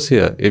thing goes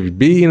here. If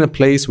be in a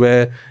place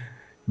where,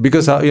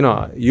 because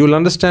you'll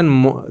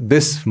understand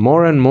this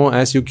more and more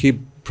as you keep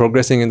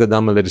progressing in the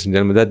Dhamma, ladies and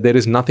gentlemen, that there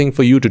is nothing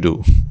for you to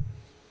do.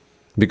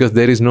 Because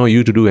there is no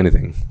you to do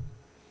anything.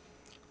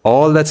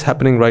 All that's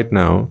happening right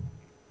now,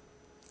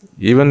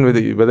 even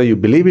whether you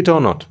believe it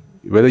or not,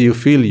 whether you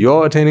feel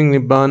you're attaining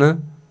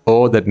Nibbana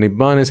or that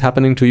Nibbana is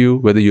happening to you,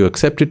 whether you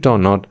accept it or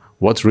not,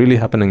 what's really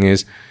happening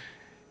is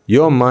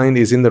your mind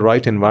is in the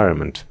right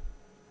environment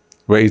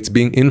where it's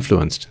being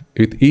influenced.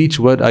 With each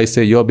word I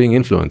say, you're being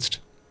influenced.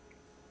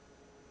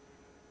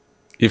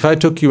 If I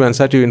took you and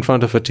sat you in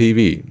front of a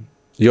TV,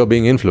 you're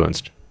being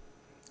influenced.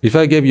 If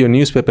I gave you a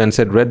newspaper and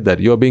said, read that,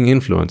 you're being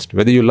influenced.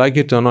 Whether you like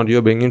it or not,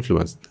 you're being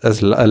influenced.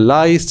 As a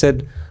lie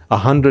said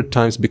 100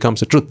 times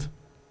becomes a truth.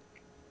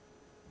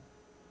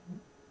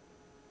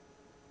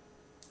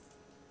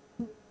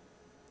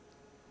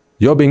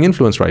 You're being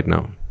influenced right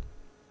now.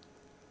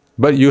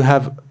 But you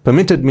have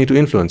permitted me to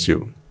influence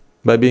you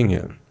by being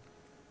here.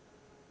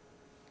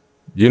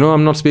 You know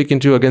I'm not speaking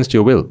to you against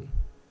your will.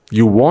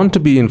 You want to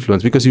be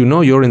influenced because you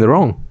know you're in the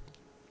wrong.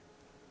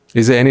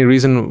 Is there any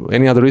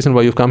other reason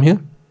why you've come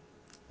here?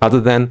 Other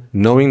than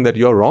knowing that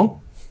you're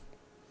wrong?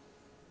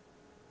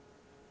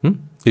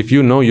 If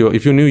you knew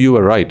you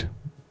were right,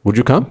 would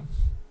you come?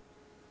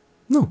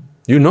 No.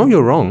 You know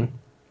you're wrong.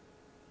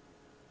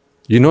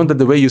 You know that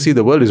the way you see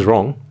the world is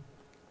wrong.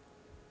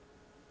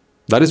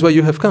 That is why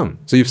you have come.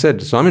 So you've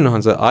said, Swami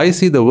Nahansa, I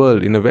see the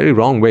world in a very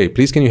wrong way.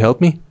 Please, can you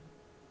help me?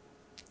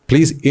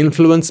 Please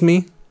influence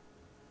me.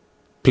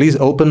 Please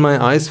open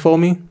my eyes for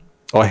me.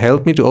 Or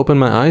help me to open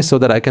my eyes so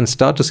that I can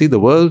start to see the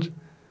world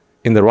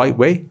in the right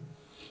way.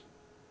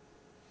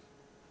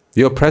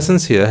 Your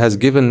presence here has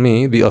given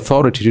me the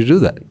authority to do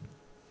that.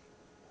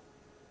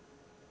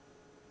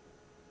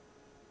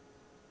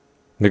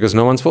 Because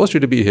no one's forced you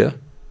to be here.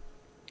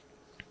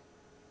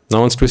 No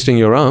one's twisting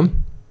your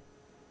arm.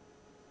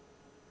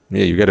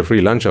 Yeah, you get a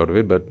free lunch out of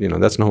it, but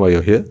that's not why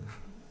you're here.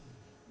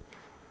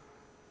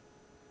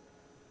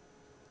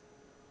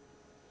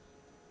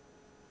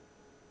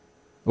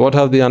 What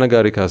have the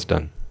Anagarikas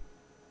done?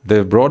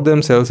 They've brought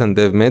themselves and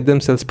they've made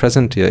themselves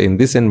present here in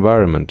this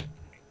environment.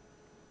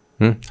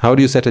 How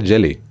do you set a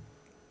jelly?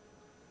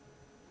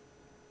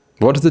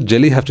 What does the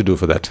jelly have to do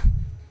for that?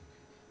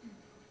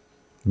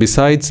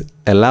 Besides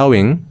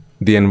allowing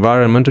the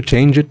environment to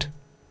change it.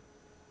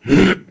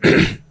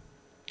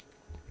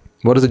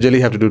 What does the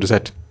jelly have to do to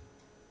set?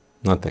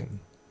 Nothing.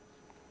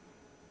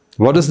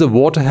 What does the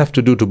water have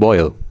to do to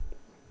boil?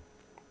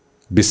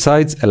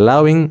 Besides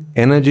allowing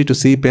energy to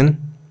seep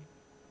in.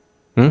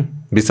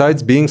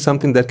 Besides being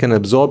something that can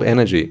absorb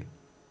energy.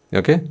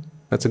 Okay?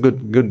 That's a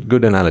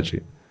good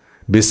analogy.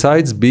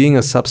 Besides being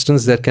a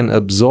substance that can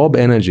absorb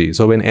energy.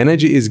 So when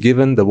energy is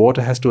given, the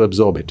water has to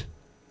absorb it.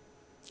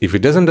 If it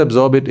doesn't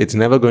absorb it, it's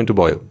never going to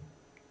boil.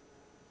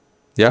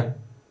 Yeah?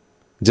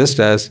 Just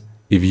as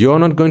if you're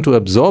not going to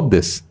absorb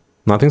this,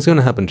 nothing's going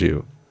to happen to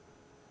you.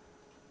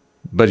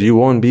 But you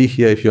won't be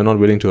here if you're not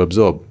willing to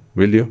absorb,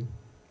 will you?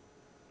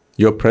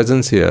 Your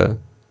presence here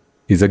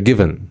is a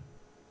given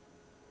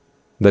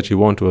that you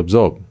want to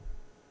absorb.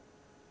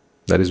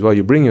 That is why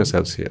you bring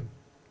yourselves here.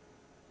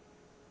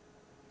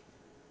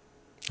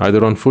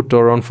 Either on foot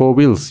or on four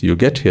wheels, you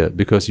get here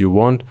because you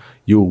want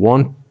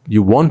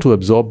to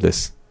absorb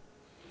this.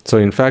 So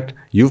in fact,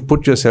 you've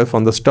put yourself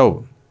on the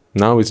stove.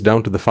 Now it's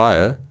down to the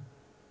fire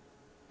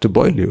to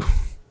boil you.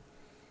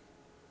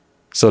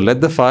 So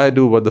let the fire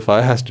do what the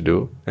fire has to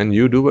do, and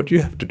you do what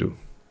you have to do.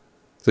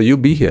 So you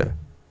be here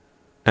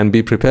and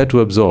be prepared to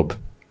absorb.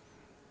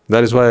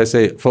 That is why I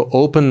say, for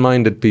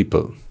open-minded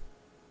people,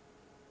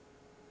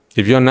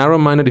 if you're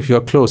narrow-minded, if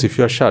you're close, if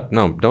you're shut,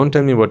 no, don't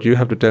tell me what you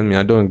have to tell me.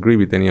 I don't agree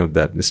with any of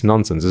that. It's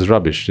nonsense. It's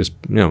rubbish. Just,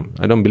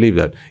 I don't believe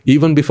that.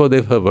 Even before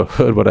they've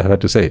heard what I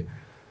had to say.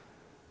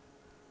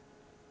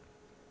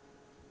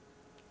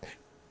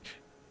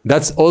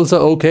 That's also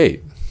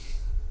okay.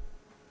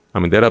 I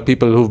mean, there are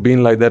people who've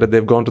been like that, and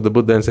they've gone to the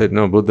Buddha and said,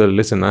 no, Buddha,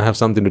 listen, I have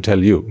something to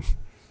tell you.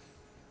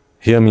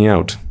 Hear me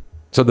out.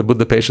 So the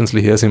Buddha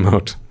patiently hears him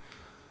out.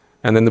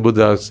 And then the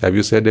Buddha asks, have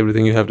you said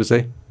everything you have to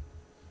say?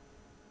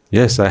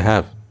 Yes, I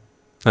have.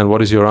 And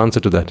what is your answer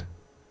to that?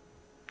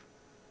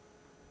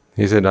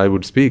 He said, I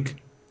would speak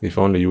if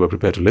only you were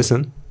prepared to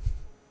listen.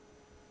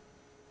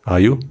 Are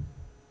you?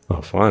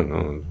 Oh, fine.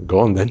 Oh, go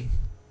on then.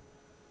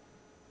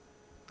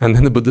 And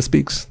then the Buddha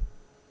speaks.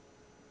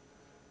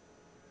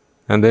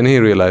 And then he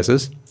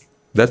realizes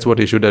that's what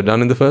he should have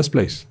done in the first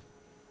place.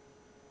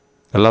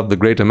 Allow the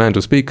greater man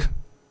to speak.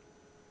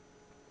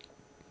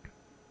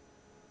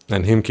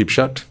 And him keep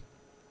shut.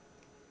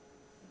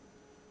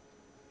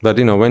 But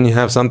when you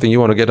have something you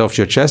want to get off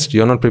your chest,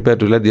 you're not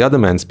prepared to let the other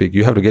man speak.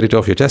 You have to get it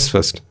off your chest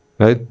first,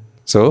 right?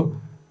 So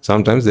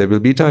sometimes there will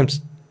be times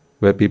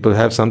where people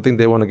have something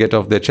they want to get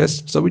off their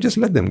chest. So we just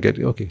let them get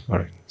it. Okay, all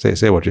right.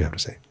 Say what you have to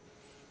say.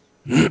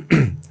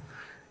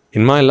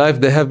 In my life,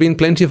 there have been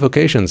plenty of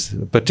occasions,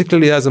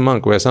 particularly as a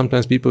monk, where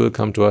sometimes people will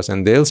come to us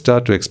and they'll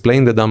start to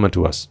explain the Dhamma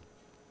to us.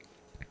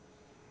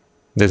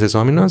 They say,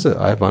 Swaminatha,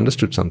 I've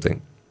understood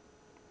something.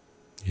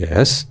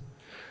 Yes.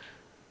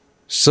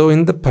 So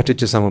in the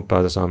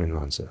Paticcasamuppada,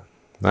 Swaminatha,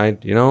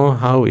 right? You know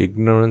how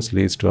ignorance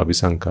leads to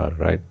abhisankara,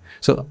 right?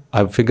 So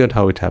I've figured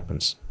how it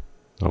happens.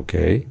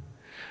 Okay.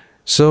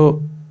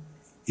 So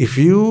if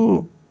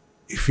you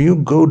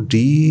go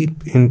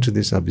deep into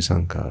this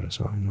abhisankara,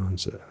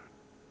 Swaminatha,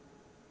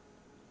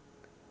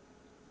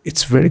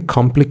 it's very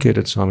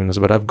complicated,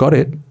 Swaminatha, but I've got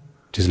it.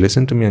 Just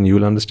listen to me and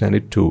you'll understand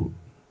it too.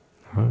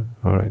 All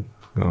right.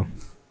 Go.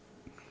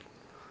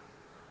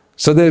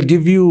 So they'll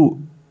give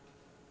you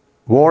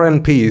War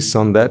and Peace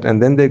on that,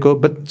 and then they go,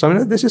 but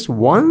Swaminatha, there's just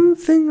one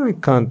thing I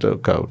can't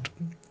work out,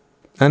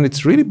 and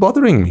it's really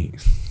bothering me.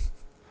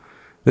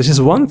 There's just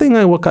one thing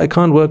I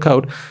can't work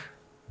out.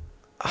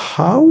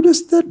 How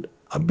does that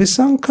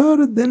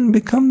abhisankara then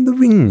become the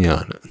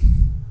vijnana?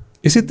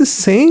 Is it the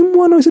same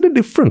one or is it a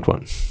different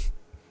one?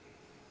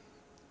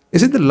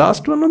 Is it the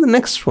last one or the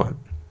next one?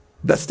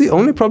 That's the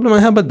only problem I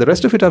have, but the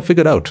rest of it I've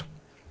figured out.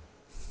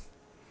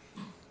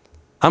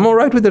 I'm all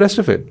right with the rest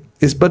of it.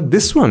 But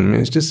this one,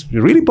 it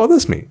really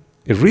bothers me.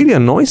 It really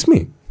annoys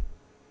me.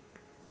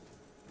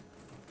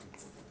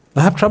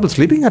 I have trouble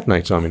sleeping at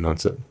night,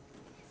 Swaminatha.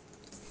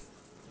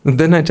 And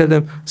then I tell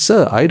them,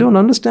 sir, I don't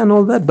understand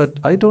all that, but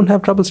I don't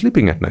have trouble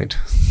sleeping at night.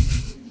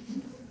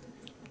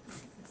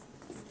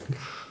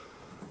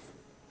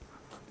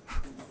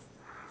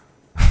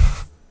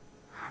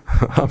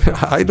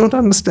 I don't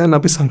understand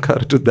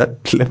abhisankara to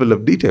that level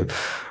of detail,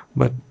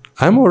 but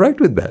I'm all right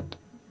with that.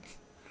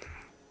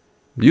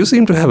 You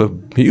seem to have a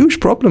huge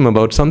problem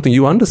about something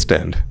you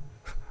understand.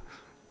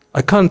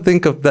 I can't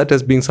think of that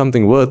as being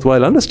something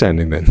worthwhile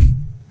understanding then.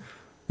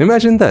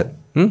 Imagine that.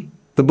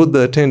 The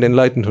Buddha attained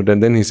enlightenment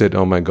and then he said,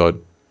 oh my God,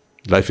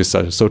 life is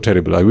so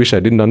terrible. I wish I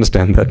didn't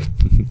understand that.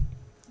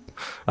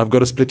 I've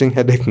got a splitting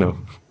headache now.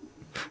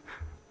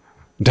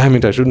 Damn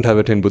it, I shouldn't have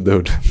attained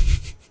Buddhahood.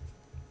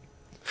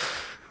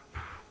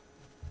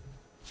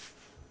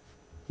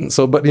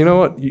 So, but you know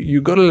what?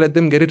 You got to let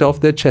them get it off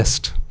their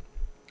chest.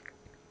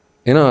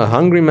 A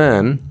hungry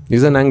man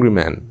is an angry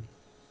man.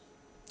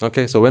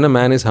 Okay, so when a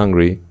man is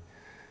hungry,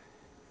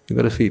 you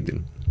got to feed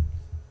him.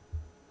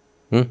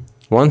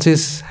 Once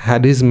he's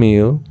had his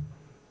meal,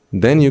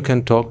 then you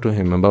can talk to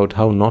him about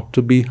how not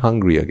to be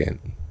hungry again.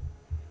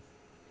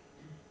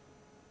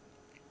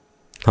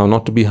 How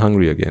not to be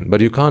hungry again.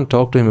 But you can't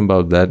talk to him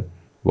about that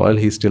while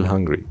he's still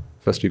hungry.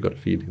 First you got to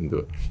feed him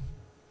though.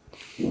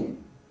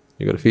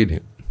 You got to feed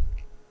him.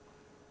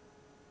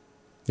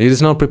 He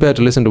is not prepared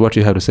to listen to what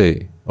you have to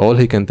say. All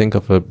he can think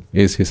of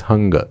is his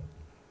hunger.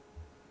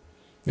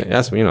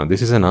 Yes,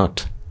 this is an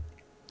art,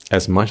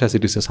 as much as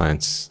it is a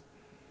science.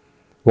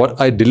 What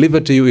I deliver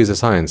to you is a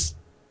science,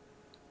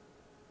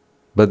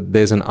 but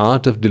there's an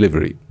art of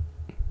delivery.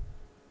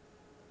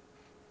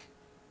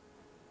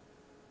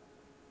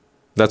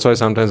 That's why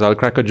sometimes I'll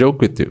crack a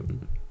joke with you.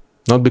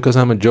 Not because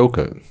I'm a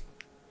joker.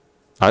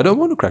 I don't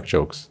want to crack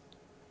jokes.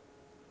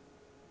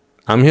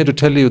 I'm here to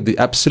tell you the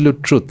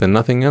absolute truth and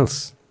nothing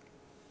else.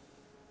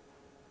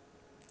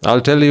 I'll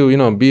tell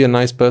you, be a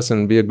nice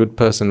person, be a good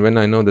person when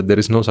I know that there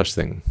is no such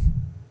thing.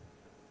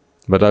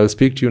 But I will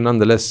speak to you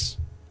nonetheless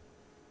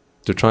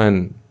to try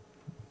and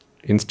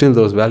instill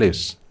those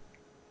values,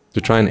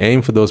 to try and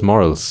aim for those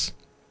morals.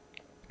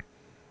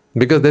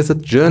 Because there's a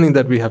journey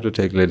that we have to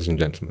take, ladies and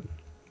gentlemen.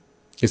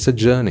 It's a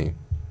journey.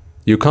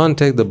 You can't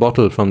take the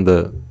bottle from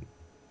the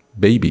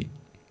baby.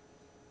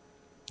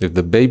 If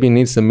the baby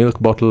needs the milk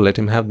bottle, let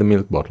him have the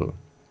milk bottle.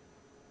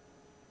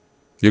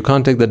 You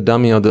can't take the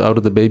dummy out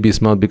of the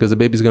baby's mouth because the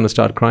baby's going to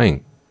start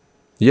crying.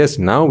 Yes,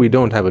 now we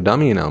don't have a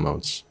dummy in our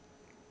mouths.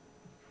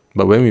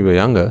 But when we were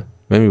younger,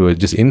 when we were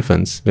just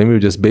infants, when we were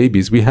just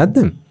babies, we had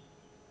them.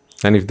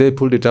 And if they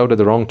pulled it out at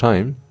the wrong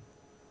time,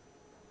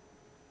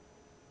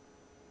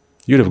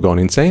 you'd have gone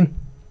insane.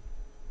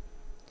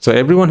 So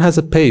everyone has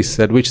a pace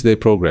at which they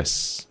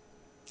progress.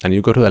 And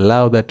you've got to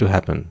allow that to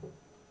happen.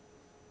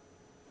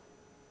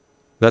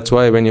 That's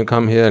why when you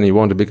come here and you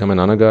want to become an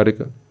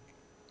anagarika,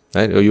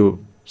 right? Or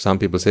some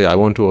people say, I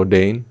want to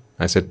ordain.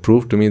 I said,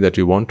 prove to me that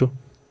you want to.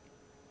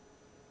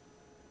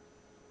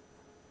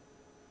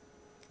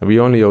 We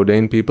only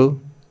ordain people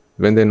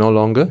when they no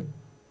longer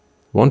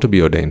want to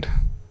be ordained.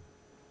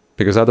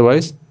 Because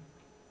otherwise,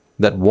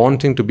 that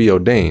wanting to be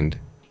ordained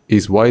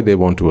is why they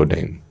want to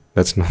ordain.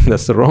 That's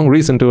the wrong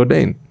reason to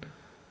ordain.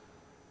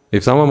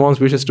 If someone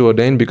wishes to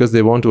ordain because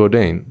they want to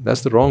ordain,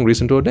 that's the wrong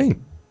reason to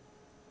ordain.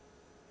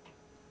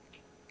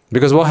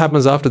 Because what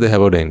happens after they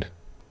have ordained?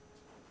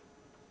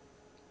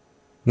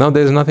 Now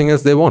there's nothing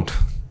else they want.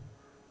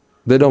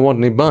 They don't want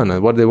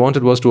Nibbana. What they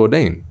wanted was to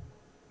ordain.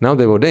 Now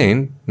they've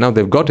ordained. Now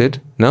they've got it.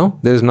 Now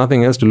there's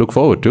nothing else to look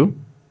forward to.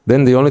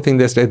 Then the only thing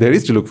they say there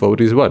is to look forward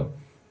to is what?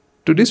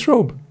 To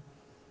disrobe.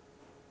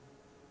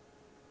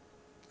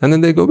 And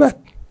then they go back.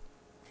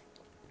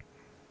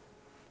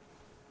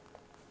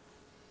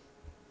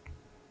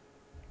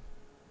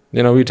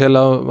 We tell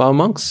our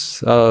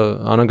monks,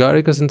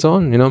 anagarikas and so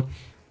on,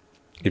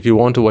 if you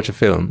want to watch a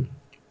film,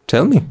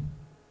 tell me.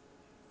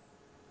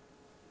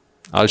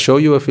 I'll show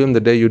you a film the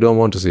day you don't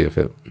want to see a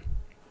film.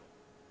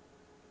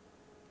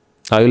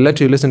 I'll let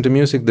you listen to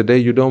music the day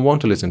you don't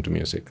want to listen to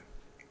music.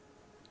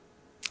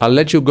 I'll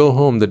let you go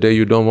home the day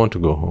you don't want to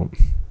go home.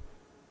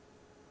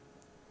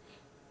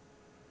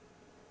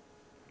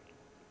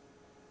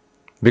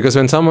 Because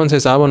when someone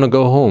says, I want to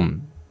go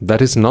home,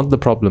 that is not the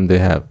problem they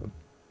have.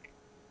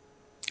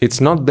 It's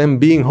not them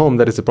being home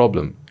that is the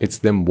problem. It's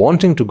them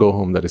wanting to go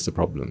home that is the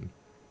problem.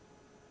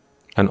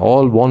 And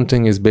all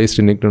wanting is based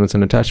in ignorance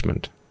and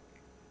attachment.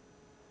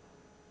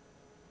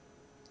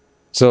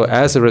 So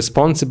as a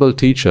responsible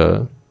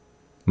teacher,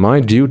 my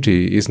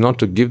duty is not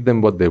to give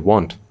them what they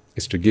want,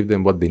 it's to give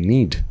them what they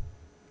need.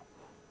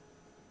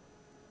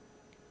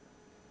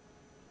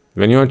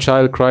 When your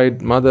child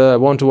cried, Mother, I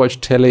want to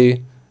watch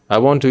telly, I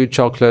want to eat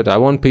chocolate, I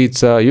want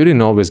pizza, you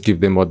didn't always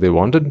give them what they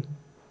wanted.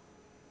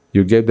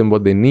 You gave them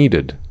what they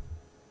needed.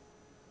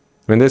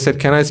 When they said,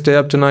 can I stay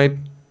up tonight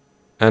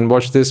and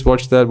watch this,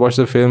 watch that, watch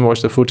the film,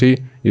 watch the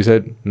footy? You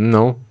said,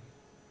 no.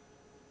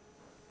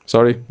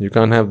 Sorry, you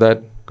can't have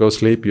that. Go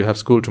sleep, you have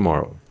school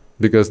tomorrow.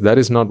 Because that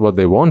is not what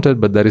they wanted,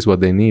 but that is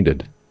what they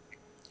needed.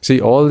 See,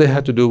 all they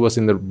had to do was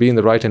be in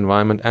the right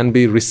environment and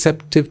be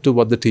receptive to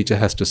what the teacher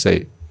has to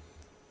say.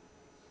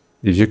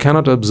 If you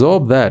cannot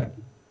absorb that,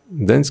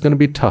 then it's going to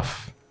be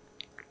tough.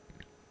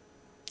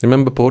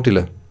 Remember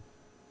Potila?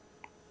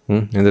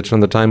 And that's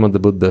from the time of the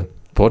Buddha.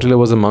 Potila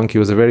was a monk. He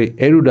was a very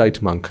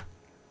erudite monk.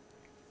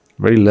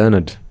 Very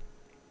learned.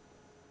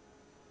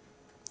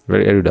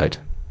 Very erudite.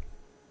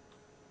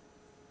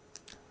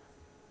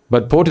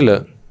 But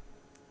Potila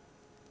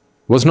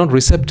was not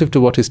receptive to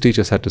what his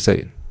teachers had to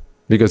say,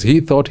 because he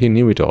thought he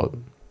knew it all.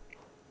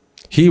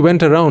 He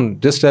went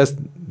around, just as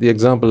the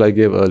example I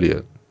gave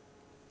earlier.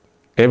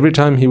 Every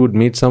time he would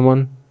meet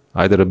someone,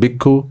 either a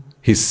bhikkhu,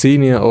 his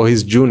senior or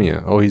his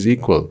junior or his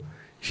equal,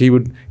 he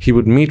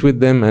would meet with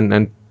them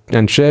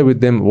and share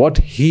with them what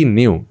he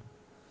knew.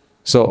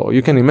 So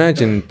you can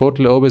imagine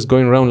Potila always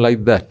going around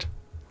like that.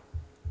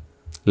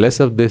 Less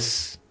of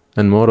this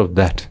and more of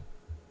that.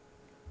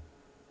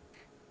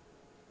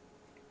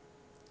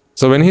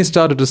 So when he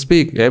started to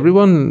speak,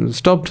 everyone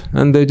stopped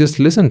and they just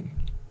listened,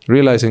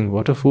 realizing,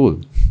 what a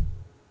fool.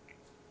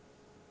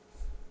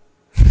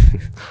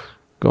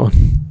 Go on.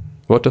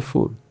 What a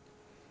fool.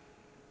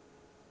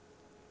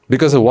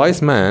 Because a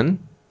wise man,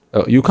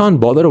 you can't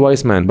bother a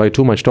wise man by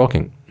too much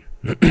talking.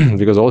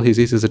 Because all he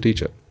sees is a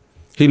teacher.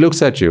 He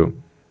looks at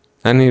you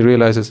and he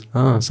realizes,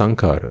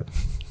 sankhara.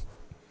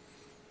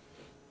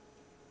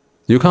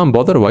 You can't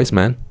bother a wise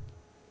man.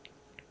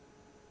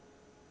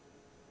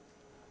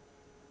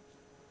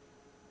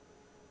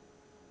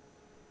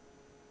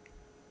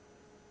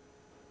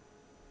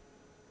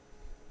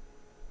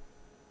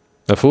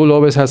 A fool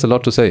always has a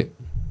lot to say.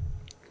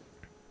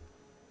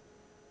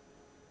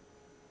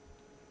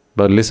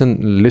 But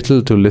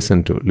little to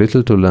listen to,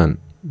 little to learn.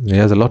 He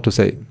has a lot to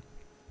say.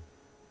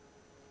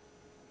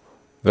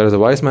 Whereas a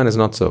wise man is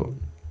not so.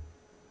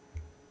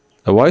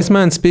 A wise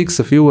man speaks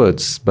a few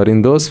words, but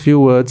in those few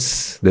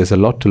words, there's a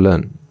lot to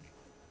learn.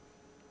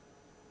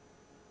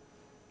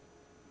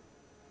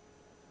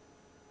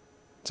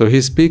 So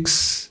he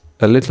speaks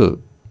a little,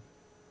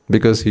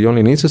 because he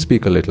only needs to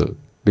speak a little.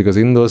 Because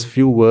in those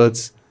few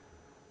words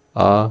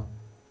are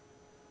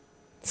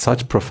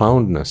such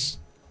profoundness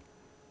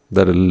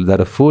that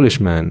a foolish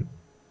man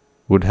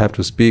would have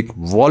to speak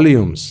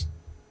volumes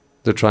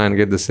to try and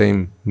get the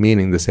same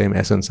meaning, the same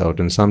essence out.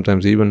 And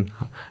sometimes even,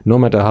 no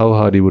matter how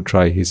hard he would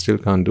try, he still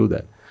can't do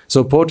that.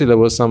 So Potila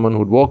was someone who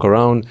would walk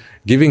around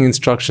giving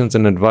instructions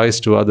and advice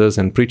to others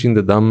and preaching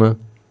the Dhamma.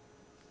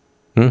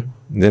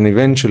 Then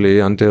eventually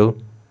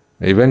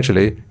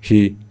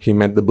he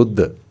met the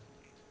Buddha.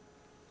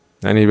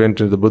 And he went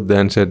to the Buddha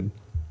and said,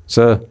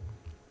 "Sir,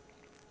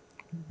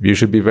 you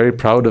should be very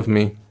proud of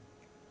me.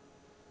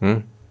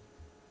 I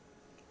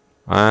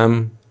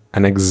am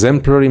an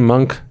exemplary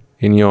monk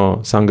in your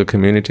Sangha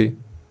community.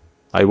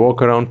 I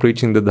walk around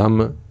preaching the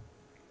Dhamma.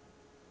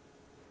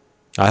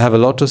 I have a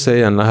lot to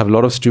say, and I have a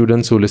lot of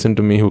students who listen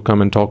to me, who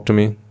come and talk to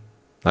me.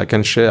 I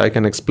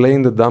can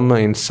explain the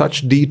Dhamma in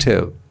such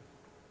detail.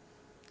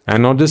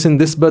 And not just in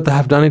this birth, I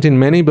have done it in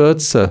many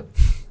births, sir."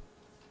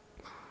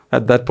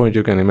 At that point,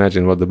 you can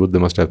imagine what the Buddha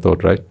must have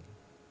thought, right?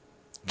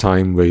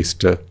 Time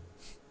waster.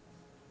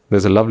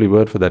 There's a lovely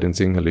word for that in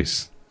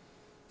Sinhalese.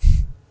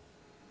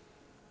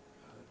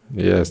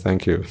 Yes,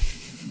 thank you.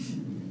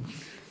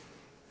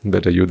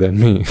 Better you than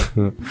me.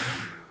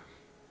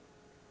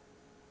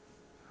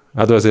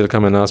 Otherwise, they'll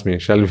come and ask me,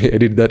 "Shall we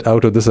edit that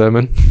out of the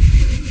sermon?"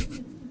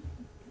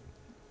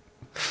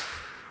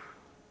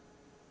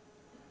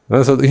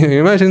 So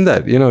imagine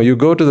that. You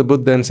go to the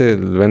Buddha and say,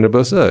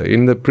 "Venerable sir,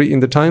 in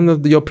the time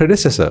of your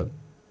predecessor,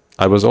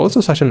 I was also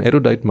such an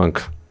erudite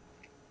monk.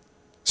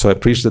 So I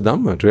preached the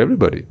Dhamma to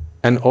everybody.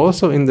 And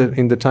also in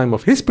the time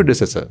of his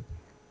predecessor,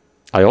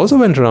 I also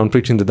went around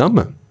preaching the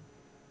Dhamma."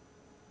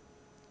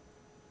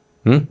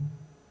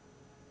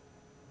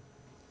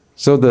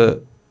 So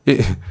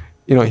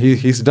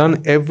he's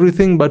done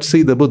everything but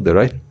see the Buddha,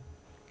 right?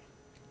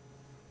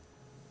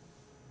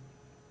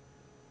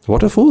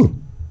 What a fool.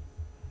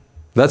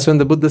 That's when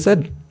the Buddha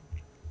said,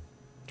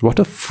 "What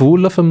a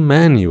fool of a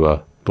man you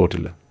are,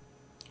 Potila.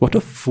 What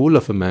a fool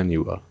of a man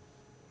you are.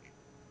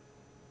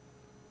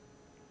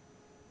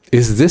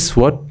 Is this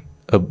what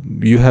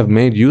you have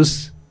made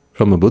use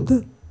from a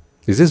Buddha?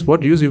 Is this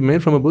what use you've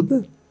made from a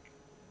Buddha?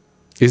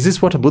 Is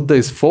this what a Buddha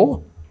is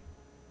for?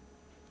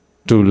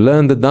 To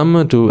learn the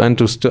Dhamma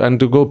and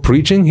to go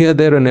preaching here,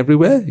 there and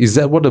everywhere? Is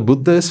that what a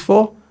Buddha is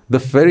for? The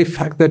very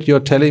fact that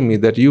you're telling me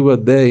that you were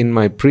there in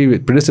my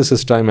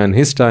predecessor's time and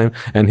his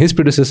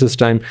predecessor's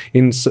time,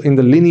 in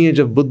the lineage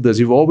of Buddhas,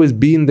 you've always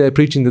been there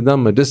preaching the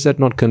Dhamma. Does that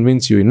not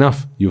convince you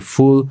enough, you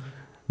fool,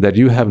 that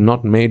you have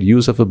not made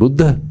use of a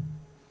Buddha?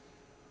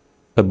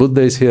 A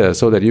Buddha is here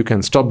so that you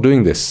can stop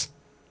doing this,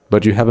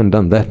 but you haven't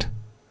done that.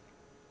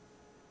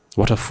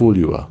 What a fool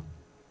you are."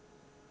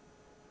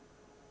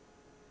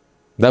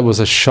 That was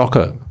a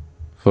shocker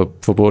for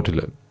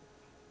Potila.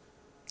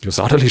 He was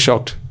utterly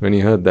shocked when he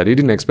heard that. He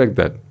didn't expect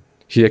that.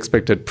 He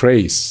expected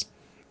praise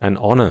and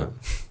honor.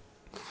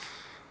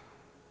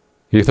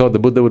 He thought the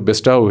Buddha would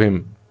bestow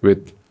him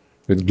with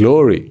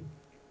glory.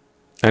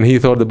 And he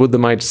thought the Buddha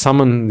might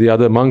summon the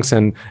other monks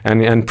and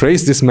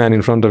praise this man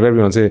in front of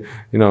everyone. Say,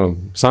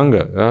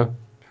 Sangha,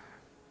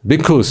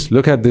 bhikkhus,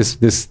 look at this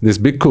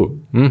bhikkhu,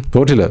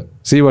 Potila.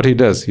 See what he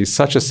does. He's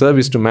such a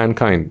service to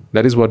mankind.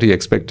 That is what he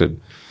expected.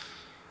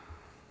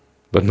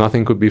 But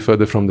nothing could be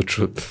further from the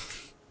truth.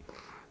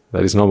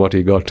 That is not what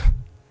he got.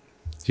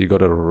 He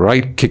got a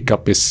right kick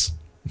up his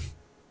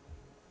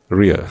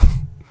rear.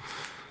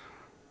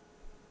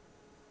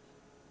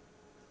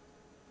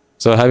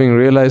 So having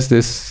realized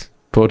this,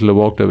 Potila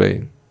walked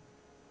away.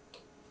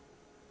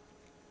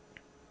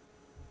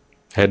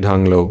 Head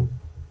hung low,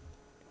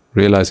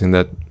 realizing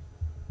that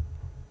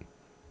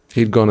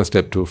he'd gone a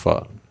step too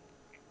far.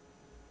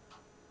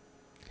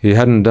 He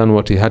hadn't done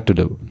what he had to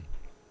do.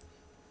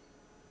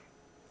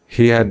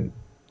 He had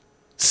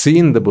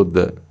seen the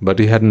Buddha, but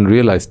he hadn't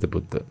realized the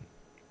Buddha.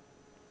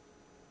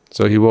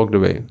 So he walked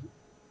away.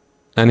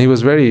 And he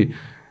was very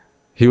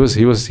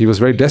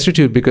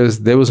destitute,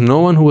 because there was no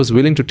one who was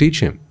willing to teach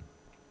him,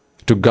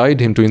 to guide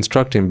him, to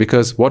instruct him.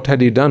 Because what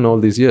had he done all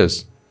these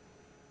years?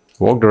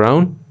 Walked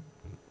around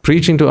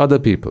preaching to other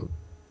people.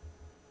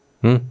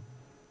 You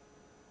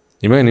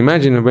can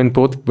imagine when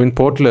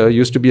Potila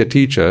used to be a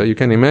teacher, you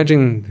can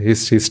imagine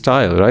his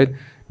style, right?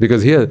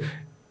 Because here,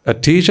 a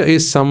teacher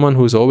is someone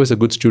who is always a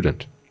good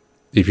student.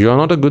 If you are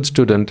not a good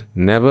student,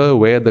 never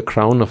wear the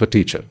crown of a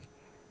teacher.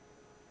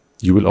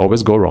 You will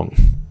always go wrong.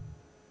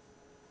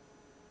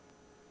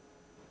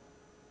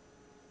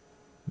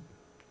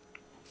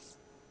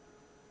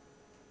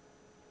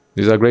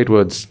 These are great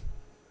words.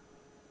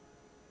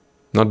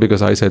 Not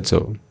because I said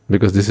so,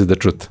 because this is the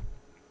truth.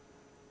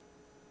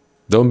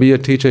 Don't be a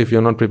teacher if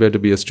you're not prepared to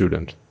be a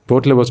student.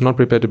 Potila was not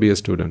prepared to be a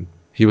student.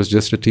 He was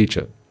just a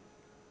teacher.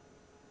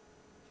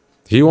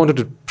 He wanted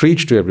to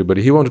preach to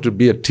everybody. He wanted to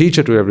be a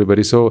teacher to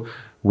everybody. So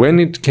when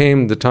it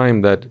came the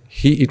time that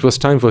it was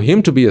time for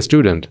him to be a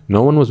student,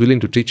 no one was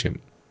willing to teach him.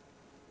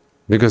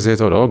 Because they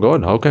thought, "Oh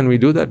God, how can we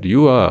do that?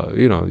 You are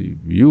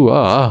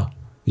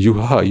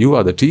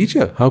the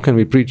teacher. How can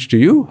we preach to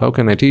you? How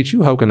can I teach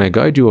you? How can I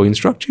guide you or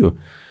instruct you?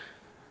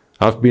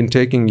 I've been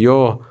taking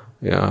your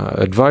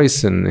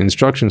advice and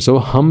instruction so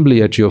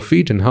humbly at your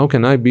feet, and how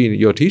can I be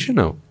your teacher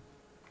now?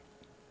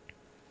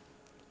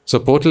 So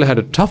Potala had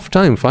a tough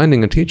time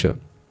finding a teacher,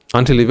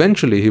 until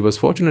eventually he was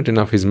fortunate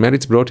enough, his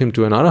merits brought him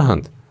to an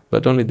arahant,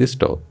 but only this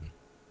tall.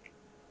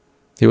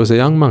 He was a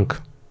young monk,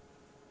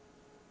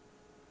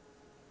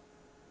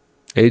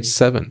 age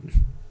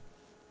 7,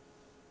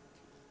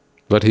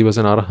 but he was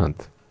an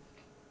arahant.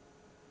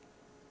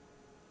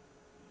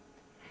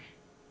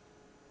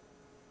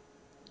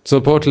 So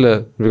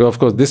Potala, of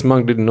course this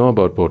monk didn't know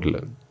about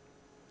Potala.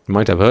 He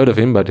might have heard of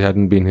him, but he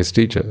hadn't been his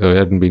teacher, or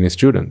hadn't been his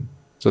student.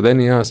 So then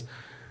he asked,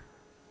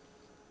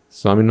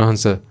 Swami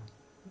Nohansa,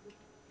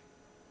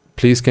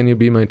 please can you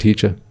be my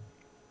teacher?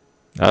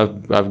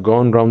 I've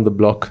gone round the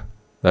block,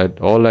 that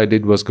all I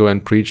did was go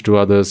and preach to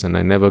others, and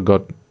I never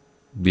got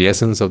the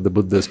essence of the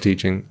Buddha's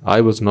teaching.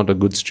 I was not a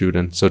good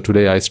student, so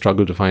today I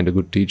struggle to find a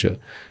good teacher.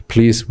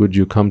 Please would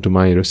you come to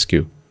my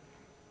rescue?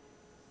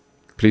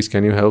 Please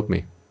can you help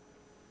me?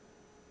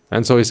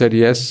 And so he said,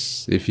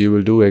 yes, if you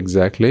will do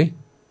exactly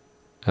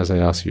as I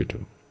ask you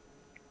to.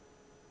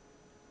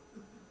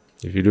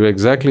 If you do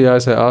exactly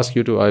as I ask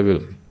you to, I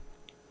will.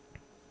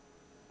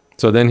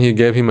 So then he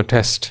gave him a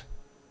test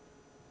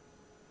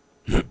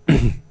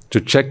to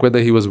check whether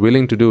he was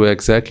willing to do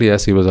exactly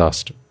as he was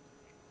asked.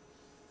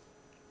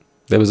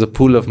 There was a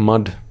pool of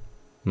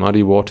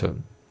muddy water,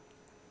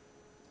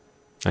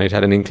 and it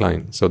had an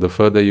incline. So the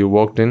further you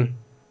walked in,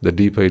 the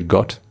deeper it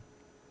got.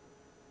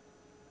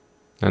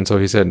 And so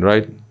he said,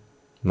 right,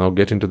 now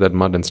get into that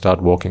mud and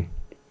start walking.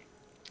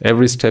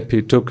 Every step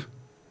he took,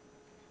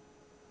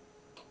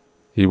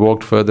 he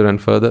walked further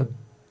and further,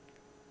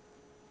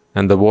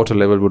 and the water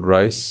level would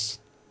rise,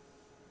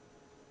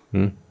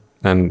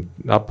 and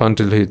up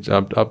until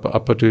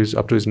up to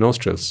his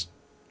nostrils.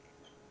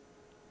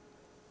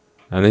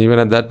 And then even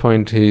at that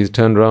point, he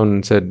turned around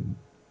and said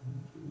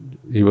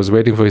he was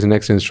waiting for his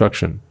next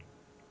instruction.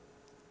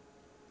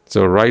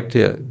 So right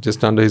here,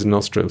 just under his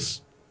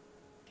nostrils.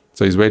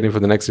 So he's waiting for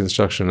the next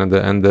instruction, and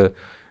the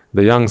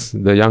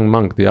young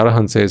monk, the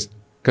arahant, says,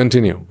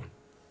 continue.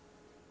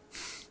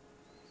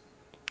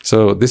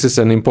 So this is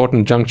an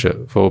important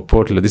juncture for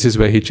Potala. This is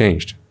where he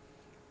changed.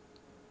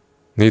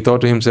 He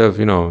thought to himself,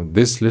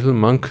 this little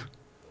monk,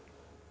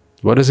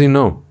 what does he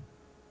know?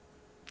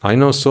 I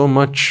know so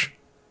much.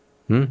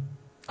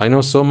 I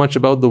know so much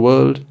about the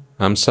world.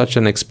 I'm such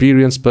an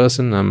experienced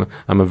person.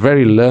 I'm a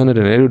very learned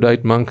and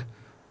erudite monk.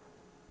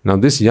 Now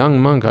this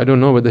young monk, I don't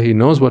know whether he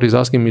knows what he's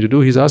asking me to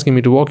do. He's asking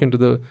me to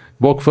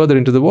walk further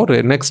into the water.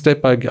 The next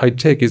step I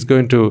take is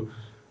going to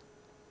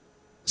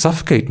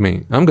suffocate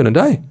me. I'm going to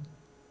die.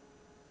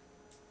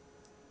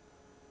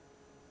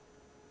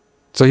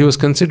 So he was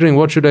considering,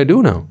 what should I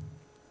do now?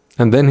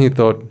 And then he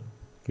thought,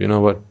 you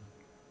know what?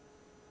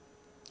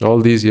 All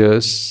these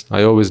years,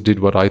 I always did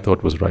what I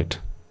thought was right.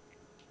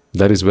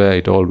 That is where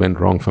it all went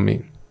wrong for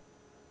me.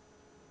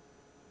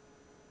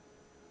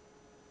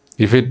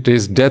 If it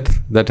is death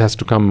that has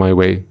to come my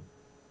way,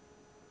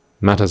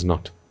 matters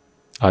not.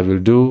 I will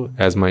do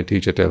as my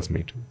teacher tells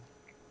me to.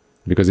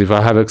 Because if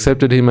I have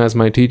accepted him as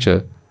my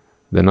teacher,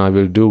 then I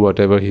will do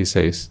whatever he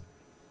says.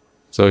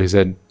 So he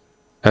said,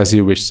 as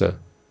you wish, sir.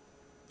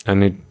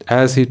 And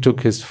as he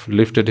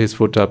lifted his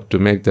foot up to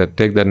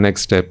take that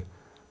next step,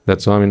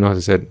 that Swami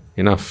Nohansa said,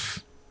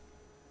 enough.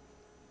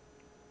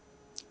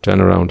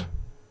 Turn around.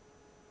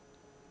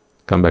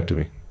 Come back to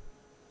me.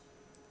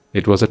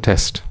 It was a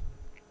test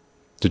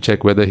to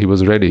check whether he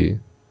was ready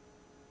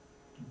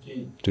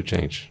to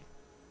change.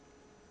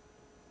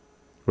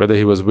 Whether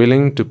he was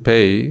willing to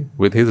pay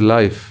with his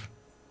life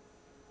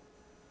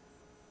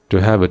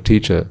to have a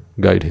teacher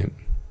guide him.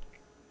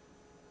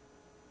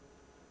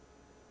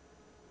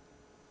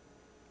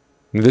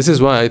 This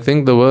is why I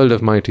think the world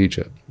of my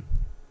teacher,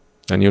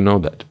 and you know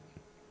that.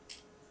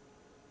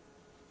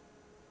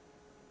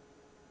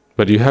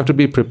 But you have to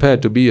be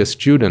prepared to be a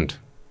student,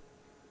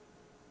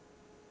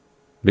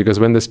 because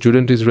when the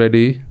student is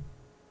ready,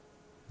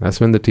 that's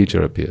when the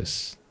teacher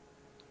appears.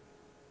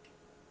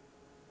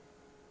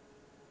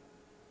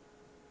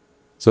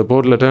 So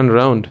Potala turned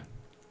around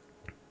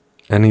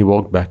and he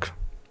walked back.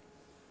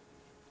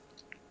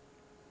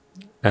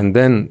 And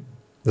then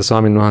the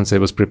Swami Nohansa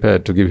was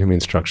prepared to give him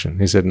instruction.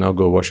 He said, now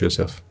go wash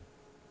yourself.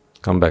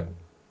 Come back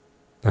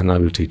and I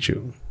will teach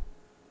you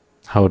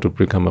how to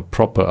become a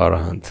proper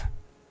arahant.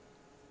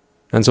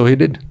 And so he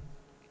did.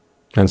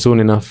 And soon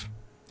enough,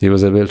 he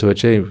was able to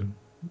achieve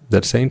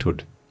that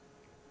sainthood.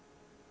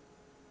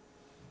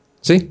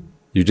 See,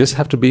 you just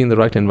have to be in the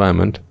right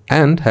environment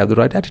and have the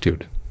right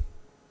attitude.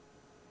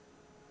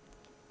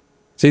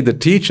 See, the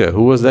teacher,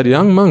 who was that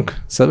young monk,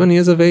 7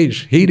 years of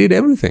age, he did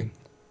everything.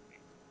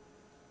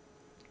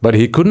 But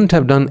he couldn't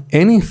have done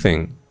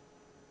anything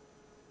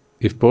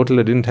if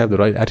Potala didn't have the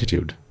right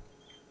attitude.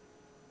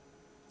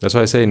 That's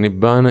why I say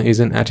Nibbana is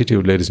an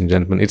attitude, ladies and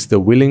gentlemen. It's the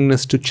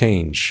willingness to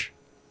change.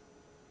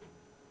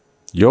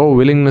 Your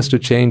willingness to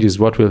change is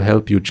what will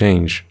help you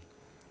change.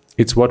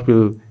 It's what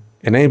will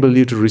enable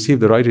you to receive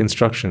the right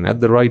instruction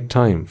at the right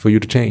time for you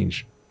to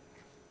change.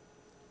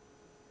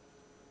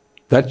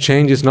 That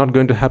change is not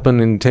going to happen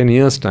in 10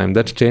 years' time.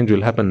 That change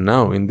will happen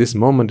now. In this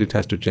moment, it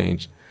has to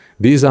change.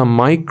 These are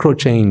micro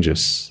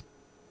changes.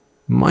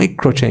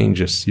 Micro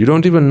changes. You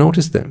don't even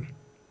notice them.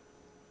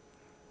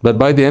 But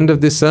by the end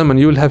of this sermon,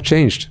 you will have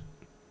changed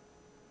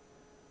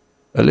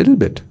a little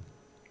bit.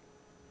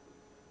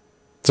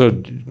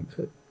 So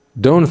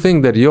don't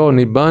think that your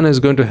Nibbana is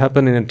going to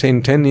happen in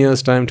 10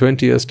 years' time,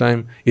 20 years'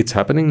 time. It's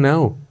happening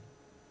now.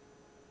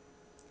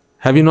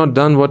 Have you not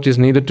done what is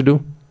needed to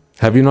do?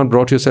 Have you not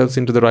brought yourselves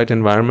into the right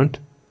environment?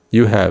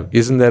 You have.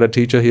 Isn't there a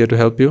teacher here to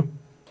help you?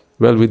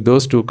 Well, with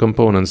those two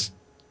components,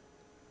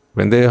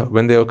 when they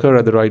occur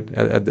at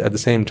the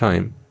same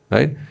time,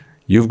 right?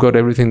 You've got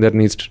everything that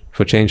needs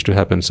for change to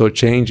happen. So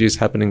change is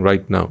happening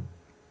right now,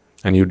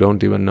 and you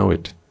don't even know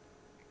it.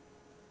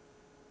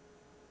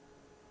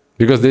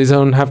 Because these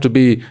don't have to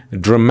be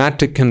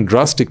dramatic and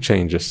drastic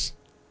changes.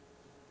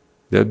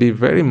 There'll be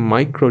very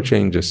micro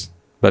changes,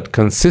 but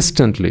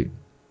consistently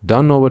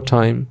done over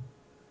time.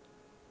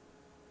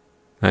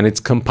 And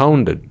it's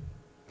compounded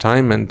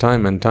time and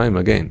time and time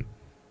again.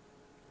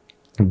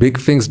 Big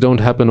things don't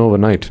happen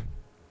overnight.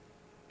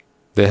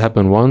 They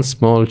happen one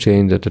small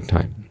change at a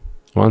time.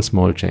 One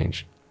small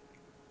change.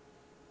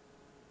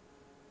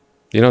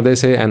 You know, they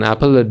say an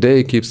apple a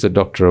day keeps the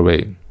doctor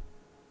away.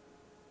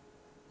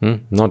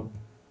 Not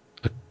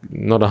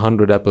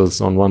 100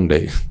 apples on one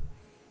day.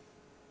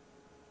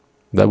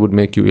 That would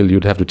make you ill.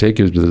 You'd have to take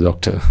you to the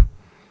doctor.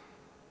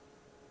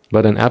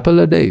 But an apple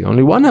a day,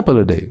 only one apple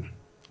a day.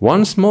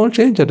 One small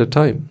change at a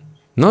time,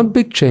 not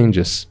big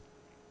changes.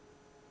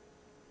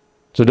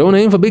 So don't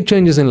aim for big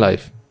changes in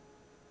life.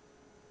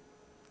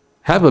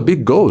 Have a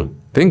big goal.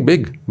 Think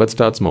big, but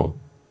start small.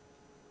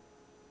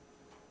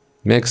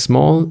 Make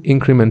small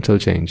incremental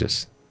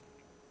changes.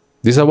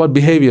 These are what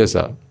behaviors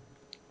are.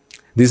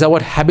 These are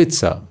what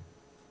habits are.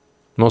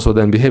 More so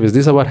than behaviors.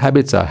 These are what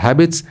habits are.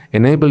 Habits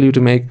enable you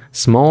to make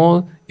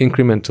small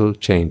incremental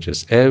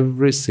changes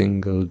every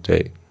single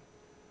day.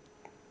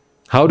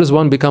 How does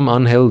one become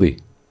unhealthy?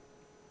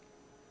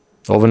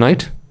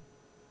 Overnight?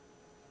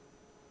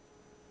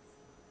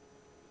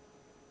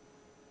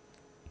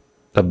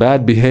 A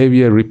bad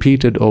behavior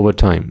repeated over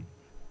time,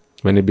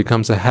 when it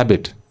becomes a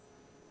habit.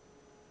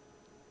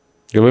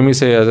 When we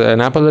say an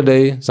apple a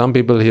day, some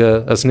people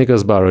hear a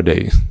Snickers bar a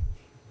day.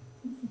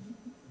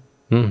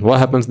 What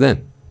happens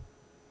then?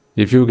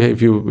 If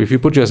you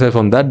put yourself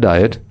on that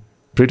diet,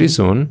 pretty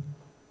soon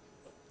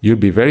you'll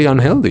be very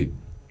unhealthy.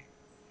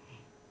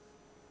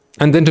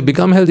 And then to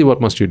become healthy,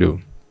 what must you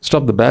do?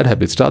 Stop the bad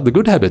habits, start the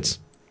good habits.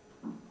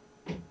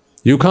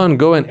 You can't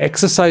go and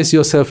exercise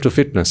yourself to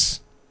fitness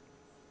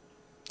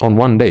on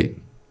one day.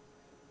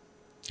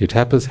 It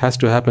has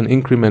to happen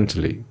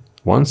incrementally,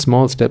 one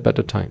small step at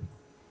a time.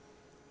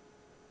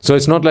 So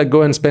it's not like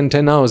go and spend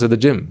 10 hours at the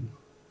gym.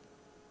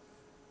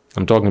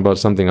 I'm talking about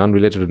something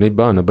unrelated to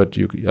Nibbana, but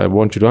I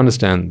want you to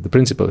understand the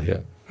principle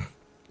here.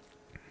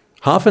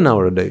 Half an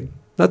hour a day,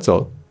 that's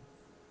all.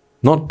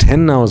 Not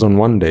 10 hours on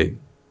one day.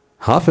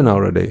 Half an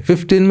hour a day,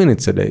 15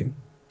 minutes a day.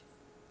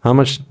 How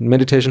much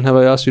meditation have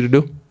I asked you to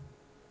do?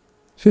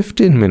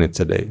 15 minutes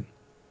a day.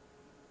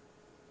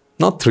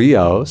 Not 3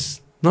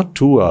 hours, not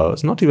 2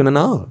 hours, not even an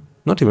hour,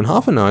 not even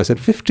half an hour. I said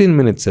 15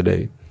 minutes a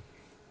day.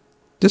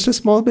 Just a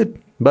small bit,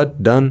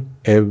 but done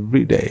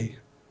every day.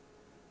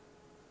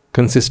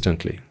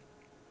 Consistently.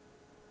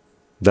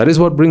 That is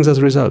what brings us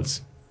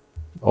results.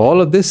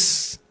 All of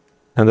this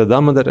and the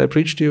Dhamma that I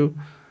preach to you,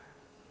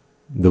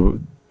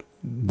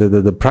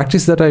 the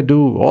practice that I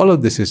do, all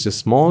of this is just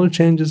small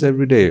changes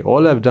every day.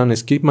 All I've done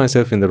is keep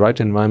myself in the right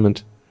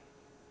environment,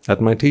 at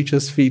my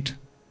teacher's feet,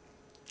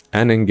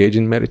 and engage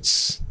in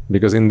merits.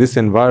 Because in this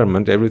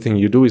environment, everything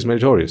you do is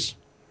meritorious.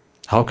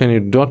 How can you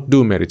not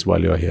do merits while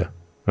you are here,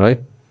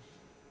 right?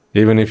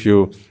 Even if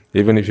you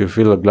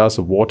fill a glass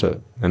of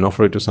water and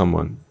offer it to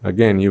someone,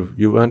 again,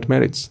 you've earned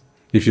merits.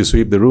 If you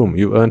sweep the room,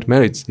 you've earned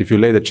merits. If you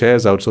lay the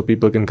chairs out so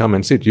people can come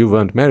and sit, you've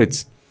earned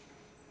merits.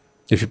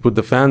 If you put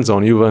the fans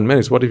on, you've earned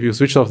merits. What if you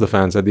switch off the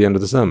fans at the end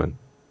of the sermon?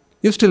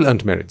 You've still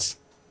earned merits.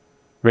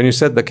 When you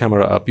set the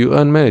camera up, you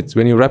earn merits.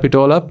 When you wrap it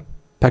all up,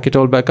 pack it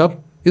all back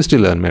up, you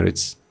still earn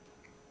merits.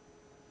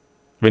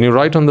 When you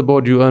write on the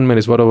board, you earn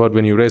merits. What about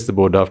when you raise the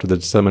board after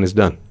the sermon is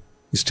done?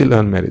 You still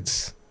earn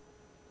merits.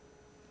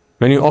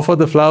 When you offer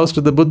the flowers to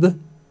the Buddha,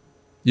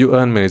 you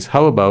earn merits.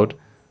 How about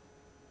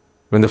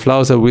when the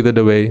flowers are withered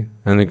away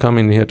and they come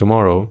in here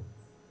tomorrow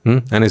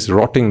and it's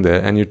rotting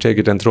there and you take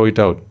it and throw it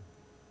out?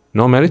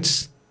 No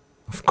merits?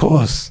 Of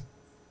course.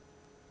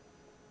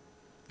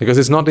 Because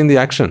it's not in the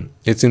action,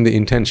 it's in the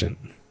intention.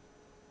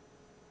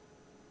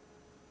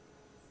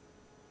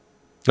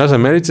 That's why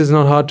merits is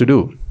not hard to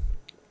do.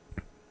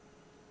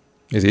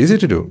 It's easy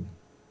to do.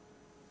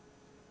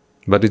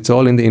 But it's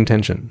all in the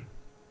intention.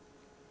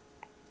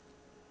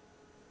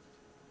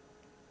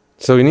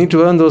 So you need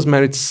to earn those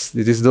merits.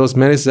 It is those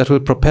merits that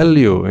will propel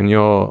you on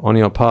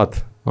your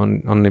path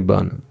on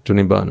Nibbana, to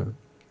Nibbana.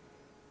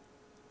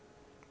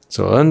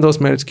 So earn those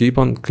merits, keep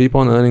on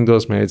earning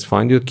those merits,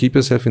 keep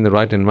yourself in the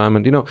right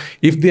environment. You know,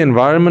 if the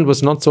environment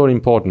was not so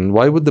important,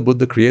 why would the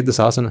Buddha create this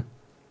asana?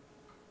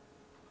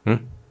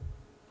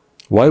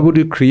 Why would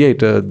you create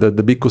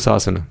the Bhikkhu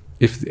Sasana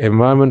if the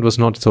environment was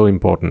not so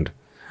important?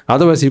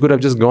 Otherwise, you could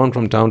have just gone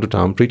from town to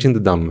town preaching the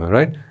Dhamma,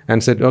 right?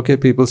 And said, okay,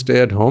 people stay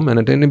at home and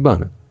attain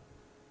Nibbana.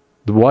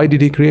 Why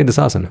did he create the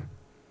Sasana?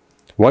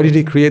 Why did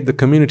he create the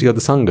community of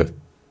the Sangha?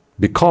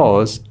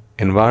 Because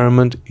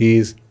environment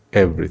is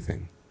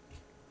everything.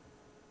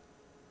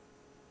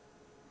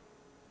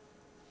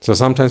 So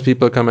sometimes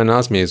people come and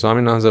ask me,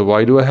 Swaminathan,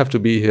 why do I have to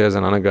be here as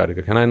an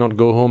anagarika? Can I not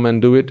go home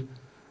and do it?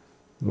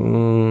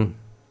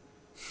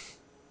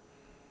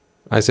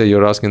 I say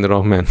you're asking the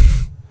wrong man.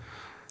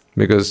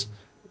 Because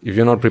if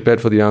you're not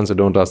prepared for the answer,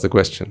 don't ask the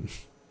question.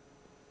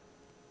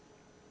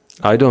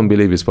 I don't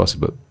believe it's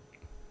possible.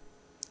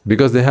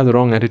 Because they have the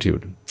wrong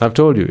attitude. I've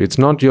told you, it's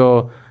not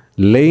your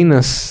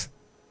layness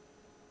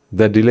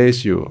that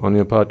delays you on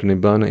your path to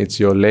Nibbana, it's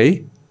your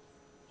lay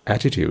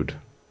attitude.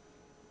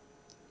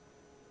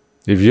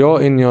 If you're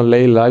in your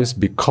lay lives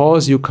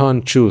because you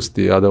can't choose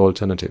the other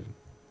alternative,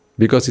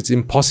 because it's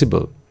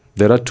impossible,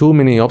 there are too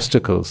many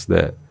obstacles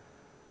there.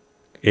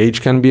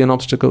 Age can be an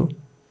obstacle.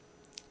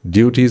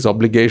 Duties,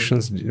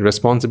 obligations,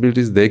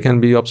 responsibilities, they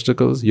can be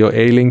obstacles. Your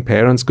ailing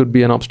parents could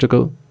be an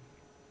obstacle.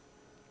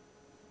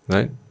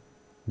 Right?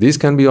 These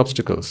can be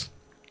obstacles.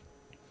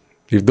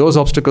 If those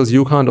obstacles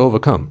you can't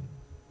overcome,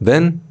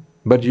 then,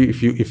 but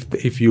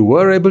if you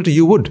were able to,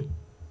 you would.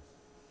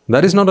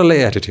 That is not a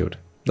lay attitude.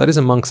 That is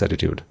a monk's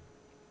attitude.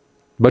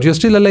 But you're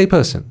still a lay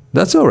person.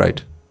 That's all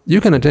right.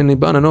 You can attain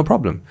Nibbana, no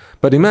problem.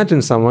 But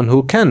imagine someone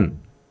who can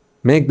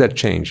make that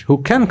change,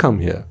 who can come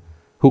here,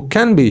 who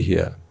can be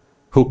here,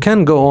 who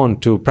can go on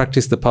to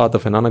practice the path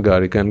of an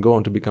anagarika and go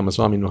on to become a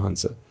Swami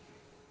Nuhansa,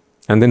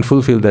 and then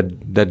fulfill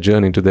that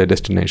journey to their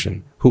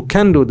destination. Who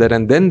can do that,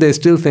 and then they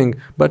still think,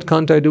 but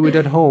can't I do it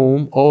at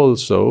home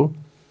also?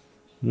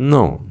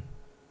 No.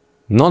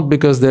 Not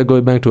because they're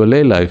going back to a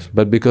lay life,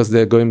 but because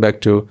they're going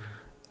back to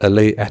a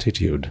lay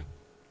attitude.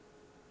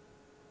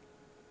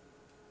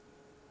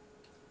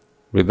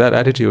 With that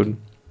attitude,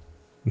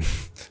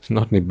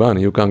 not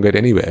Nibbana, you can't get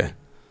anywhere.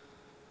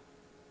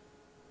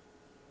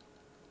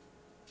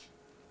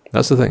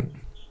 That's the thing.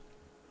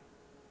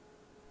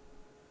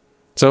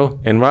 So,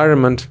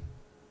 environment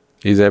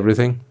is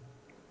everything.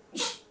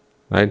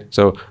 Right?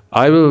 So,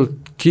 I will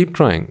keep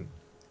trying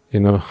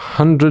in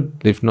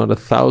 100, if not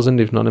 1,000,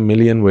 if not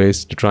 1,000,000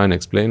 ways to try and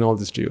explain all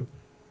this to you.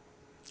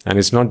 And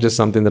it's not just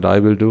something that I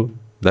will do.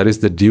 That is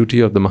the duty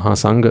of the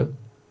Mahasangha.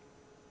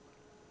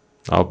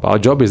 Our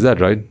job is that,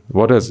 right?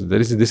 What else?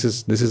 This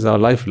is our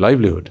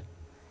livelihood.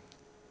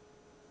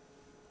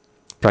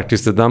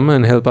 Practice the Dhamma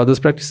and help others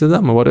practice the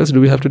Dhamma. What else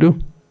do we have to do?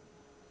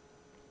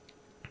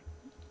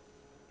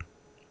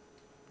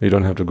 You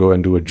don't have to go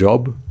and do a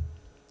job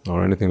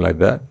or anything like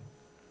that.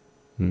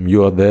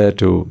 You are there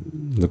to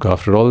look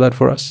after all that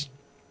for us.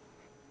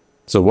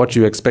 So what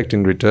you expect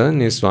in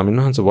return is,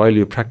 Swaminathan, so while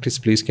you practice,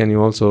 please can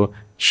you also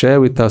share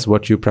with us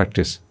what you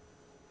practice?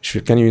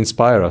 Can you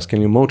inspire us?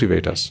 Can you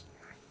motivate us?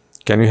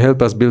 Can you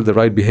help us build the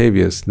right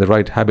behaviors, the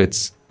right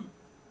habits,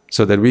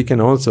 so that we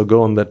can also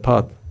go on that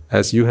path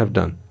as you have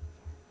done?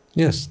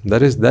 Yes,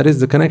 that is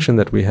the connection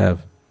that we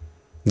have.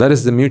 That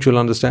is the mutual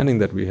understanding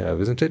that we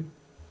have, isn't it?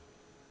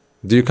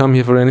 Do you come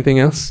here for anything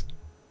else?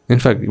 In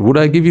fact, would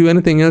I give you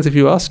anything else if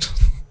you asked?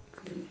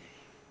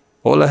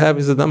 All I have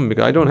is the Dhamma,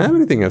 because I don't have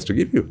anything else to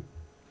give you.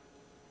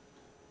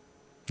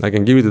 I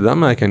can give you the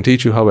Dhamma, I can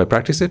teach you how I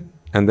practice it,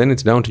 and then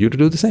it's down to you to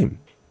do the same.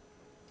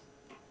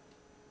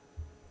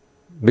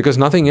 Because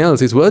nothing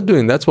else is worth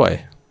doing, that's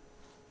why.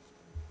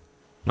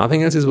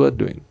 Nothing else is worth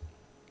doing.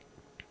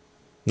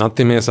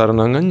 Natti me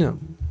saranang anya.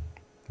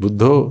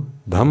 Buddho,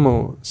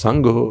 Dhammo,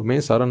 Sangho me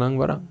saranang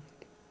varang.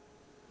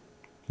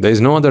 There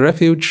is no other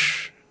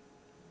refuge.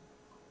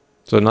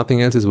 So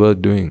nothing else is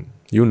worth doing.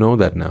 You know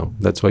that now.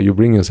 That's why you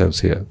bring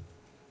yourselves here.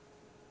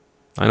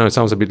 I know it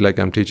sounds a bit like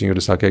I'm teaching you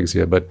to suck eggs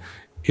here, but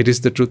it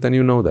is the truth and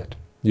you know that.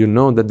 You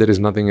know that there is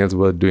nothing else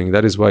worth doing.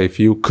 That is why if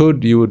you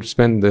could, you would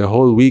spend the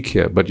whole week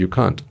here, but you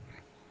can't.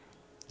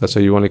 That's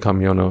why you only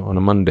come here on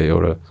a Monday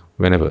or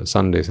whenever,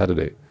 Sunday,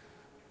 Saturday.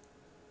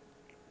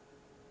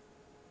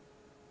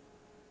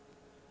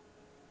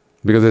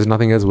 Because there's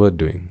nothing else worth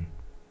doing.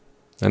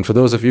 And for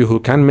those of you who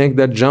can make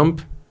that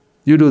jump,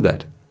 you do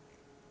that.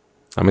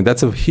 I mean,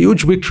 that's a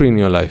huge victory in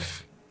your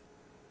life.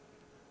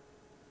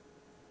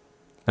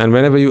 And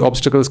whenever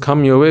obstacles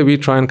come your way, we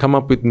try and come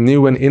up with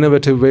new and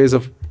innovative ways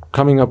of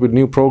coming up with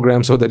new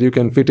programs so that you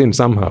can fit in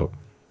somehow.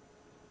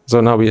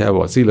 So now we have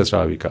what? Sila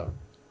Shravika.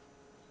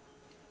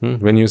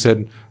 When you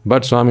said,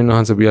 but Swami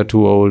Nuhansa, we are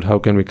too old, how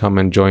can we come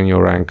and join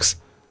your ranks?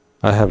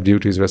 I have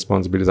duties,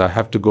 responsibilities, I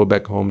have to go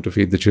back home to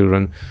feed the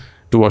children,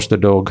 to wash the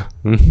dog.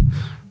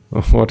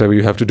 Whatever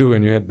you have to do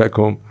when you head back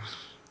home.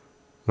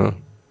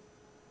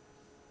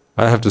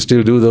 I have to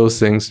still do those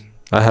things.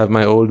 I have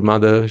my old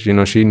mother,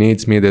 she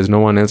needs me, there's no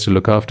one else to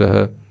look after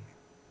her.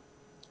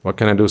 What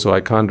can I do? So I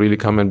can't really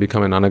come and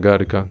become an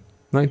anagarika.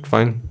 Right,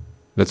 fine.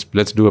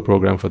 Let's do a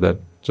program for that.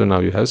 So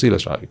now you have Sila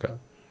Shravika.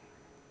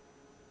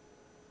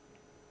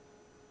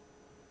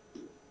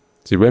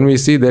 See, when we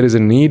see there is a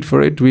need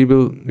for it, we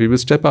will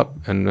step up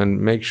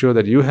and make sure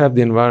that you have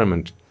the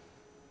environment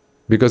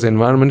because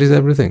environment is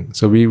everything.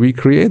 So we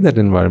create that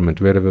environment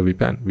wherever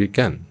we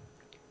can.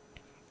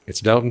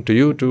 It's down to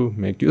you to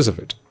make use of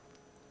it.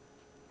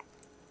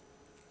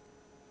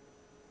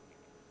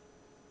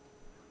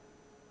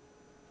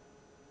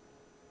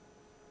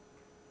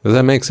 Does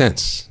that make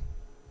sense?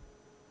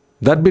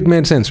 That bit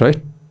made sense,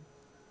 right?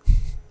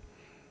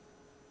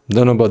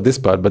 Don't know about this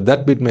part, but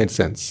that bit made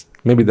sense.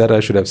 Maybe that I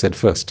should have said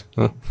first.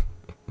 Huh?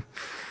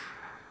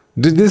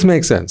 Did this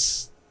make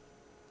sense?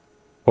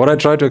 What I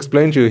try to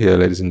explain to you here,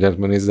 ladies and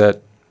gentlemen, is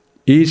that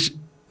each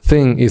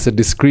thing is a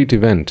discrete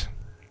event.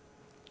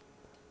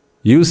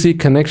 You see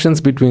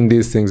connections between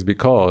these things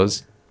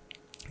because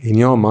in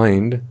your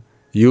mind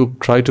you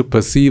try to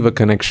perceive a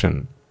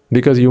connection,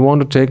 because you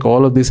want to take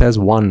all of this as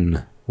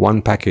one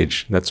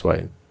package. That's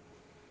why.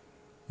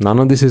 None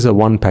of this is a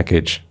one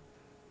package.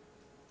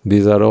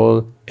 These are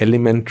all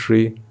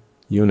elementary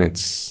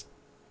units.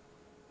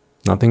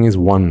 Nothing is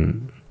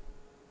one.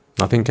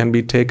 Nothing can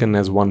be taken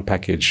as one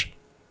package.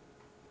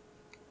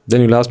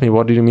 Then you'll ask me,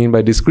 what do you mean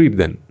by discrete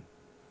then?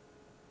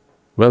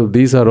 Well,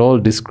 these are all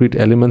discrete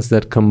elements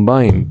that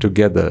combine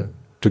together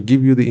to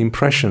give you the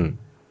impression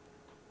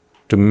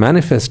to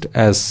manifest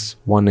as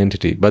one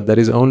entity, but that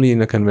is only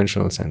in a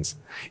conventional sense.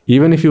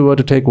 Even if you were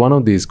to take one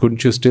of these,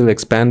 couldn't you still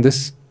expand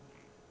this?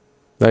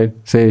 Right?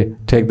 Say,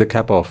 take the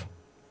cap off.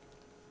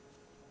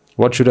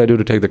 What should I do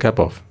to take the cap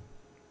off?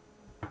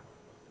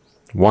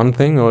 One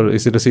thing, or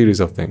is it a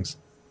series of things?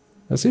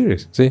 A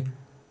series. See?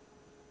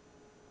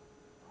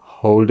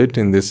 Hold it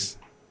in this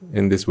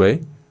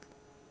way.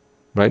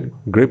 Right?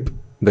 Grip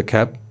the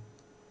cap.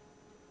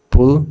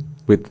 Pull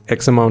with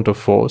X amount of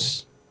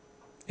force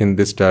in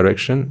this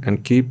direction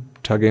and keep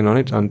tugging on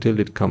it until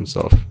it comes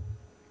off.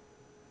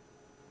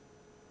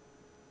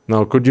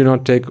 Now, could you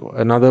not take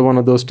another one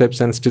of those steps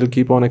and still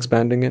keep on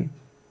expanding it?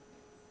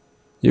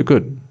 You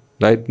could.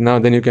 Right? Now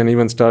then you can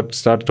even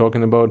start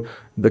talking about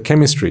the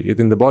chemistry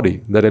within the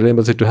body that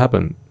enables it to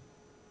happen.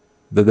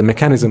 The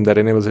mechanism that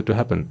enables it to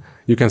happen.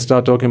 You can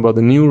start talking about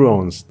the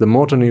neurons, the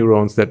motor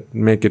neurons that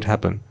make it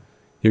happen.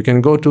 You can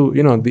go to,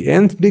 the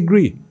nth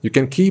degree. You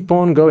can keep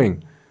on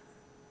going.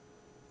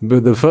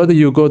 But the further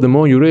you go, the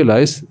more you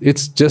realize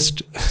it's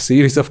just a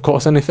series of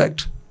cause and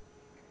effect.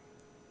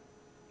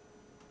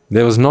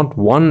 There was not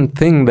one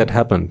thing that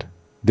happened.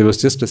 There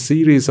was just a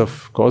series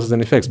of causes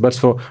and effects. But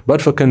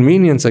for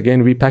convenience,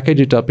 again, we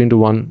package it up into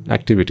one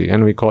activity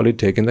and we call it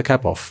taking the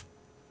cap off.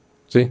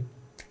 See?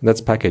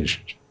 That's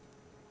packaged.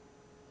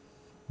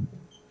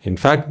 In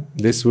fact,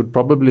 this would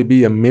probably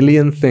be 1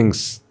 million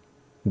things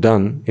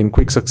done in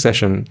quick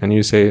succession, and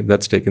you say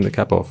that's taking the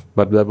cap off.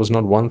 But that was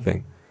not one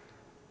thing.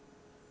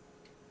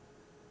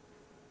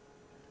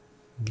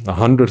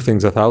 100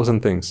 things,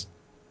 1,000 things.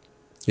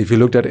 If you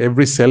looked at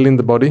every cell in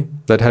the body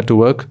that had to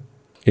work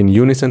in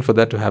unison for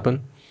that to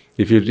happen,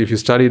 if you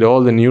studied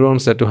all the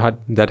neurons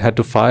that had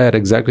to fire at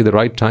exactly the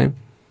right time,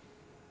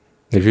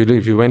 if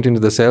you went into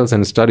the cells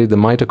and studied the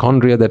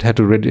mitochondria that had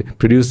to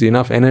produce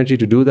enough energy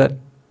to do that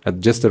at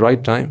just the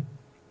right time,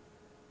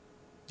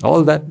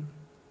 all that.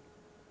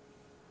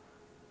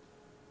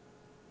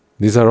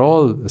 These are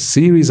all a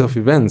series of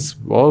events,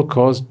 all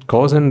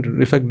cause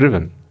and effect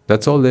driven.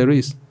 That's all there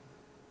is.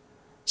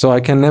 So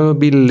I can never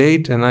be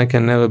late, and I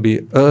can never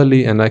be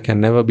early, and I can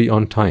never be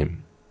on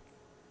time.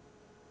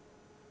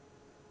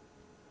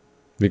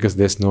 Because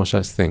there's no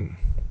such thing.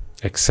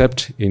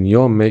 Except in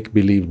your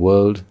make-believe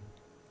world,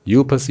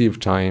 you perceive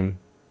time,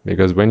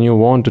 because when you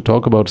want to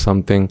talk about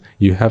something,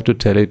 you have to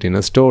tell it in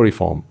a story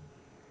form.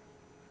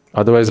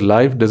 Otherwise,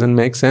 life doesn't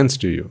make sense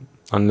to you,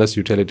 unless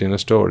you tell it in a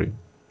story.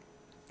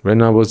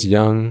 When I was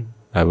young,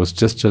 I was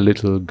just a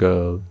little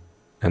girl,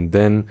 and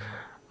then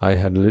I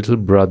had a little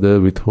brother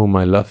with whom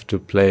I loved to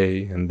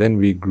play, and then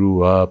we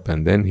grew up,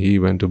 and then he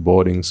went to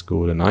boarding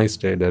school, and I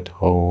stayed at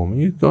home.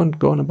 You can't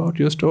go on about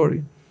your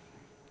story.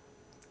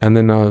 And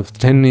then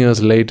 10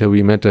 years later,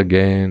 we met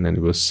again, and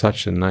it was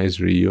such a nice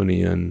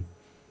reunion.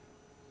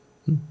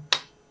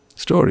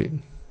 Story.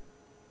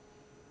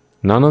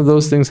 None of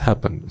those things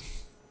happened.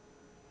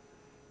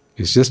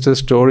 It's just a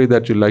story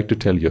that you like to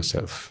tell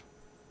yourself.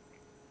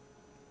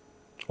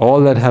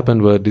 All that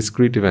happened were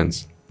discrete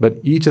events. But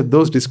each of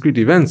those discrete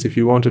events, if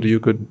you wanted to, you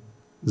could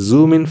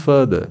zoom in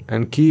further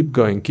and keep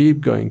going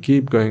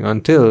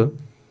until...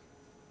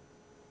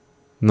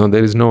 No,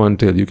 there is no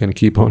until. You can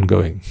keep on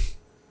going.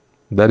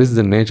 That is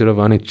the nature of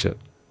anicca.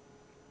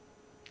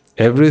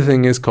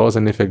 Everything is cause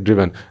and effect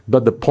driven.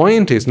 But the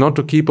point is not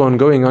to keep on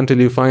going until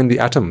you find the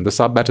atom, the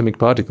subatomic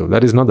particle.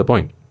 That is not the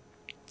point.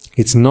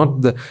 It's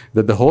not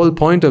the whole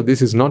point of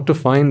this is not to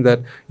find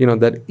that,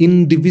 that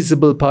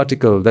indivisible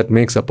particle that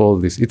makes up all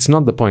this. It's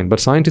not the point. But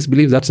scientists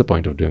believe that's the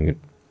point of doing it.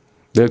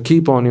 They'll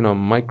keep on,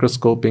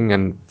 microscoping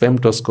and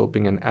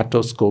femtoscoping and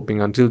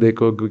attoscoping until they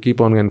keep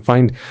on and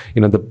find,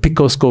 the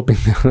picoscoping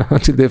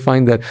until they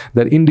find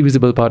that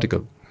indivisible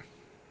particle.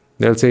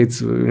 They'll say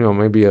it's,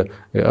 maybe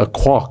a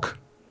quark,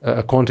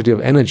 a quantity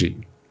of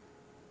energy.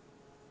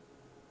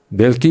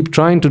 They'll keep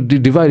trying to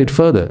divide it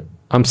further.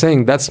 I'm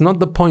saying that's not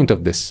the point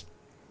of this.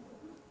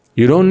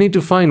 You don't need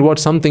to find what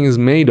something is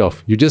made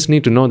of. You just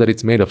need to know that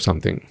it's made of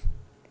something.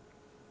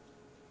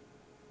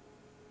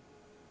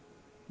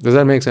 Does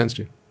that make sense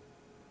to you?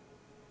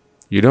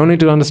 You don't need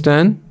to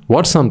understand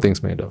what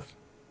something's made of.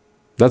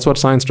 That's what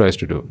science tries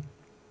to do.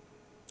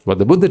 What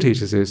the Buddha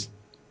teaches is,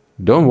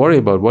 don't worry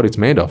about what it's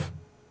made of.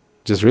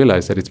 Just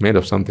realize that it's made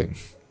of something.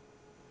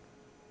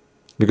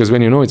 Because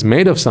when you know it's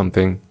made of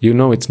something, you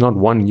know it's not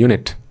one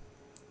unit.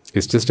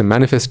 It's just a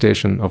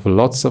manifestation of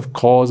lots of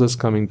causes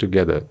coming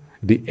together.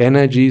 The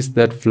energies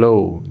that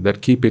flow,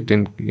 that keep it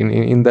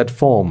in that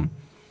form.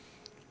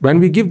 When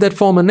we give that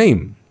form a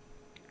name,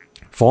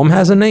 form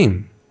has a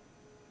name.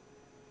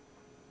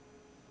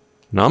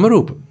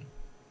 Namarupa.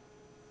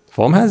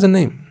 Form has a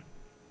name.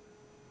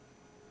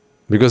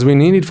 Because we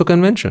need it for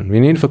convention, we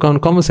need it for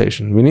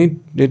conversation, we need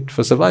it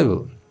for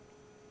survival.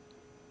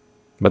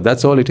 But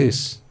that's all it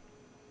is.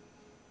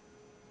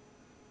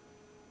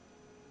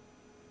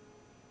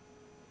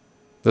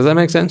 Does that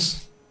make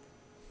sense?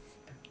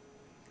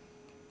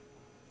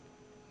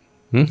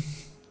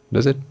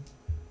 Does it?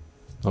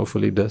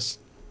 Hopefully it does.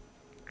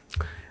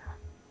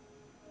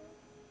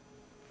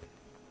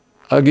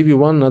 I'll give you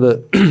one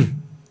other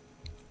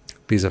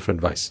piece of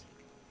advice.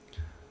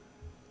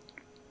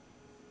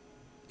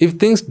 If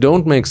things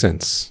don't make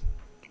sense,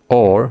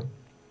 or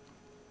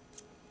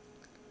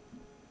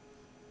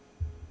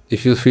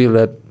if you feel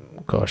that,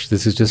 gosh,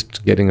 this is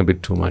just getting a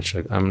bit too much,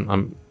 like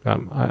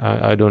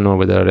I don't know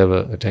whether I'll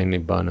ever attain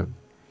Nibbana.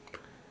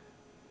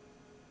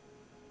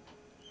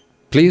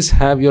 Please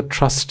have your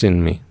trust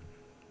in me.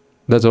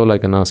 That's all I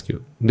can ask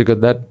you, because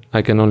that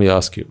I can only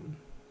ask you.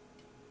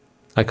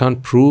 I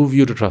can't prove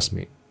you to trust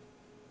me.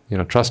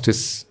 Trust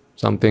is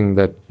something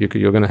that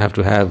you're going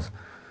to have.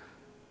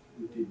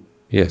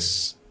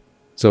 Yes.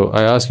 So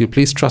I ask you,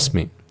 please trust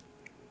me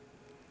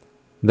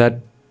that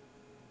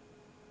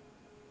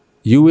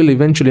you will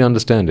eventually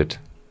understand it,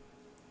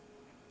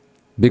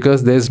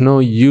 because there's no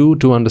you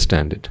to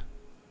understand it.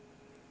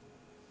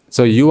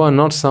 So you are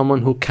not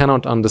someone who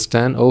cannot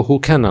understand or who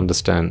can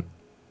understand.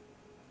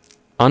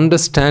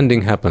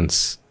 Understanding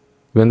happens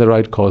when the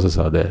right causes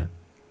are there.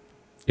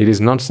 It is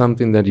not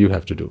something that you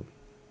have to do.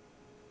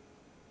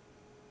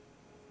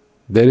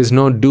 There is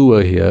no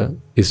doer here,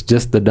 it's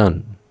just the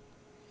done.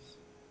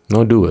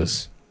 No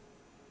doers.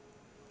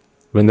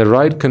 When the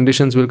right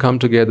conditions will come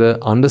together,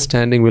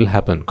 understanding will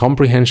happen,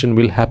 comprehension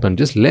will happen.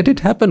 Just let it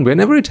happen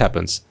whenever it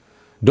happens.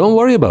 Don't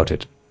worry about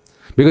it.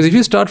 Because if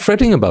you start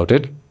fretting about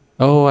it,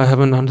 oh, I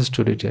haven't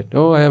understood it yet.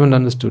 Oh, I haven't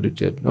understood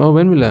it yet. Oh,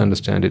 when will I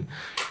understand it?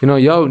 Now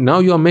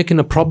you are making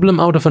a problem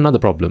out of another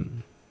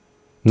problem.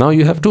 Now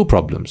you have two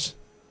problems.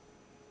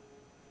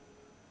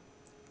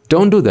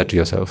 Don't do that to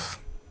yourself.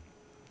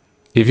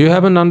 If you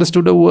haven't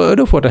understood a word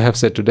of what I have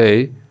said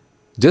today,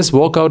 just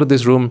walk out of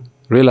this room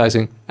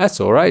realizing, that's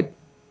all right.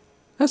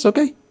 That's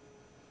okay.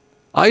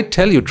 I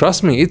tell you,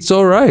 trust me, it's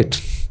all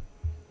right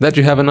that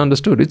you haven't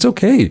understood. It's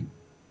okay.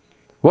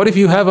 What if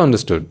you have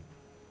understood?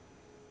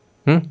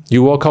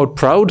 You walk out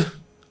proud,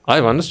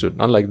 I've understood,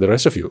 unlike the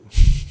rest of you.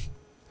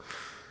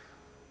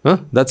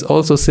 That's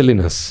also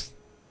silliness.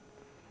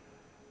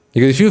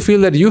 Because if you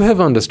feel that you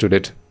have understood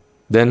it,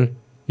 then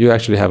you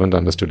actually haven't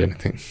understood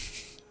anything.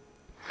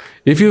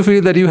 If you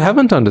feel that you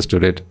haven't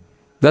understood it,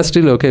 that's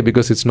still okay,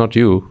 because it's not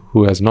you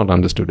who has not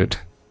understood it.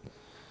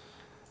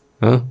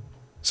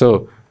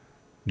 So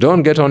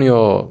don't get on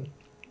your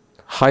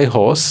high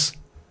horse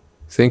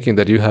thinking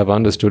that you have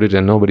understood it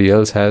and nobody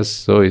else has.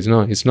 So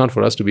it's not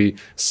for us to be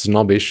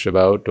snobbish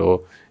about,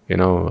 or you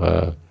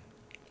don't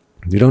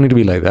need to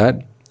be like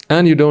that.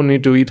 And you don't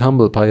need to eat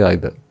humble pie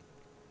either.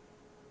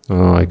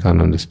 Oh, I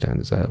can't understand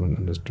this, I haven't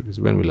understood this.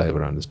 When will I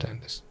ever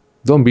understand this?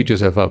 Don't beat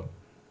yourself up.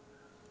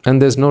 And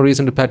there's no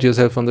reason to pat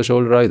yourself on the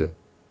shoulder either.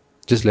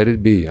 Just let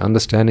it be.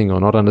 Understanding or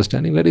not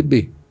understanding, let it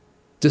be.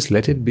 Just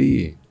let it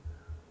be.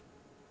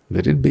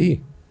 Let it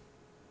be.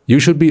 You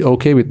should be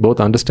okay with both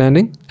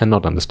understanding and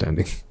not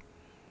understanding.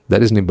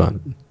 That is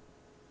Nibbana.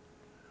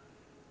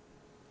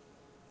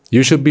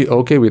 You should be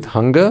okay with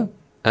hunger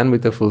and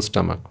with a full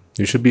stomach.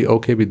 You should be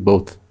okay with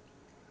both.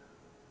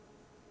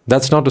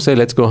 That's not to say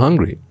let's go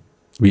hungry.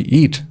 We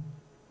eat,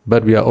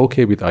 but we are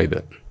okay with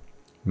either,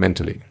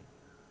 mentally.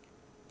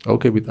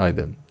 Okay with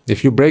either.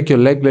 If you break your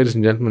leg, ladies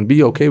and gentlemen,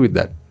 be okay with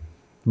that.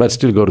 But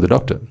still go to the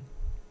doctor.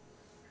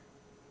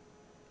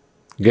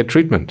 Get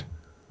treatment.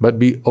 But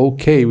be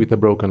okay with a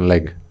broken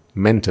leg,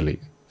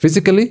 mentally.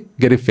 Physically,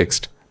 get it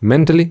fixed.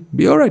 Mentally,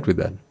 be alright with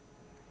that.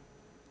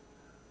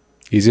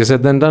 Easier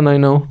said than done, I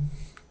know.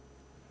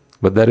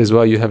 But that is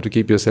why you have to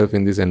keep yourself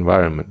in this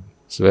environment,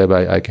 so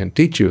whereby I can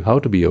teach you how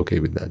to be okay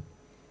with that.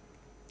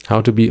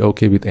 How to be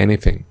okay with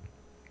anything.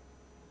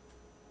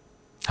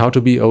 How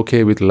to be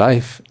okay with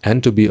life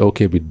and to be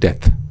okay with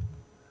death.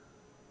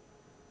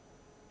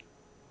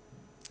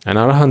 An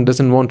Arahant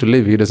doesn't want to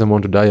live, he doesn't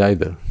want to die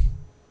either.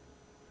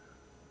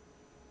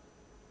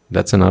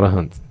 That's an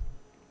Arahant.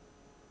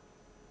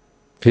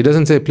 He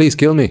doesn't say, please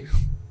kill me.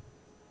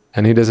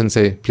 And he doesn't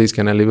say, please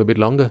can I live a bit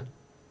longer?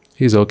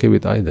 He's okay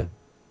with either.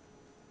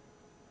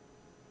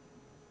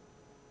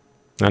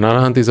 An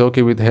Arahant is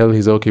okay with hell,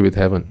 he's okay with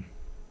heaven.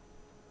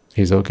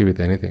 He's okay with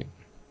anything.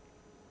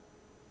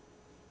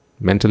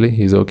 Mentally,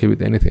 he's okay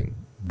with anything.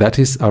 That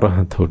is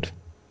Arahanthood.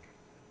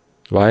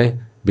 Why?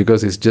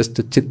 Because it's just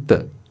a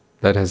chitta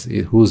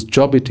whose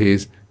job it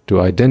is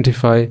to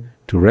identify,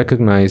 to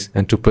recognize,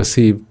 and to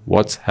perceive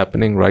what's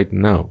happening right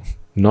now.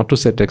 Not to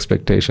set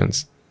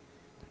expectations.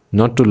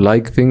 Not to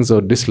like things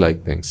or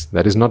dislike things.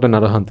 That is not an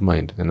arahant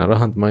mind. An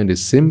arahant mind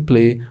is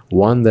simply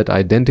one that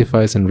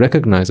identifies and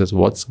recognizes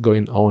what's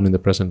going on in the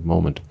present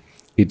moment.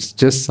 It's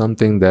just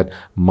something that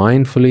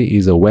mindfully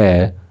is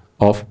aware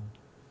of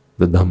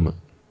the Dhamma.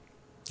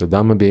 The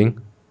Dhamma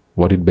being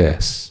what it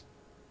bears.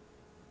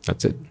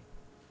 That's it.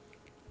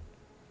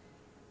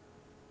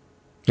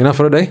 Enough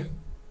for a day?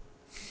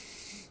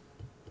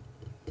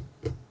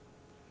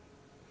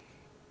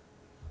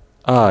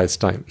 It's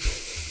time.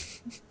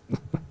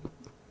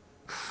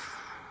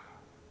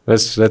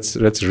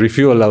 Let's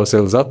refuel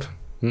ourselves up,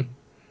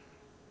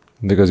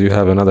 because you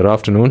have another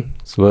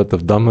afternoon's worth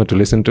of Dhamma to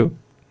listen to.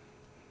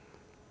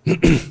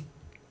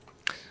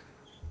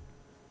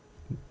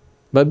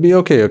 But be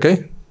okay,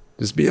 okay?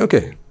 Just be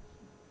okay.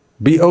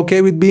 Be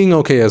okay with being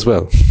okay as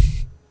well.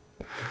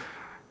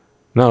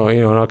 Now,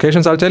 on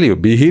occasions I'll tell you,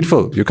 be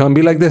heedful. You can't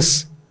be like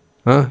this.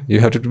 You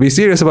have to be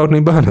serious about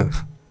Nibbana.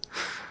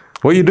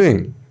 What are you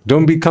doing?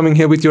 Don't be coming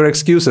here with your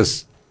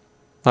excuses.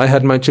 I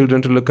had my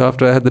children to look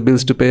after, I had the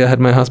bills to pay, I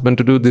had my husband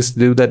to do this,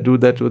 do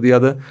that, or the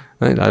other.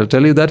 Right? I'll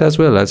tell you that as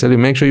well. I'll tell you,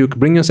 make sure you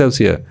bring yourselves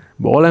here.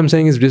 But all I'm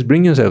saying is just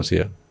bring yourselves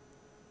here.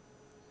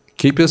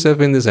 Keep yourself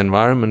in this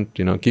environment,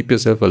 keep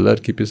yourself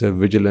alert, keep yourself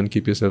vigilant,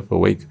 keep yourself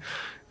awake.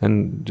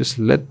 And just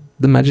let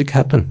the magic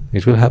happen.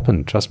 It will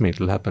happen. Trust me, it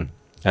will happen.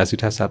 As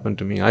it has happened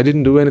to me. I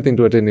didn't do anything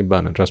to attain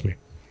Nibbana, trust me.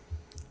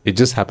 It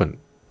just happened.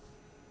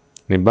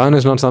 Nibbana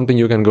is not something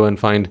you can go and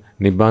find.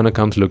 Nibbana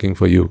comes looking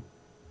for you.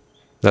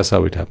 That's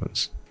how it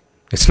happens.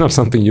 It's not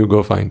something you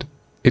go find.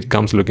 It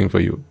comes looking for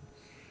you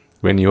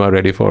when you are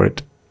ready for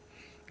it.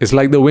 It's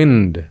like the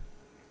wind.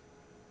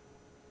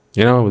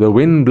 The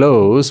wind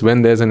blows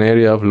when there's an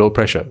area of low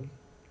pressure.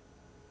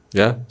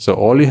 Yeah? So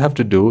all you have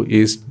to do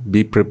is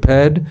be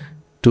prepared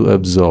to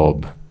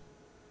absorb.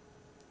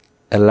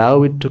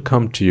 Allow it to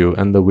come to you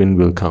and the wind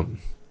will come.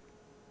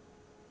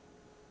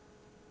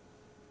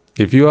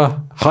 If you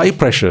are high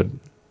pressured,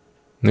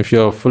 if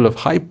you are full of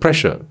high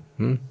pressure,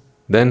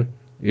 then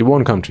it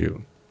won't come to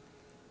you.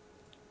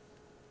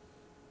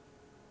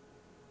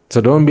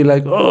 So don't be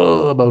like,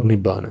 about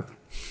Nibbana.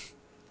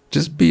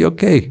 Just be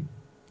okay.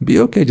 Be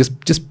okay.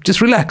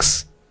 Just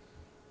relax.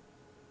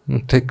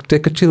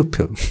 Take a chill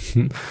pill.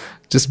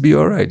 Just be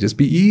alright. Just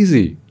be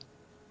easy.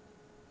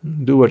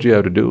 Do what you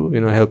have to do.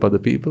 Help other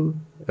people.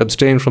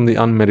 Abstain from the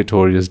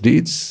unmeritorious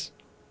deeds.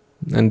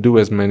 And do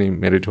as many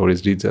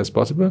meritorious deeds as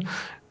possible.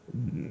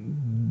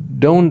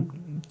 Don't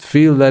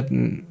feel that,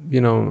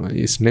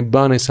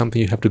 Nibbana is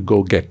something you have to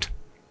go get.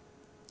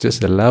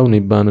 Just allow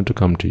Nibbana to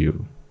come to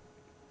you.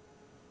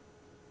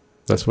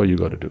 That's what you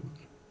got to do.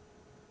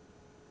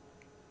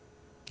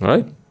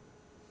 Alright?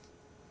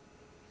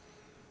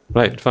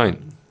 Right,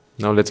 fine.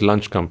 Now let's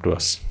lunch come to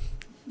us.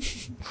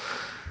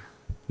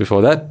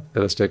 Before that,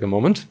 let us take a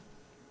moment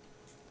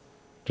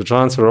to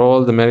transfer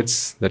all the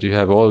merits that you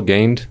have all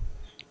gained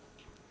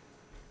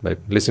by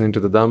listening to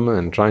the Dhamma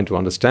and trying to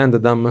understand the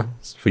Dhamma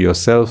for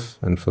yourself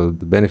and for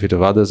the benefit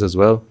of others as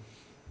well.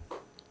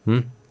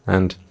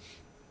 And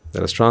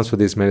let us transfer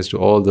these merits to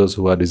all those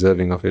who are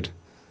deserving of it,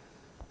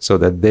 so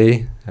that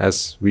they,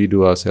 as we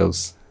do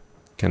ourselves,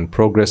 can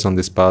progress on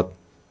this path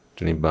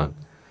to Nibbana.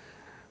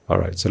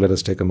 Alright, so let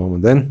us take a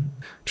moment then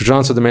to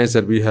transfer the merits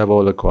that we have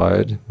all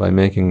acquired by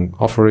making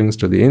offerings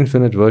to the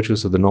infinite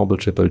virtues of the Noble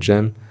Triple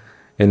Gem,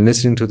 in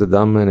listening to the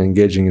Dhamma and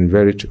engaging in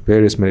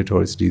various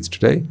meritorious deeds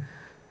today.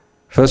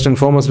 First and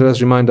foremost, let us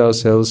remind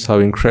ourselves how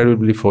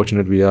incredibly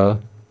fortunate we are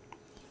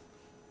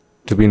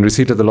to be in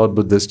receipt of the Lord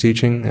Buddha's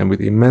teaching, and with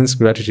immense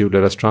gratitude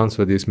let us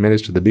transfer these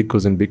merits to the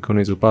bhikkhus and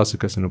bhikkhunis,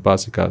 upasakas and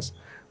upasikas,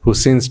 who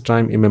since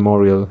time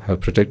immemorial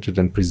have protected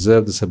and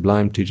preserved the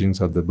sublime teachings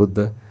of the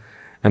Buddha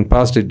and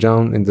passed it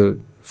down in the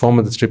form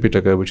of the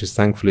Tripitaka, which is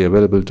thankfully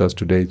available to us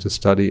today to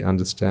study,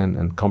 understand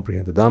and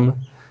comprehend the Dhamma.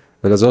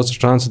 Let us also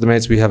transfer the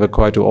merits we have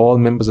acquired to all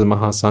members of the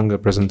Mahasangha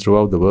present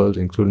throughout the world,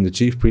 including the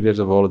chief prelates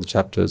of all of the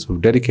chapters, who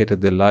have dedicated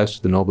their lives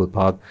to the noble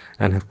path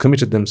and have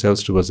committed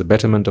themselves towards the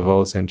betterment of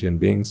all sentient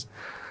beings.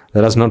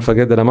 Let us not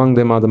forget that among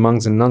them are the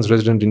monks and nuns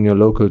resident in your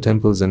local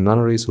temples and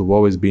nunneries, who have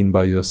always been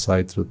by your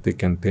side through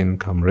thick and thin,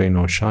 come rain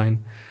or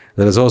shine.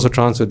 Let us also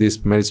transfer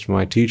these merits to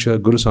my teacher,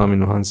 Guru Swami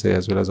Nuhanse,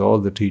 as well as all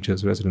the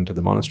teachers resident at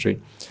the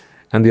monastery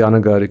and the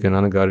Anagarika and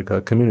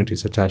Anagarika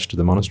communities attached to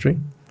the monastery.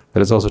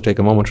 Let us also take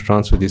a moment to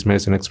transfer these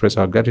merits and express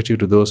our gratitude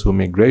to those who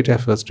make great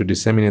efforts to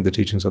disseminate the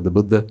teachings of the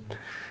Buddha,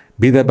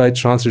 be that by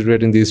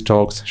transliterating these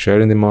talks,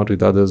 sharing them out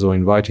with others, or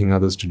inviting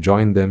others to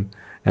join them.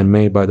 And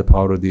may, by the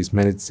power of these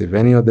merits, if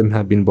any of them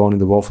have been born in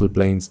the woeful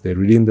planes, they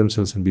redeem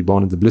themselves and be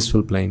born in the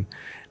blissful plane.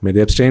 May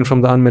they abstain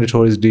from the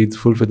unmeritorious deeds,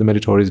 fulfill the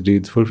meritorious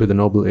deeds, fulfill the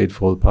noble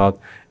eightfold path,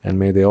 and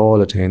may they all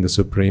attain the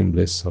supreme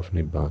bliss of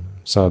Nibbana.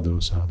 Sadhu,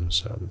 sadhu,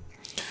 sadhu.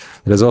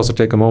 Let us also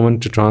take a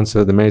moment to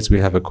transfer the merits we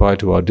have acquired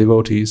to our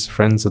devotees,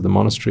 friends of the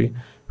monastery,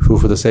 who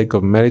for the sake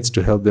of merits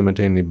to help them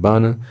attain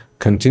Nibbana,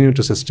 continue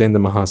to sustain the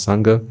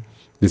Mahasangha,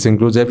 This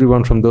includes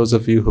everyone from those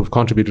of you who have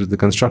contributed to the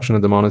construction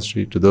of the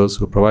monastery to those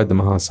who provide the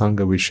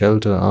Mahasangha with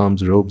shelter,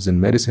 alms, robes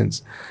and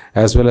medicines,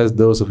 as well as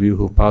those of you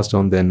who have passed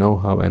on their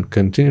know-how and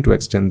continue to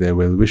extend their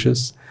well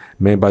wishes.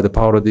 May by the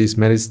power of these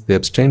merits they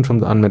abstain from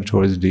the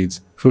unmeritorious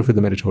deeds, fulfill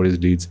the meritorious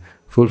deeds,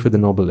 fulfill the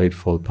Noble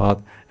Eightfold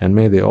Path, and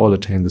may they all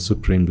attain the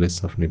supreme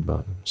bliss of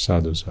Nibbana.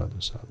 Sadhu, sadhu,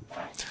 sadhu.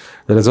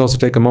 Let us also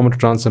take a moment to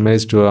transfer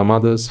merits to our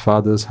mothers,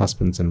 fathers,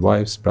 husbands and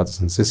wives,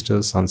 brothers and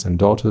sisters, sons and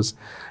daughters,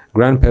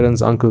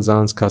 grandparents, uncles,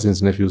 aunts,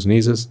 cousins, nephews,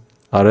 nieces,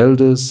 our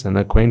elders and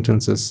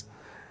acquaintances,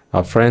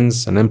 our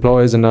friends and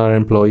employers and our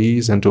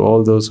employees, and to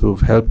all those who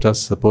have helped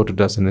us, supported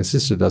us and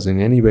assisted us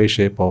in any way,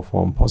 shape or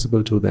form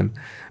possible to them.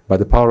 By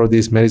the power of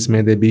these merits,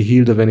 may they be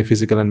healed of any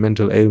physical and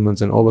mental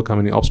ailments and overcome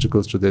any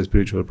obstacles to their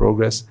spiritual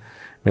progress.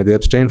 May they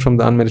abstain from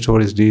the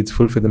unmeritorious deeds,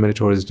 fulfill the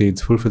meritorious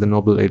deeds, fulfill the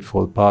Noble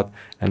Eightfold Path,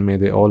 and may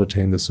they all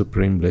attain the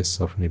supreme bliss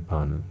of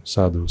Nibbana.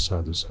 Sadhu,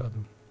 sadhu,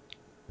 sadhu.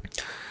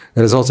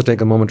 Let us also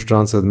take a moment to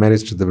transfer the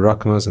merits to the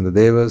Brahmas and the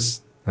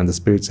Devas, and the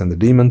spirits and the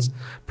demons,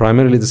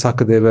 primarily the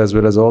Sakadeva, as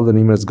well as all the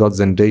numerous gods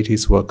and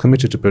deities who are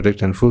committed to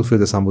protect and fulfill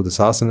the Sambuddha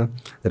Sasana.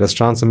 Let us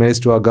transfer merits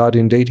to our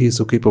guardian deities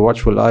who keep a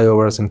watchful eye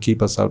over us and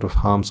keep us out of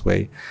harm's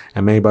way,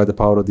 and may by the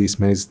power of these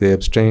merits they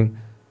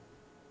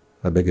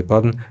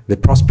they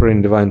prosper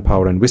in divine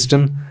power and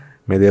wisdom.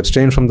 May they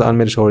abstain from the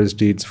unmeritorious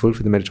deeds,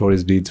 fulfill the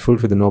meritorious deeds,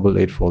 fulfill the Noble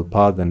Eightfold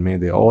Path, and may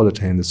they all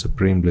attain the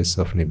supreme bliss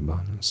of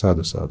Nibbana.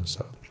 Sadhu, sadhu,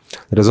 sadhu.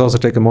 Let us also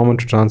take a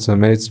moment to transfer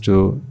merits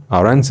to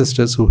our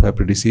ancestors who have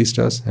predeceased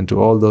us, and to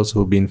all those who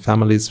have been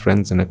families,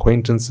 friends and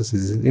acquaintances in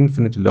this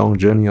infinitely long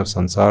journey of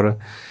samsara,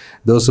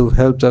 those who have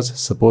helped us,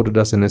 supported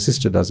us and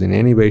assisted us in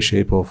any way,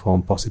 shape or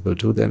form possible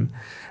to them.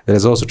 Let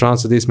us also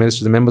transfer these merits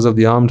to the members of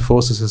the armed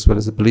forces as well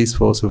as the police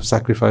force who have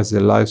sacrificed their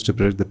lives to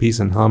protect the peace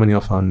and harmony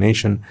of our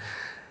nation.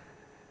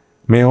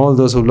 May all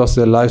those who have lost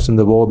their lives in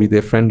the war, be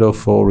their friend or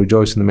foe,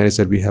 rejoice in the merits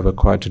that we have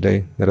acquired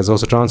today. Let us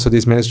also transfer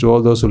these merits to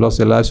all those who lost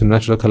their lives in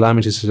natural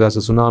calamities such as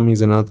the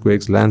tsunamis and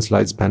earthquakes,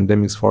 landslides,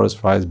 pandemics, forest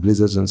fires,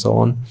 blizzards and so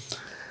on.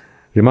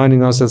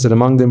 Reminding ourselves that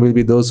among them will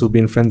be those who have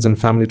been friends and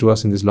family to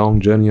us in this long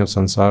journey of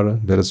samsara.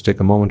 Let us take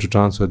a moment to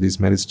transfer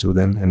these merits to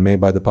them, and may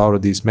by the power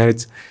of these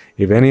merits,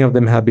 if any of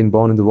them have been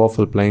born in the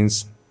woeful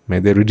plains, may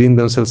they redeem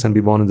themselves and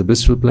be born in the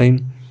blissful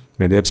plane.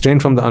 May they abstain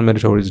from the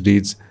unmeritorious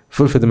deeds,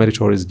 fulfill the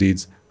meritorious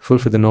deeds,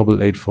 fulfill the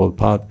Noble Eightfold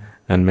Path,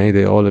 and may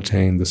they all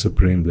attain the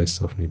supreme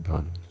bliss of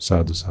Nibbana.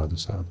 Sadhu, sadhu,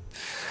 sadhu.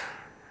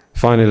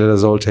 Finally, let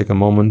us all take a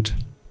moment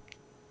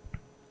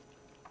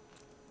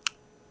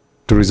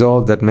to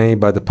resolve that may,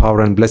 by the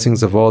power and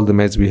blessings of all the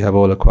merits we have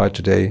all acquired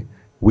today,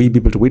 we be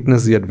able to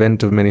witness the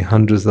advent of many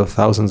hundreds of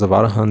thousands of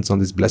arahants on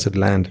this blessed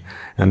land.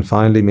 And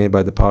finally, may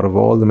by the power of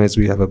all the merits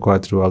we have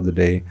acquired throughout the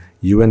day,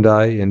 you and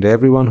I and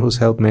everyone who's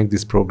helped make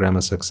this program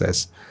a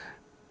success,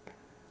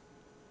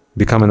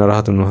 become an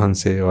Arahatun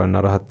Vahanse or an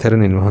Arahat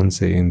Theranin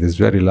Vahanse in this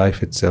very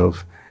life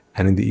itself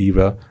and in the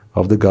era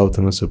of the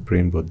Gautama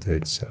Supreme Buddha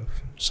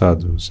itself.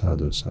 Sadhu,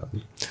 sadhu,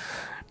 sadhu.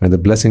 May the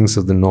blessings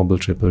of the Noble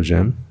Triple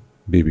Gem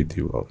be with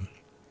you all.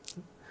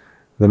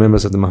 The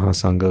members of the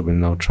Mahasangha will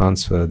now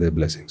transfer their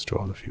blessings to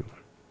all of you.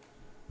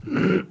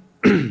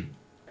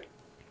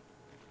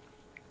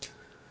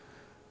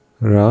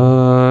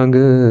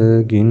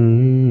 Raga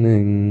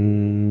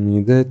ginneng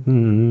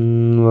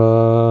midetnva,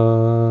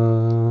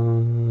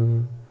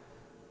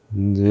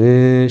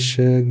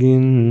 Dvesha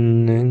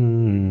ginneng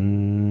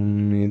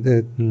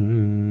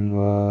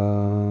midetnva,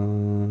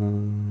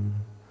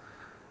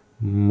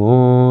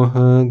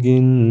 Moha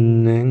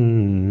ginneng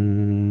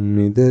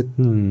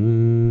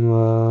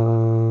midetnva,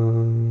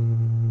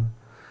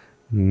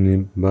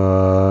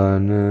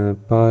 Nibbana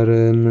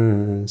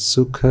parama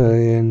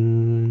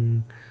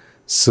sukhayen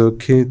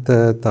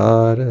sukhita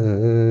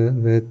tara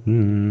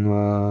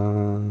vetnva,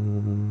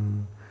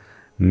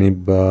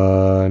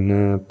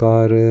 Nibbana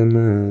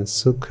parama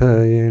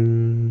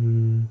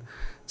sukhayen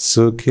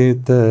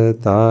sukhita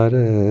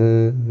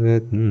tara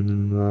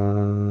vetnva,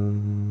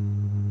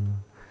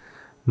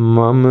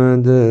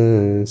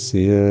 Mamada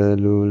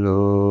siyalu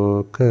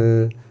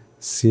loka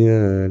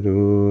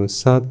siyalu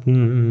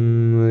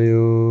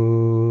satmayo,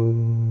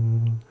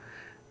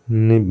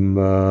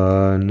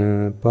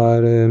 Nibbana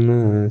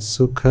parama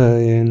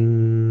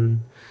sukhayen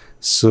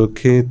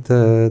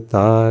sukhita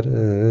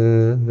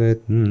tara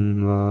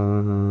vetnva,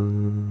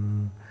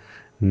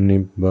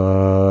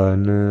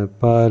 Nibbana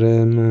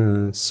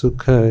parama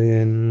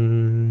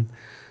sukhayen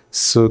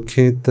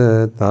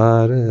sukhita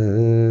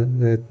tara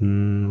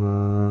vetnva,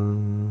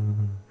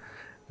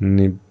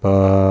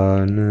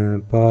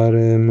 Nibbana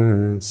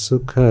parama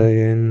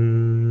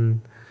sukhayen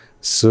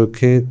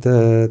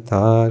sukhita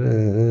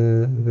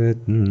tara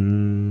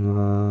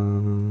vetnva.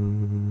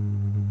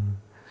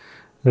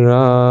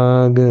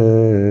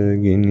 Raga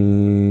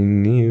gini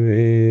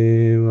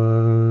niveva,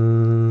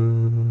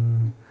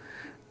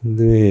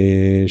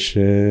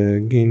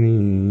 Dvesha gini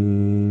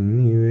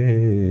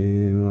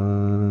niveva,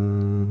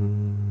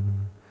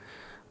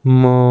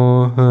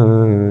 Moha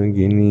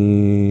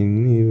gini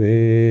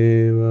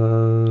niveva,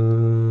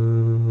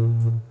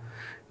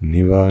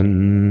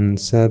 නිවන්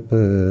සැප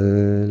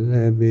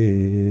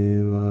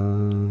ලැබේවා.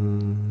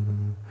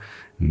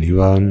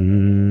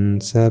 නිවන්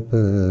සැප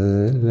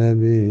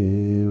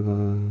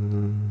ලැබේවා.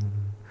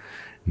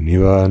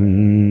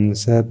 නිවන්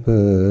සැප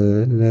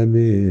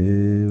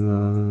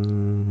ලැබේවා.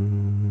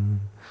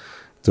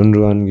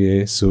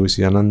 තුන්රුවන්ගේ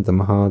සූසි අනන්ත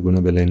මහා ගුණ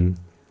බලෙන්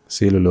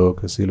සීල ලෝක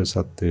සීල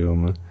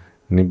සත්වයෝම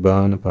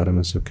නිබ්බාන පරම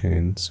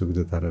සුඛයෙන්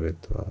සුගතතර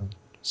වෙත්වා.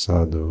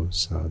 සාදු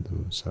සාදු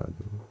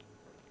සාදු.